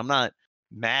up, but I'm not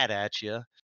mad at you.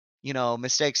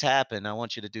 Mistakes happen. I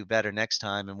want you to do better next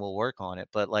time, and we'll work on it.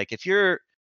 But, like, if you're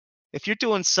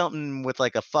doing something with,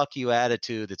 like, a fuck you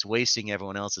attitude that's wasting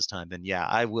everyone else's time, then yeah,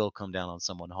 I will come down on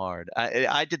someone hard.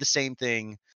 I did the same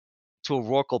thing to a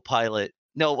Rorqual pilot.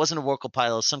 No, it wasn't a Rorqual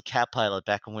pilot. It was some cap pilot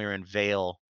back when we were in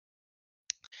Vale.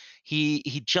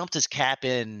 He jumped his cap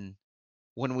in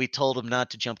when we told him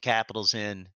not to jump capitals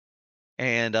in,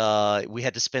 and we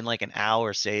had to spend like an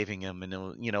hour saving him,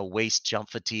 and waste jump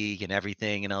fatigue and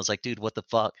everything. And I was like, dude, what the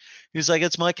fuck? He was like,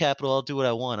 it's my capital. I'll do what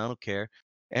I want. I don't care.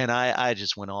 And I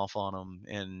just went off on him,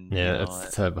 and Yeah, that's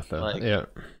the type of stuff. like, Yeah.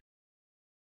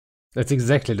 That's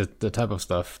exactly the type of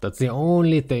stuff. That's the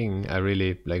only thing I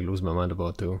really, like, lose my mind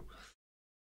about too.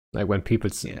 Like, when people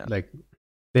yeah, like,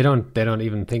 they don't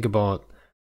even think about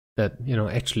that.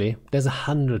 Actually, there's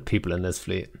 100 people in this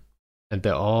fleet, and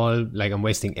they're all like, I'm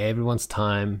wasting everyone's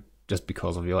time just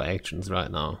because of your actions right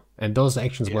now. And those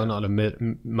actions were not a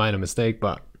minor mistake,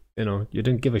 but you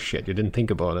didn't give a shit. You didn't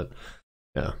think about it.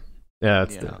 Yeah.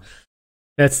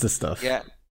 That's the stuff. Yeah.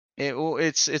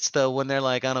 It's the when they're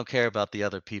like, I don't care about the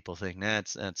other people thing.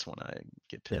 That's when I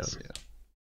get pissed. Yeah.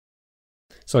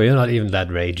 So you're not even that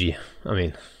ragey. I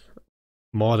mean,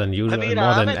 more than usual,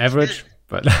 more than average.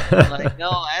 But like,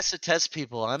 no, acid test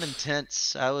people. I'm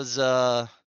intense. I was I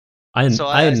knew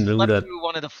that. Through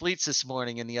one of the fleets this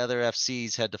morning, and the other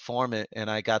FCs had to form it, and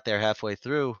I got there halfway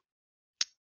through,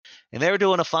 and they were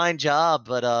doing a fine job.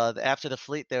 But after the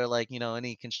fleet, they were like,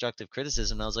 any constructive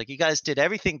criticism? And I was like, you guys did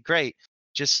everything great,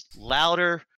 just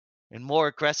louder and more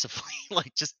aggressively.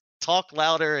 Like, just talk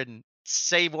louder and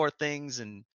say more things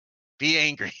and be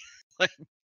angry. Like,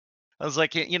 I was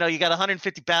like, you got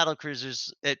 150 battle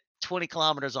cruisers at 20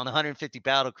 kilometers on 150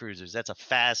 battle cruisers. That's a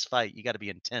fast fight. You got to be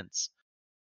intense.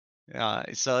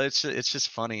 So it's just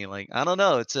funny. Like, I don't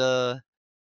know. It's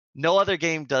no other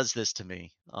game does this to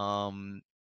me.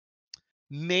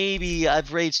 Maybe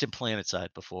I've raged in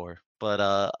PlanetSide before,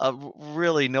 but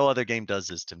really no other game does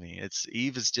this to me.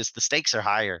 Eve is just, the stakes are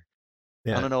higher.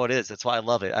 Yeah. I don't know what it is. That's why I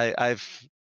love it.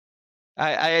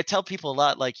 I tell people a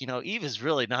lot, like, Eve is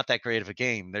really not that great of a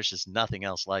game. There's just nothing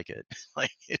else like it.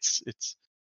 Like, it's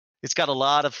got a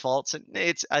lot of faults, and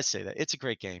I say that it's a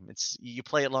great game. You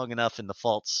play it long enough, and the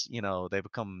faults, they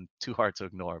become too hard to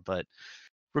ignore. But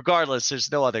regardless,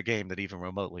 there's no other game that even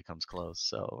remotely comes close.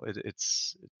 So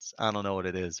it's I don't know what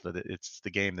it is, but it's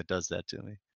the game that does that to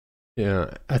me.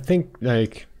 Yeah, I think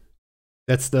like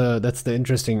that's the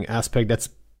interesting aspect.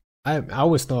 I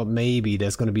always thought maybe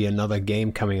there's going to be another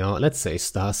game coming out. Let's say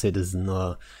Star Citizen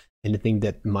or anything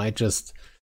that might just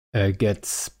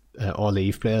get all the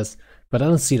Eve players. But I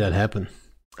don't see that happen.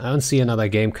 I don't see another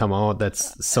game come out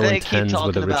that's so intense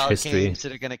with a rich history. Games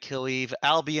that are going to kill Eve.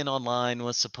 Albion Online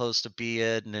was supposed to be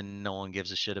it, and then no one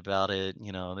gives a shit about it.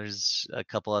 There's a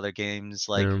couple other games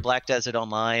like Black Desert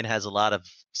Online has a lot of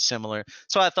similar.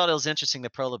 So I thought it was interesting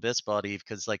that Pearl Abyss bought Eve,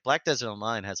 because like Black Desert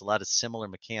Online has a lot of similar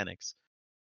mechanics.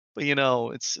 But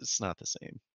it's not the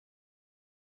same.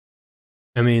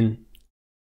 I mean,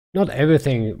 not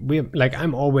everything.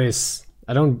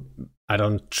 I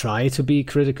don't try to be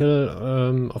critical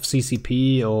of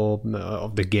CCP or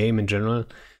of the game in general.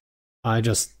 I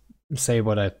just say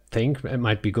what I think. It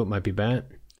might be good, might be bad.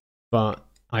 But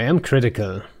I am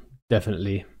critical,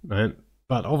 definitely. Right?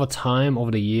 But over time,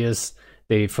 over the years,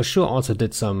 they for sure also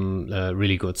did some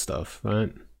really good stuff,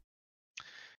 right?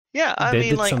 Yeah, I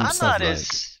mean, like,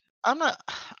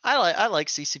 I like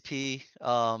CCP.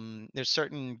 There's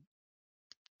certain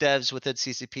devs within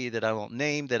CCP that I won't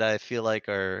name that I feel like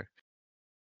are,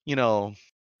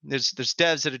 there's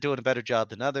devs that are doing a better job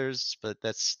than others, but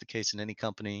that's the case in any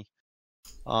company.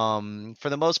 For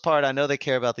the most part, I know they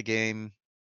care about the game.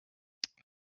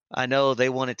 I know they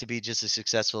want it to be just as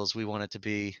successful as we want it to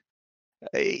be.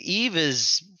 Eve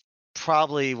is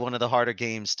probably one of the harder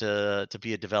games to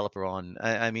be a developer on.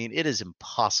 I mean, it is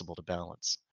impossible to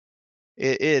balance.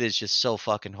 It is just so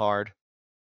fucking hard.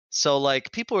 So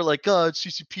like, people are like, God,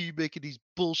 CCP making these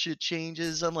bullshit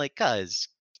changes. I'm like, guys,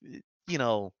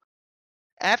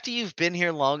 after you've been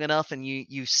here long enough and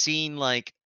you've seen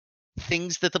like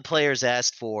things that the players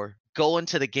asked for go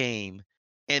into the game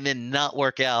and then not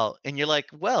work out, and you're like,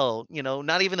 well,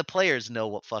 not even the players know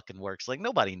what fucking works. Like,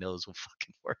 nobody knows what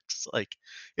fucking works. Like,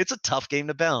 it's a tough game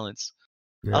to balance.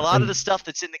 Yeah, a lot of the stuff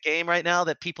that's in the game right now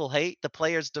that people hate, the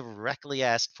players directly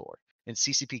asked for, and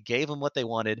CCP gave them what they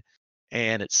wanted,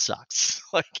 and it sucks.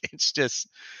 Like, it's just,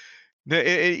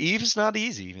 Eve's not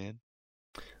easy, man.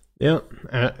 Yeah,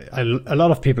 a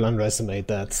lot of people underestimate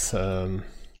that,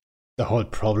 the whole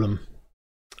problem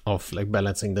of like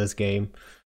balancing this game.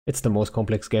 It's the most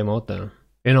complex game out there.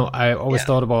 I always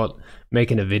thought about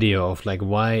making a video of like,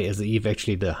 why is Eve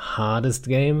actually the hardest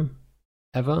game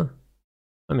ever?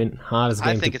 I mean, hardest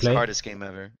game to play. I think it's the hardest game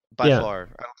ever, by far.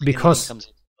 I don't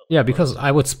think because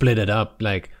I would split it up.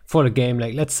 Like, for a game,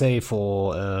 like let's say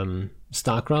for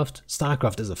StarCraft.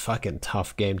 StarCraft is a fucking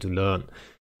tough game to learn,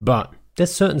 but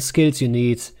there's certain skills you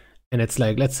need, and it's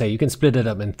like, let's say you can split it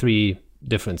up in 3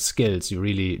 different skills you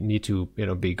really need to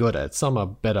be good at. Some are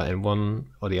better in one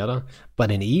or the other,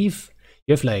 but in Eve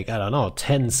you have like, I don't know,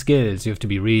 10 skills you have to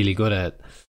be really good at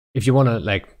if you want to,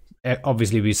 like,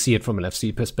 obviously we see it from an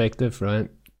FC perspective,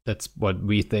 right? That's what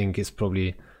we think is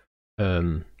probably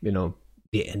the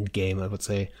end game, I would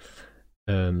say.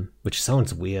 which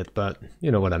sounds weird, but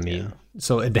you know what I Yeah. mean.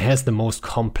 So it has the most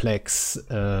complex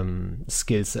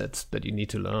skill set that you need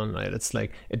to learn. Right? It's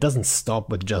like it doesn't stop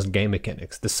with just game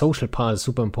mechanics. The social part is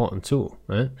super important too,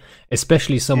 right?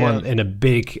 Especially Yeah. someone in a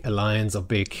big alliance or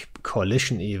big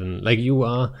coalition, even like you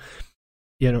are.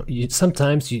 You know,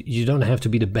 sometimes you don't have to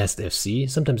be the best FC.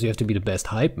 Sometimes you have to be the best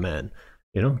hype man.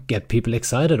 You know, get people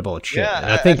excited about shit. Yeah,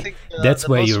 And I I think think that's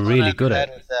the where most you're fun I really ever good had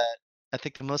at. with that. I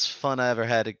think the most fun I ever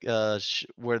had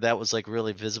where that was like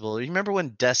really visible. You remember when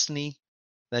Destiny,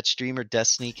 that streamer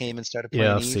Destiny, came and started Yeah,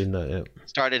 playing I've Eve? seen that. Yeah.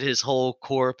 Started his whole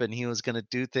corp, and he was gonna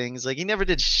do things like he never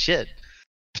did shit.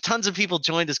 Tons of people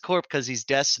joined his corp because he's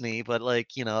Destiny, but like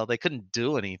they couldn't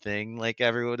do anything. Like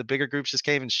everyone, the bigger groups just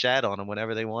came and shat on him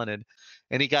whenever they wanted,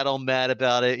 and he got all mad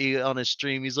about it. On his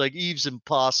stream, he's like, "Eve's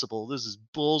impossible. This is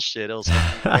bullshit." Else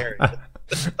like hilarious.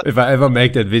 If I ever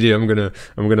make that video, I'm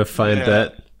gonna find Yeah,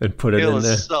 that and put it it in was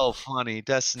there. so funny.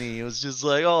 Destiny, it was just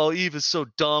like, "Oh, Eve is so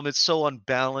dumb. It's so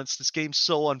unbalanced. This game's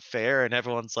so unfair," and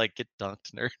everyone's like, "Get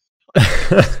dunked, nerd."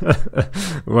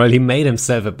 Well, he made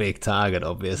himself a big target,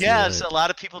 obviously, Yes, right? a lot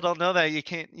of people don't know that. You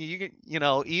can't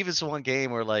Eve is one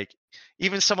game where like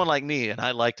even someone like me, and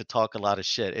I like to talk a lot of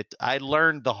shit. I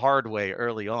learned the hard way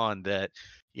early on that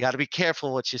you got to be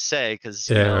careful what you say because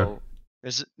Yeah.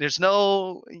 there's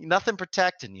nothing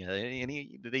protecting you.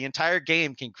 The entire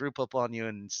game can group up on you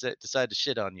and decide to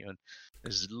shit on you, and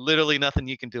there's literally nothing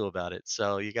you can do about it.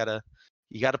 So you gotta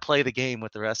play the game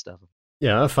with the rest of them.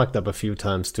 Yeah, I fucked up a few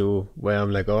times too, where I'm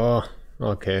like, oh,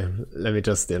 okay, let me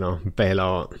just, bail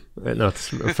out and not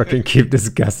fucking keep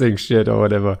discussing shit or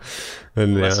whatever.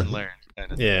 And yeah, Lesson learned,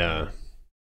 kind of thing. yeah.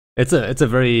 It's a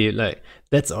very like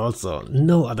that's also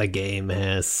no other game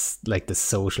has like the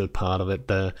social part of it,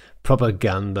 the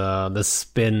propaganda, the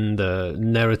spin, the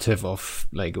narrative of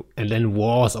like and then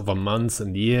wars over months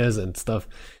and years and stuff.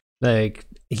 Like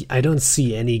I don't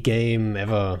see any game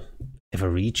ever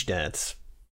reach that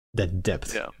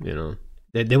depth, Yeah. you know.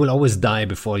 They will always die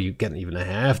before you get even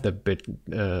half the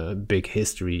big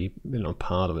history,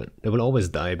 part of it. They will always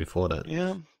die before that.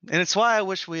 Yeah, and it's why I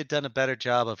wish we had done a better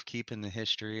job of keeping the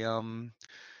history.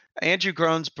 Andrew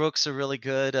Groen's books are really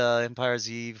good.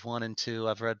 Empire's Eve 1 and 2.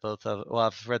 I've read both of. Well,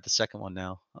 I've read the second one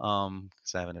now.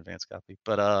 Because I have an advanced copy.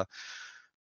 But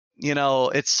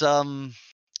it's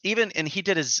even and he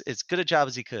did as good a job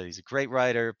as he could. He's a great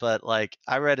writer, but like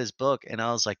I read his book and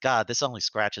I was like, God, this only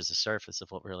scratches the surface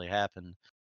of what really happened.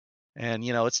 And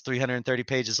it's 330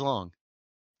 pages long.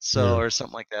 So, Yeah. or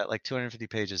something like that, like 250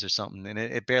 pages or something, and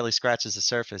it barely scratches the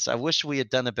surface. I wish we had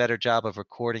done a better job of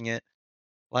recording it.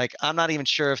 Like, I'm not even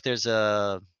sure if there's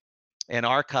an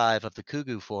archive of the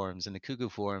Kugu forums. In the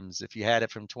Kugu forums, if you had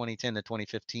it from 2010 to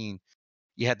 2015,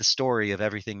 you had the story of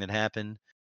everything that happened.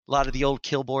 A lot of the old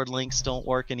Killboard links don't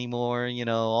work anymore,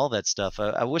 all that stuff.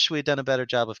 I wish we had done a better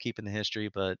job of keeping the history,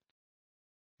 but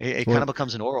it kind Well, of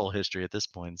becomes an oral history at this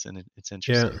point, and it's yeah,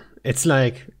 interesting. it's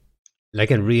like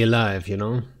in real life,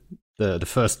 the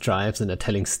first tribes and they're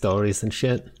telling stories and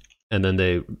shit, and then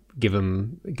they give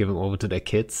them over to their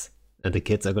kids, and the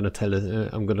kids are gonna tell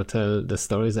I'm gonna tell the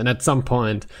stories, and at some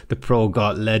point the pro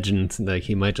god legend, like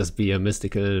he might just be a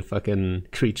mystical fucking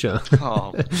creature.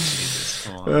 Oh, Jesus,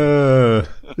 come on.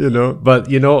 But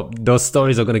those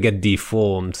stories are gonna get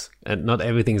deformed, and not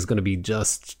everything is gonna be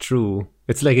just true.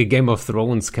 It's like a Game of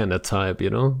Thrones kind of type.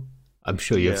 I'm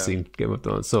sure you've Yeah. seen Game of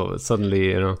Thrones. So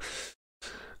suddenly,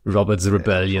 Robert's Yeah,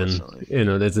 Rebellion,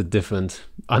 unfortunately. there's a different.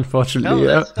 Unfortunately, No,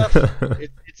 yeah. that stuff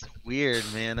it's weird,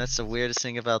 man. That's the weirdest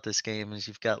thing about this game is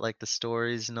you've got like the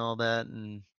stories and all that,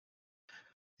 and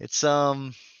it's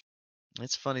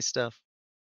it's funny stuff.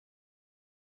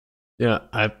 Yeah,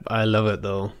 I love it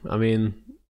though. I mean,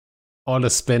 all the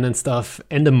spin and stuff.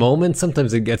 In the moment,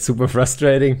 sometimes it gets super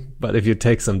frustrating. But if you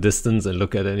take some distance and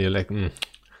look at it, and you're like,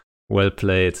 well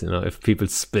played. If people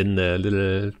spin their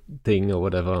little thing or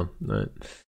whatever, right?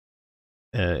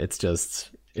 It's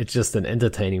just an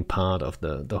entertaining part of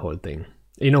the whole thing.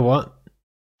 You know what?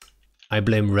 I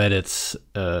blame Reddit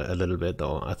a little bit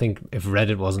though. I think if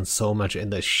Reddit wasn't so much in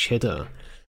the shitter,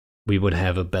 we would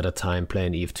have a better time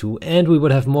playing Eve 2, and we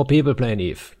would have more people playing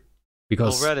Eve. Well,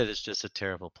 Because Reddit is just a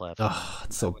terrible platform.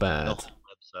 it's I so would the bad. whole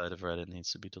website of Reddit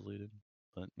needs to be deleted.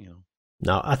 But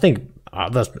Now I think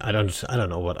others. I don't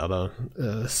know what other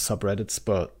subreddits,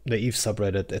 but the Eve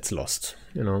subreddit, it's lost.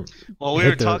 Well, we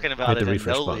were Hit the talking about hit the it in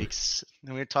refresh No button. Leaks.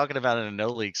 And we were talking about it in No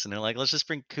Leaks, and they're like, let's just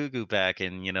bring Kugu back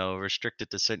and, restrict it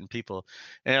to certain people.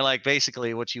 And they're like,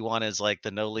 basically, what you want is like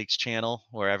the No Leaks channel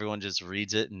where everyone just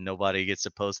reads it and nobody gets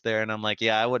to post there. And I'm like,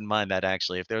 yeah, I wouldn't mind that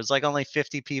actually. If there was like only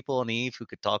 50 people in Eve who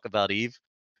could talk about Eve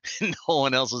and no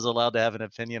one else was allowed to have an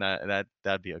opinion,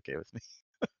 that'd be okay with me.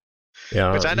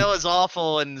 Yeah. Which I know is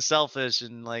awful and selfish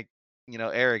and like,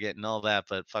 arrogant and all that,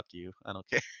 but fuck you. I don't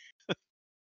care.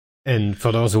 And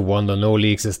for those who wonder, No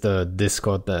Leaks is the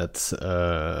Discord that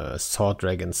Sword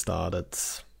Dragon started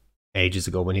ages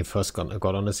ago when he first got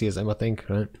on the CSM, I think,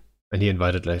 right? And he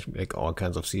invited like all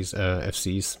kinds of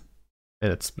FCs,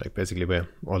 and it's like basically where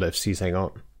all the FCs hang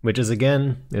out. Which is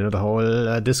again, the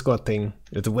whole Discord thing.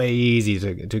 It's way easy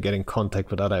to get in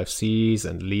contact with other FCs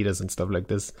and leaders and stuff like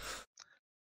this.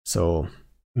 So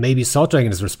maybe Sword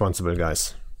Dragon is responsible,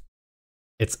 guys.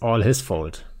 It's all his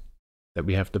fault that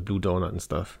we have the blue donut and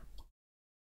stuff.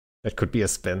 That could be a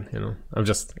spin, I'm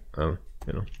just,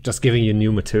 just giving you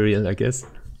new material, I guess,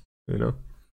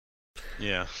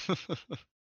 Yeah.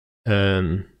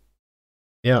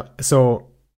 Yeah. So,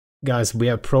 guys, we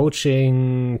are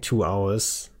approaching 2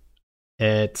 hours.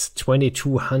 At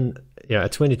 2200,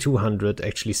 at 2200,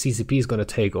 actually, CCP is gonna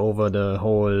take over the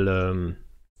whole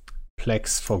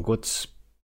Plex for Good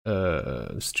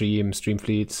stream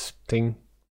fleet thing.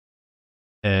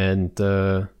 And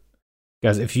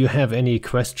guys, if you have any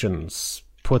questions,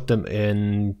 put them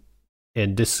in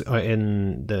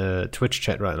the Twitch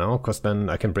chat right now, because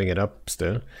then I can bring it up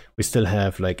still. We still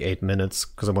have like 8 minutes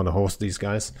because I want to host these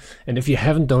guys. And if you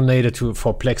haven't donated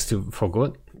for Plex for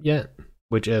Good yet,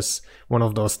 which is one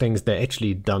of those things they're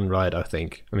actually done right, I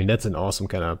think. I mean, that's an awesome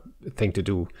kind of thing to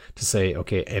do, to say,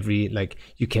 okay,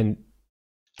 you can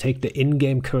take the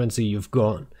in-game currency you've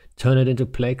got, turn it into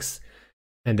Plex,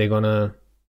 and they're gonna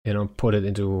put it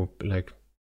into like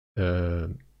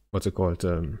what's it called,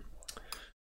 a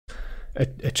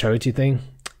charity thing.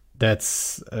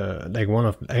 That's like one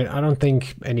of, I don't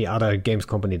think any other games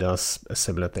company does a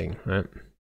similar thing, right?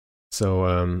 So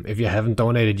if you haven't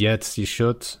donated yet, you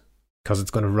should, because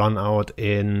it's gonna run out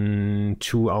in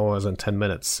 2 hours and 10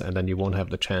 minutes, and then you won't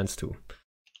have the chance to.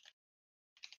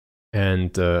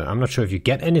 And I'm not sure if you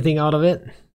get anything out of it.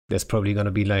 There's probably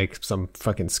gonna be like some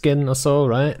fucking skin or so,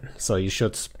 right? So you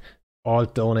should all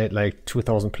donate like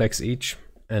 2,000 Plex each,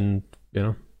 and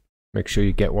make sure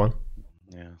you get one.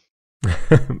 Yeah.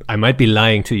 I might be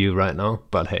lying to you right now,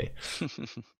 but hey.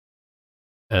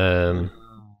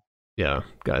 Yeah,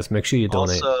 guys, make sure you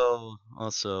donate.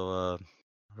 Also,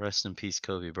 rest in peace,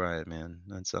 Kobe Bryant, man.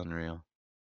 That's unreal.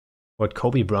 What,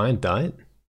 Kobe Bryant died?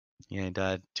 Yeah, he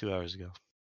died 2 hours ago.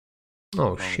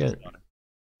 Oh, shit.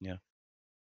 Yeah.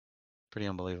 Pretty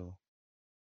unbelievable.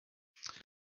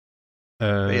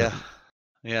 What?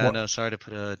 No, sorry to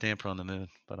put a damper on the mood,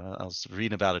 but I was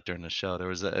reading about it during the show. There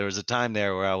was a time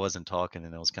there where I wasn't talking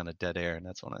and it was kind of dead air, and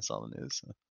that's when I saw the news.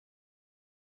 So.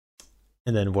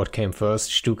 And then what came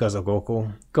first, Stukas or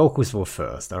Goku? Goku's were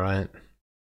first, all right?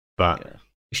 But yeah.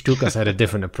 Stukas had a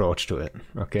different approach to it,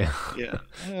 okay? Yeah.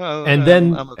 And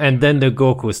then the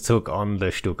Gokus took on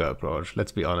the Stuka approach.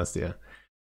 Let's be honest here.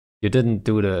 You didn't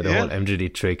do the whole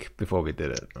MGD trick before we did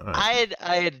it. Right.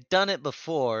 I had done it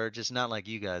before, just not like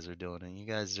you guys are doing it. You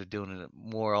guys are doing it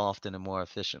more often and more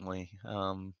efficiently.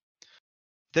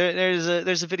 There's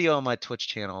a video on my Twitch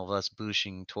channel of us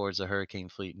booshing towards a hurricane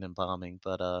fleet and then bombing,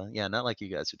 but yeah, not like you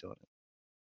guys are doing it.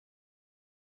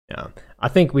 Yeah, I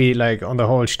think we, like, on the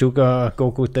whole Stuka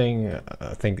Goku thing,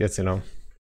 I think it's,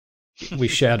 we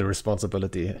share the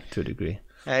responsibility to a degree.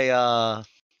 Hey,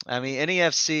 I mean, any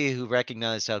FC who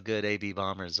recognized how good AB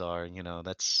bombers are,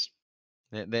 that's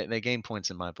they gain points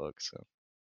in my book. So.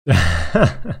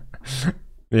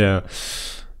 Yeah.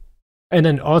 And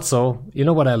then also,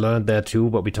 what I learned there too,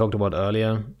 what we talked about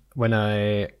earlier,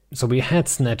 so we had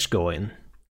Snatch going,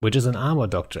 which is an armor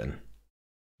doctrine.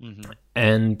 Mm-hmm.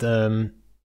 And the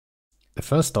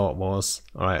first thought was,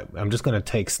 all right, I'm just going to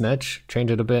take Snatch,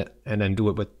 change it a bit, and then do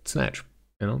it with Snatch.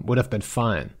 Would have been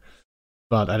fine.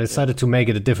 But I decided to make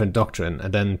it a different doctrine,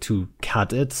 and then to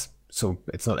cut it, so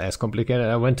it's not as complicated.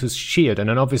 I went to Shield, and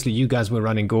then obviously you guys were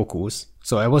running Gokus.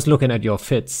 So I was looking at your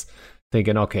fits,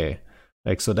 thinking, okay,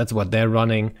 like, so that's what they're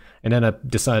running. And then I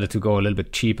decided to go a little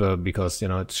bit cheaper because,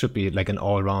 it should be like an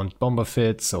all-round bomber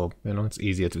fit, so, it's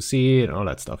easier to see and all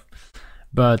that stuff.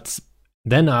 But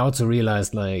then I also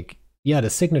realized, like, yeah, the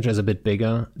signature is a bit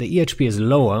bigger, the EHP is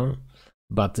lower,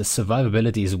 but the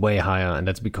survivability is way higher, and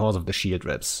that's because of the shield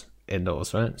reps in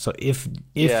those, right? So if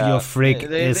your Frigg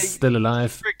is still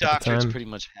alive, Frigg doctrines pretty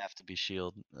much have to be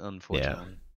shield,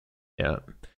 unfortunately. Yeah.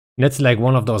 And that's like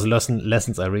one of those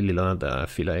lessons I really learned. I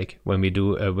feel like when we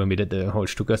did the whole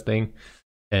Stukas thing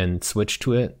and switched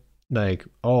to it, like,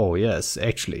 oh yes,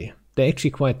 actually they're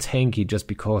actually quite tanky just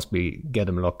because we get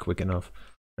them locked quick enough.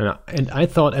 And I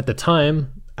thought at the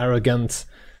time, arrogant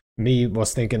me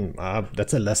was thinking,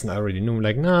 that's a lesson I already knew.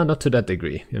 Like, nah, not to that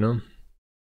degree,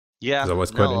 Yeah, that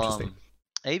was quite interesting.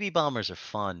 AB bombers are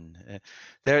fun.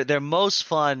 They're most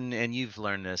fun, and you've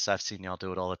learned this. I've seen y'all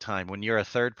do it all the time. When you're a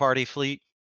third party fleet,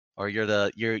 or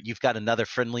you've got another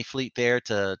friendly fleet there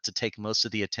to take most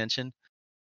of the attention.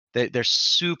 They're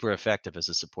super effective as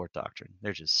a support doctrine.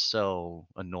 They're just so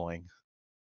annoying.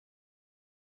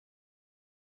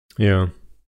 Yeah.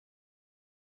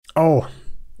 Oh,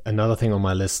 another thing on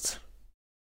my list.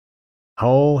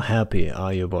 How happy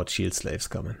are you about shield slaves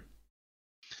coming?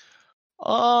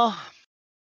 Oh,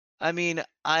 I mean,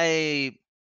 they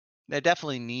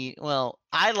definitely need. Well,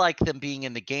 I like them being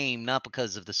in the game, not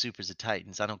because of the Supers of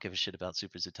Titans. I don't give a shit about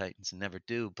Supers of Titans and never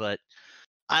do. But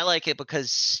I like it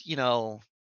because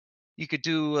you could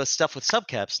do stuff with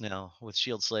subcaps now with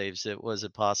shield slaves. It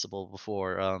wasn't possible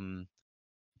before.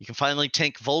 You can finally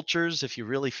tank vultures if you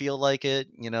really feel like it.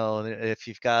 If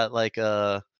you've got like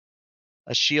a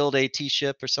shield AT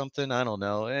ship or something. I don't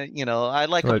know. I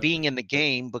like them Right. being in the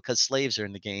game because slaves are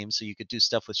in the game, so you could do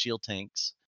stuff with shield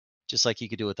tanks, just like you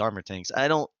could do with armor tanks. I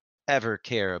don't ever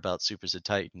care about Supers and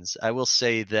Titans. I will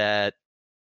say that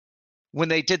when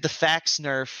they did the fax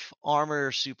nerf,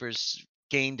 armor supers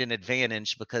gained an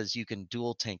advantage because you can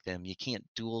dual tank them. You can't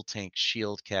dual tank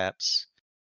shield caps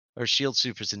or shield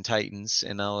supers and Titans.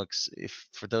 And Alex, if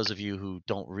for those of you who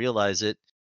don't realize it,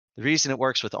 the reason it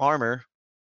works with armor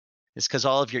is because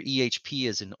all of your EHP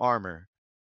is in armor.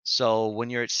 So when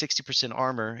you're at 60%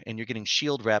 armor and you're getting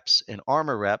shield reps and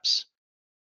armor reps,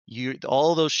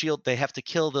 all those they have to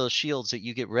kill those shields that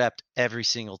you get repped every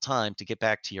single time to get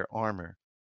back to your armor.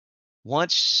 When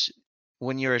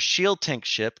you're a shield tank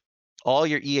ship, all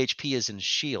your EHP is in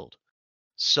shield.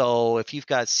 So if you've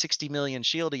got 60 million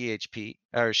shield EHP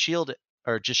or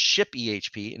just ship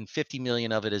EHP and 50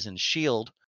 million of it is in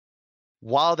shield,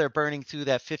 while they're burning through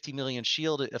that 50 million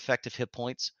shield effective hit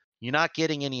points, you're not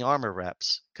getting any armor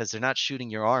reps because they're not shooting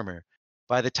your armor.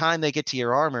 By the time they get to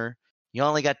your armor, you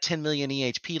only got 10 million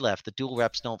EHP left. The dual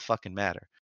reps don't fucking matter.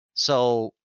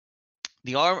 So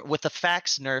the armor with the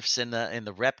fax nerfs and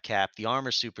the rep cap, the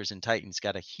armor supers and Titans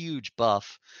got a huge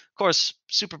buff. Of course,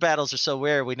 super battles are so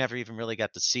rare we never even really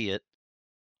got to see it.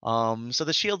 So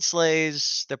the shield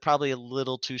slays, they're probably a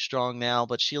little too strong now,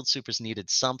 but shield supers needed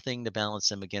something to balance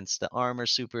them against the armor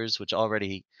supers, which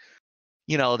already,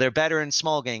 they're better in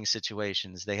small gang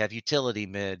situations. They have utility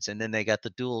mids, and then they got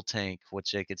the dual tank,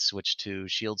 which they could switch to.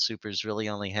 Shield supers really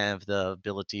only have the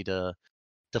ability to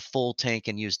full tank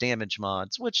and use damage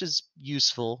mods, which is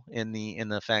useful in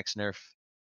the fax nerf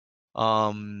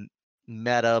um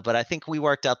meta, but I think we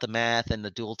worked out the math and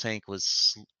the dual tank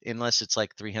was, unless it's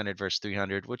like 300 versus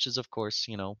 300, which is of course,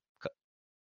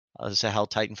 how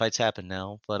Titan fights happen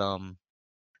now, but in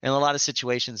a lot of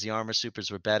situations the armor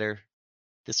supers were better.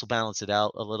 This will balance it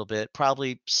out a little bit,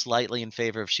 probably slightly in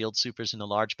favor of shield supers in a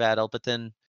large battle, but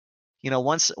then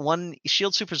once one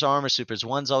shield supers or armor supers,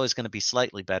 one's always going to be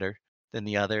slightly better than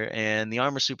the other, and the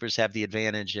armor supers have the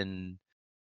advantage in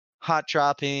hot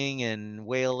dropping and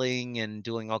whaling and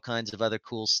doing all kinds of other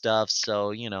cool stuff.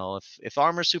 So, if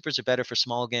armor supers are better for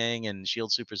small gang and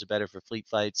shield supers are better for fleet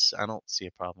fights, I don't see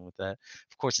a problem with that.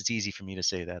 Of course, it's easy for me to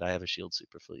say that. I have a shield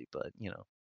super fleet, but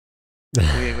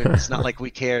it's not like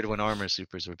we cared when armor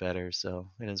supers were better,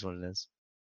 so it is what it is.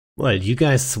 Well, you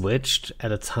guys switched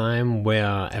at a time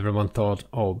where everyone thought,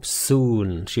 oh,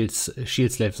 soon shield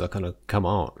slaves are gonna come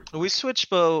out. We switched,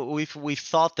 but we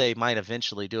thought they might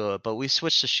eventually do it, but we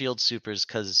switched to shield supers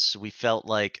because we felt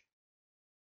like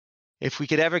if we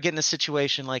could ever get in a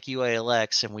situation like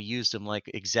UALX and we used them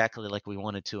exactly like we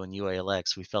wanted to in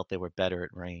UALX, we felt they were better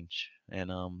at range,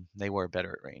 and they were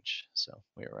better at range, so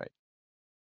we were right.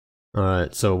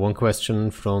 Alright, so one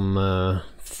question from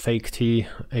Fake T,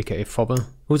 aka Fobber,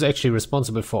 who's actually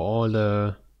responsible for all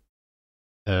the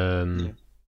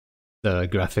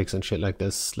graphics and shit like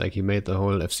this. Like he made the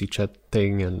whole FC chat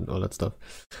thing and all that stuff.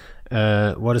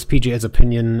 What is PGA's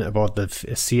opinion about the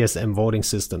CSM voting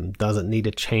system? Does it need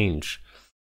a change?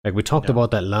 Like we talked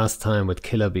about that last time with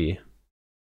Killer Bee.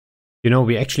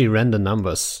 We actually ran the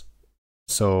numbers.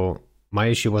 So my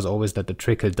issue was always that the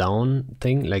trickle down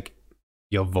thing, like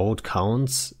your vote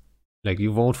counts. Like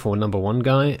you vote for number one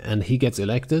guy and he gets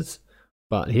elected,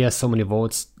 but he has so many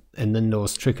votes and then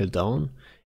those trickle down.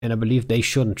 And I believe they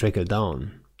shouldn't trickle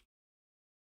down.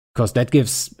 Because that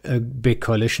gives big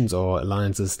coalitions or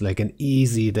alliances like the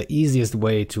easiest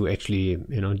way to actually,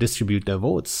 distribute their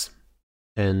votes.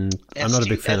 And I'm not a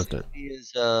big fan of that.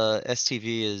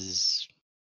 STV is,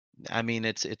 I mean,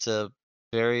 it's a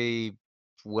very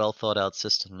well thought out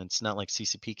system. It's not like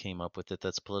CCP came up with it.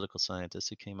 That's political scientists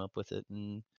who came up with it,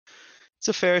 and it's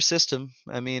a fair system.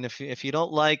 I mean, if you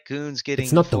don't like goons getting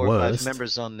It's not 4 the or 5 worst.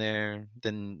 members on there,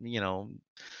 then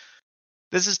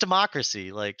This is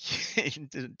democracy. Like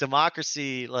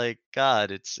democracy, like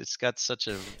God, it's got such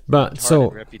a But retarded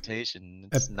so reputation.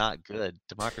 It's not good.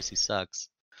 Democracy sucks.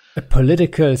 a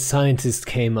political scientist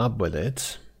came up with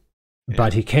it,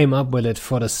 but Yeah. he came up with it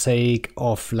for the sake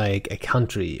of like a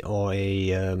country or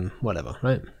a whatever,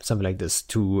 right? Something like this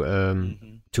to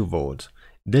vote.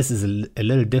 This is a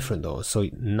little different though. So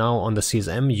now on the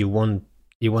CSM, you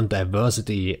want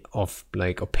diversity of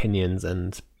like opinions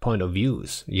and point of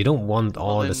views. You don't want Well,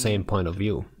 all the then, same point of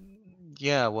view.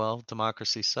 yeah, well,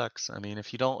 democracy sucks. I mean,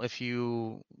 if you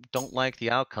don't like the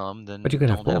outcome, But you then can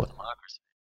have don't have both. democracy.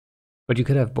 But you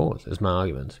could have both, is my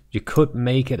argument. You could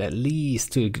make it at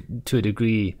least to a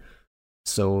degree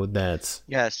so that...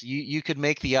 Yes, you could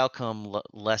make the outcome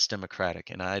less democratic,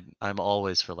 and I'm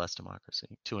always for less democracy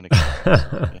to an extent.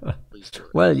 So, yeah, please do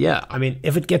it. Well, yeah, I mean,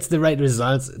 if it gets the right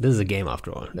results, this is a game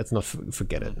after all. Let's not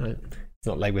forget it, right? It's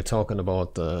not like we're talking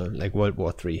about like World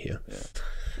War III here. Yeah.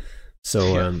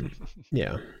 So,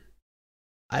 yeah.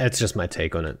 It's just my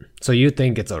take on it. So you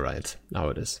think it's all right how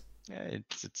it is? Yeah,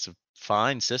 it's a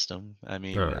fine system. I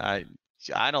mean, Right.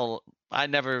 I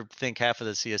never think half of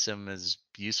the CSM is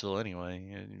useful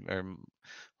anyway, or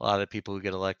a lot of people who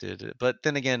get elected. But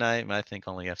then again, I think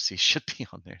only FC should be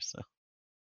on there. So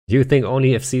You think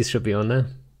only FCs should be on there?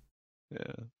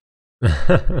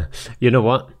 yeah. You know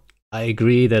what? I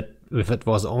agree that if it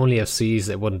was only FCs,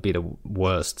 it wouldn't be the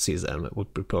worst CSM. It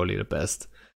would be probably the best.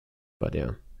 But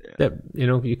yeah. You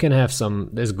know, you can have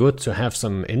some. It's good to have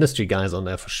some industry guys on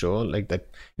there for sure. Like that,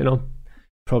 you know,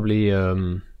 probably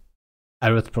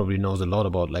Aerith probably knows a lot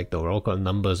about like the Oracle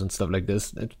numbers and stuff like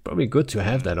this. It's probably good to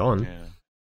have that on.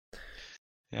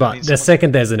 Yeah, but I mean, the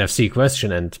second there's an FC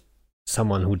question and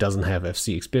someone who doesn't have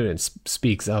FC experience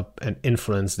speaks up and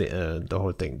influence the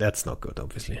whole thing, that's not good,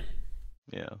 obviously.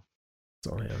 Yeah.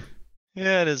 So yeah.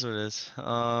 Yeah, it is what it is.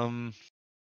 I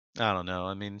don't know.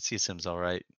 I mean, CSM's all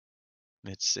right.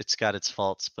 It's got its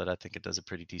faults, but I think it does a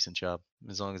pretty decent job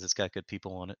as long as it's got good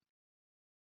people on it.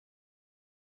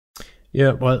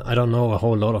 Yeah, well, I don't know a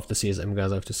whole lot of the CSM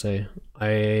guys, I have to say.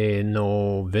 I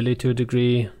know Villy to a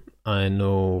degree. I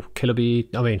know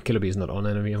Killerby. I mean, Killerby is not on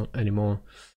anymore.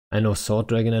 I know Sword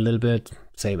Dragon a little bit,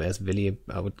 same as Villy,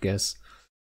 I would guess.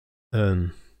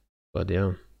 But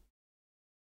yeah.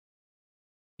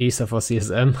 ESA for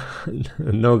CSM?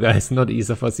 No, guys, not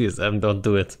ESA for CSM. Don't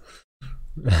do it.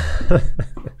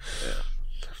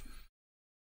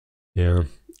 Yeah.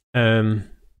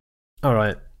 All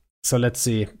right. So let's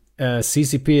see.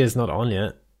 CCP is not on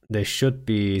yet. They should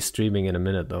be streaming in a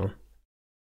minute though.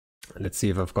 Let's see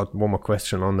if I've got one more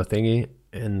question on the thingy.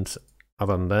 And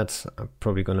other than that, I'm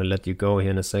probably gonna let you go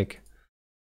here in a sec.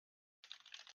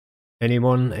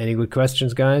 Anyone? Any good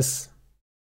questions, guys?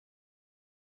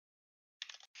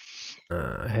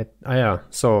 Yeah.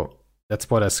 So that's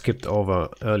what I skipped over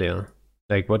earlier.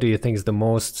 Like, what do you think is the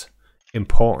most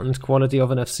important quality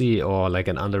of an FC, or like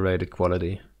an underrated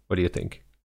quality? What do you think?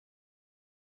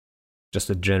 Just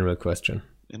a general question.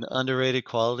 An underrated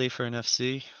quality for an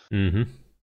FC?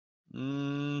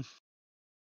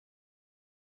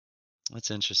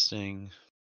 That's interesting.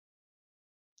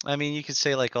 I mean, you could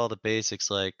say like all the basics,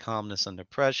 like calmness under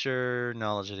pressure,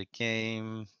 knowledge of the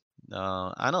game.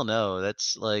 I don't know.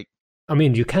 That's like. I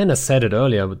mean, you kind of said it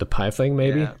earlier with the Pything,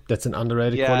 maybe. Yeah. That's an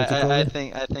underrated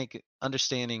quality. I think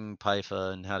understanding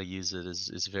Python and how to use it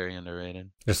is very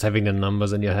underrated. Just having the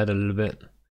numbers in your head a little bit.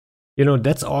 You know,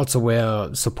 that's also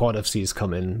where support FCs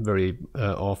come in very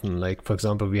often. Like, for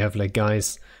example, we have like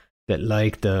guys that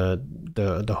like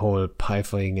the whole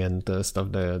Pything and the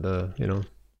stuff, the you know,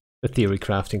 the theory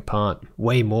crafting part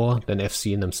way more than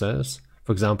FC in themselves.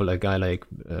 For example, a guy like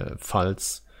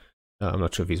Falz. I'm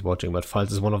not sure if he's watching, but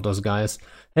Falz is one of those guys.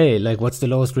 Hey, like, what's the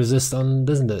lowest resist on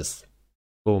this and this?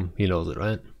 Boom, he knows it,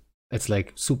 right? It's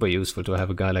like super useful to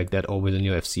have a guy like that always in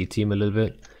your FC team a little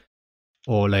bit.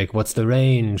 Or like, what's the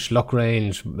range, lock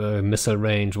range, missile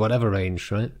range, whatever range,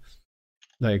 right?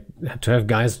 Like, to have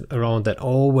guys around that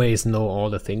always know all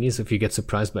the thingies. If you get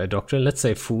surprised by a doctrine, let's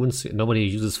say Foons, nobody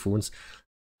uses Foons.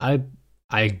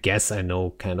 I guess I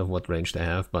know kind of what range they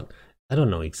have, but I don't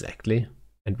know exactly.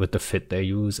 And with the fit they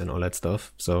use and all that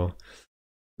stuff. So,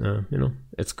 you know,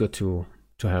 it's good to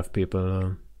have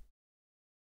people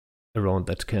around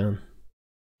that can.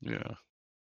 Yeah.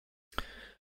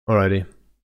 Alrighty.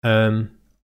 All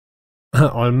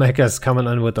mechas coming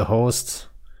on with the host.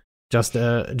 Just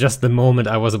the moment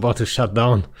I was about to shut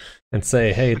down and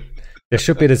say, hey, there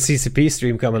should be the CCP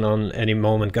stream coming on any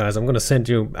moment, guys. I'm gonna send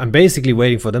you. I'm basically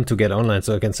waiting for them to get online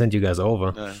so I can send you guys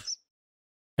over. Nice.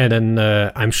 And then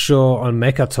I'm sure on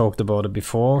Mecha talked about it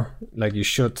before. Like, you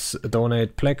should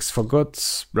donate Plex for good,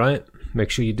 right?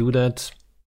 Make sure you do that.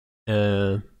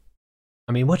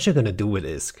 I mean, what you gonna do with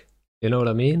ISK? You know what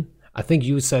I mean? I think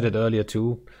you said it earlier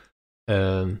too.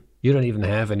 You don't even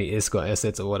have any ISK or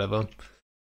assets or whatever.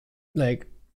 Like,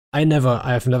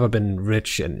 I've never been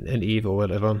rich in EVE or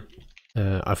whatever.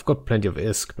 I've got plenty of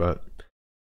ISK, but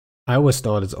I always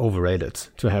thought it's overrated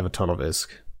to have a ton of ISK.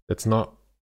 It's not.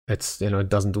 It's, it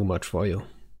doesn't do much for you.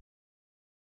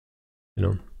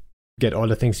 Get all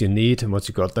the things you need, and once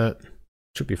you got that,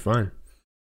 should be fine.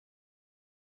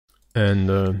 And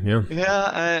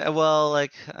yeah, well,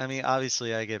 like, I mean,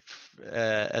 obviously I get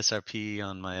SRP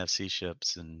on my FC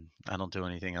ships, and I don't do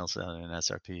anything else other than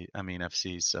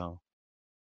FC. So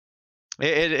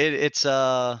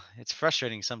it's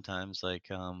frustrating sometimes. Like,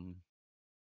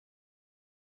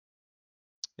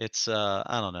 it's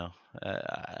I don't know.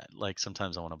 Like,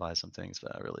 sometimes I want to buy some things,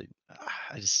 but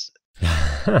I just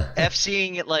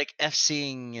FCing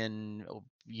and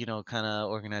kind of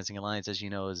organizing alliance, as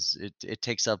is it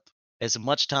takes up as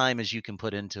much time as you can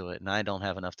put into it, and I don't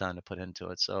have enough time to put into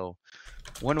it. So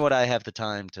when would I have the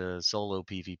time to solo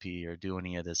PvP or do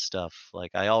any of this stuff?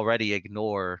 Like, I already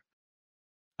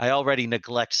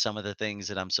neglect some of the things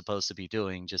that I'm supposed to be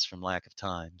doing just from lack of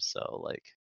time. So, like,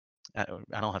 I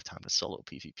don't have time to solo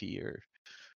PvP or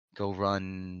go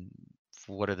run.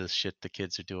 What are the shit the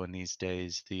kids are doing these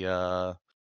days? The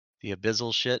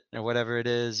Abyssal shit or whatever it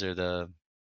is, or the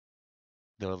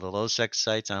low sex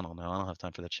sites. I don't know. I don't have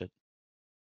time for that shit.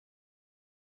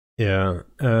 Yeah.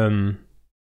 For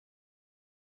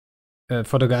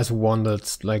the guys who wondered,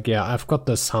 like, yeah, I've got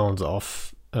the sounds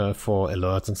off for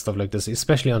alerts and stuff like this,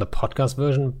 especially on the podcast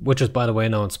version, which is, by the way,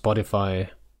 now on Spotify.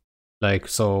 Like,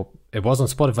 so it was on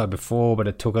Spotify before, but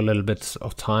it took a little bit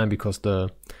of time because the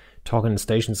Talking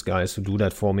Stations guys who do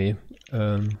that for me,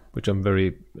 which I'm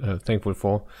very thankful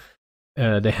for,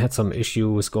 they had some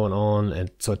issues going on, and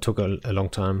so it took a long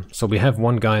time. So we have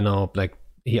one guy now, like,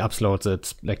 he uploads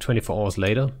it like 24 hours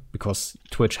later, because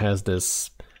Twitch has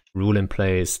this rule in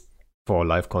place for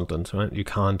live content, right? You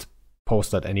can't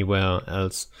post that anywhere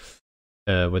else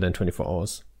within 24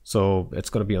 hours. So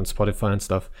it's going to be on Spotify and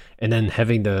stuff. And then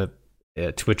having the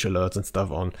Twitch alerts and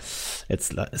stuff on,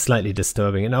 it's slightly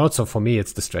disturbing. And also for me,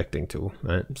 it's distracting too,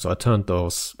 right? So I turned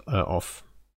those off.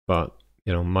 But,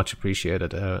 much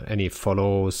appreciated. Any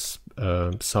follows,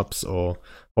 subs, or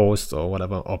posts or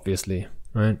whatever, obviously,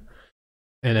 right?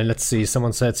 And then let's see,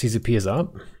 someone said CCP is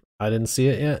up. I didn't see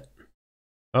it yet.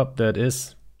 Oh, there it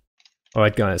is. All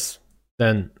right, guys.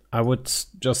 Then I would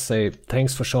just say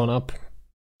thanks for showing up,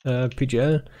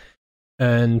 PGL.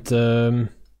 And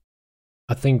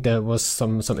I think there was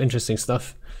some interesting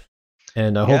stuff.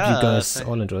 And I hope you guys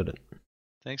all enjoyed it.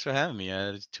 Thanks for having me.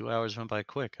 2 hours went by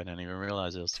quick. I didn't even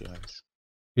realize it was 2 hours.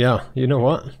 Yeah, you know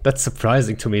what? That's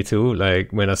surprising to me too.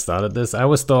 Like, when I started this, I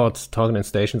always thought Talking in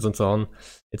Stations and so on,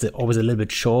 it's always a little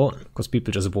bit short because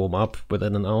people just warm up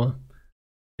within an hour.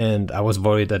 And I was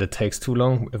worried that it takes too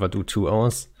long if I do 2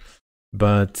 hours.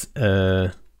 But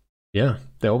yeah,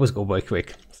 they always go by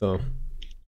quick. So,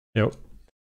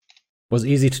 was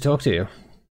easy to talk to you.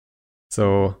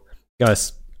 So,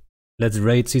 guys, let's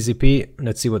raid CCP.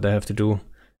 Let's see what they have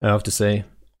to say.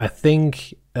 I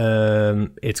think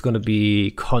it's going to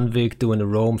be Convict doing a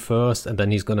roam first, and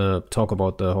then he's going to talk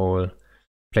about the whole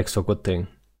Plex for Good thing.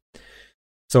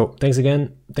 So, thanks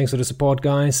again. Thanks for the support,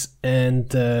 guys,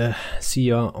 and see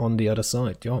ya on the other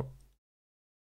side. Yo.